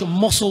how much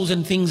muscles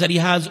and things that he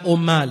has or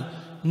mal.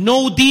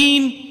 No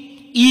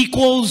deen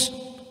equals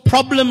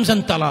problems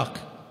and talaq.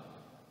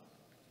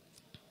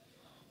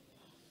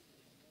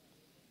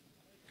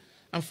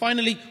 And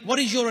finally, what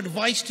is your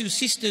advice to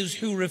sisters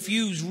who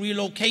refuse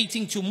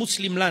relocating to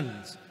Muslim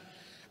lands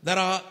that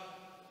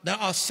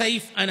are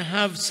safe and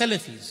have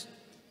Salafis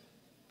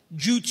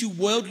due to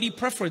worldly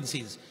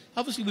preferences?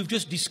 Obviously, we've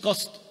just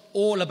discussed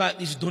all about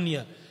this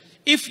dunya.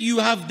 If you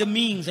have the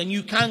means and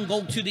you can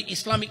go to the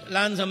Islamic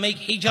lands and make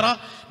hijrah,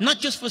 not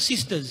just for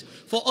sisters,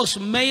 for us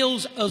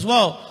males as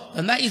well,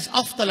 and that is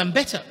afdal and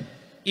better.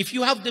 If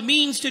you have the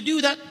means to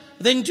do that,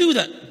 then do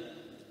that.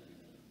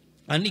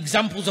 And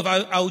examples of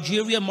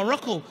Algeria,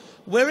 Morocco,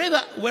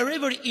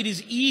 wherever it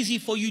is easy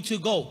for you to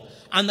go,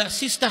 and that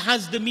sister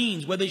has the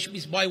means, whether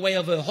it's by way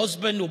of her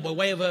husband or by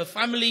way of her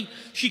family,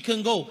 she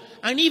can go.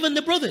 And even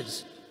the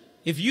brothers,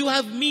 if you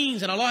have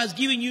means and Allah has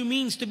given you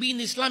means to be in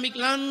the Islamic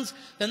lands,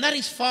 then that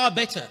is far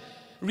better.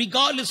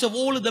 Regardless of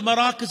all of the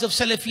marakas of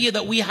Salafiyah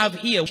that we have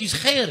here, which is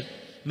khair.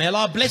 May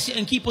Allah bless it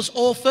and keep us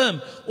all firm.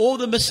 All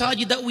the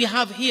masajid that we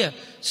have here,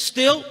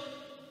 still,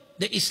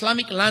 the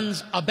Islamic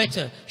lands are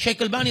better.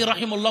 Shaykh Albani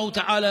rahimahullah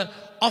ta'ala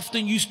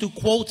often used to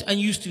quote and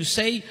used to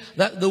say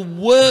that the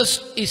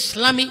worst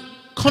Islamic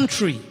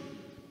country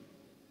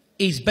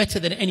is better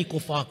than any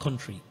kuffar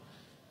country.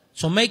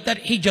 So make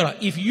that hijrah.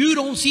 If you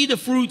don't see the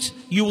fruits,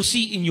 you will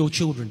see in your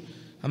children.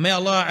 And may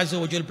Allah Azza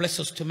wa Jal bless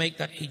us to make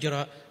that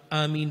hijrah.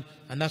 Ameen.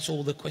 And that's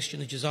all the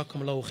questions.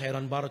 Jazakumullahu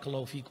khairan.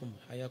 Barakallahu feekum.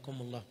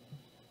 Hayakumullah.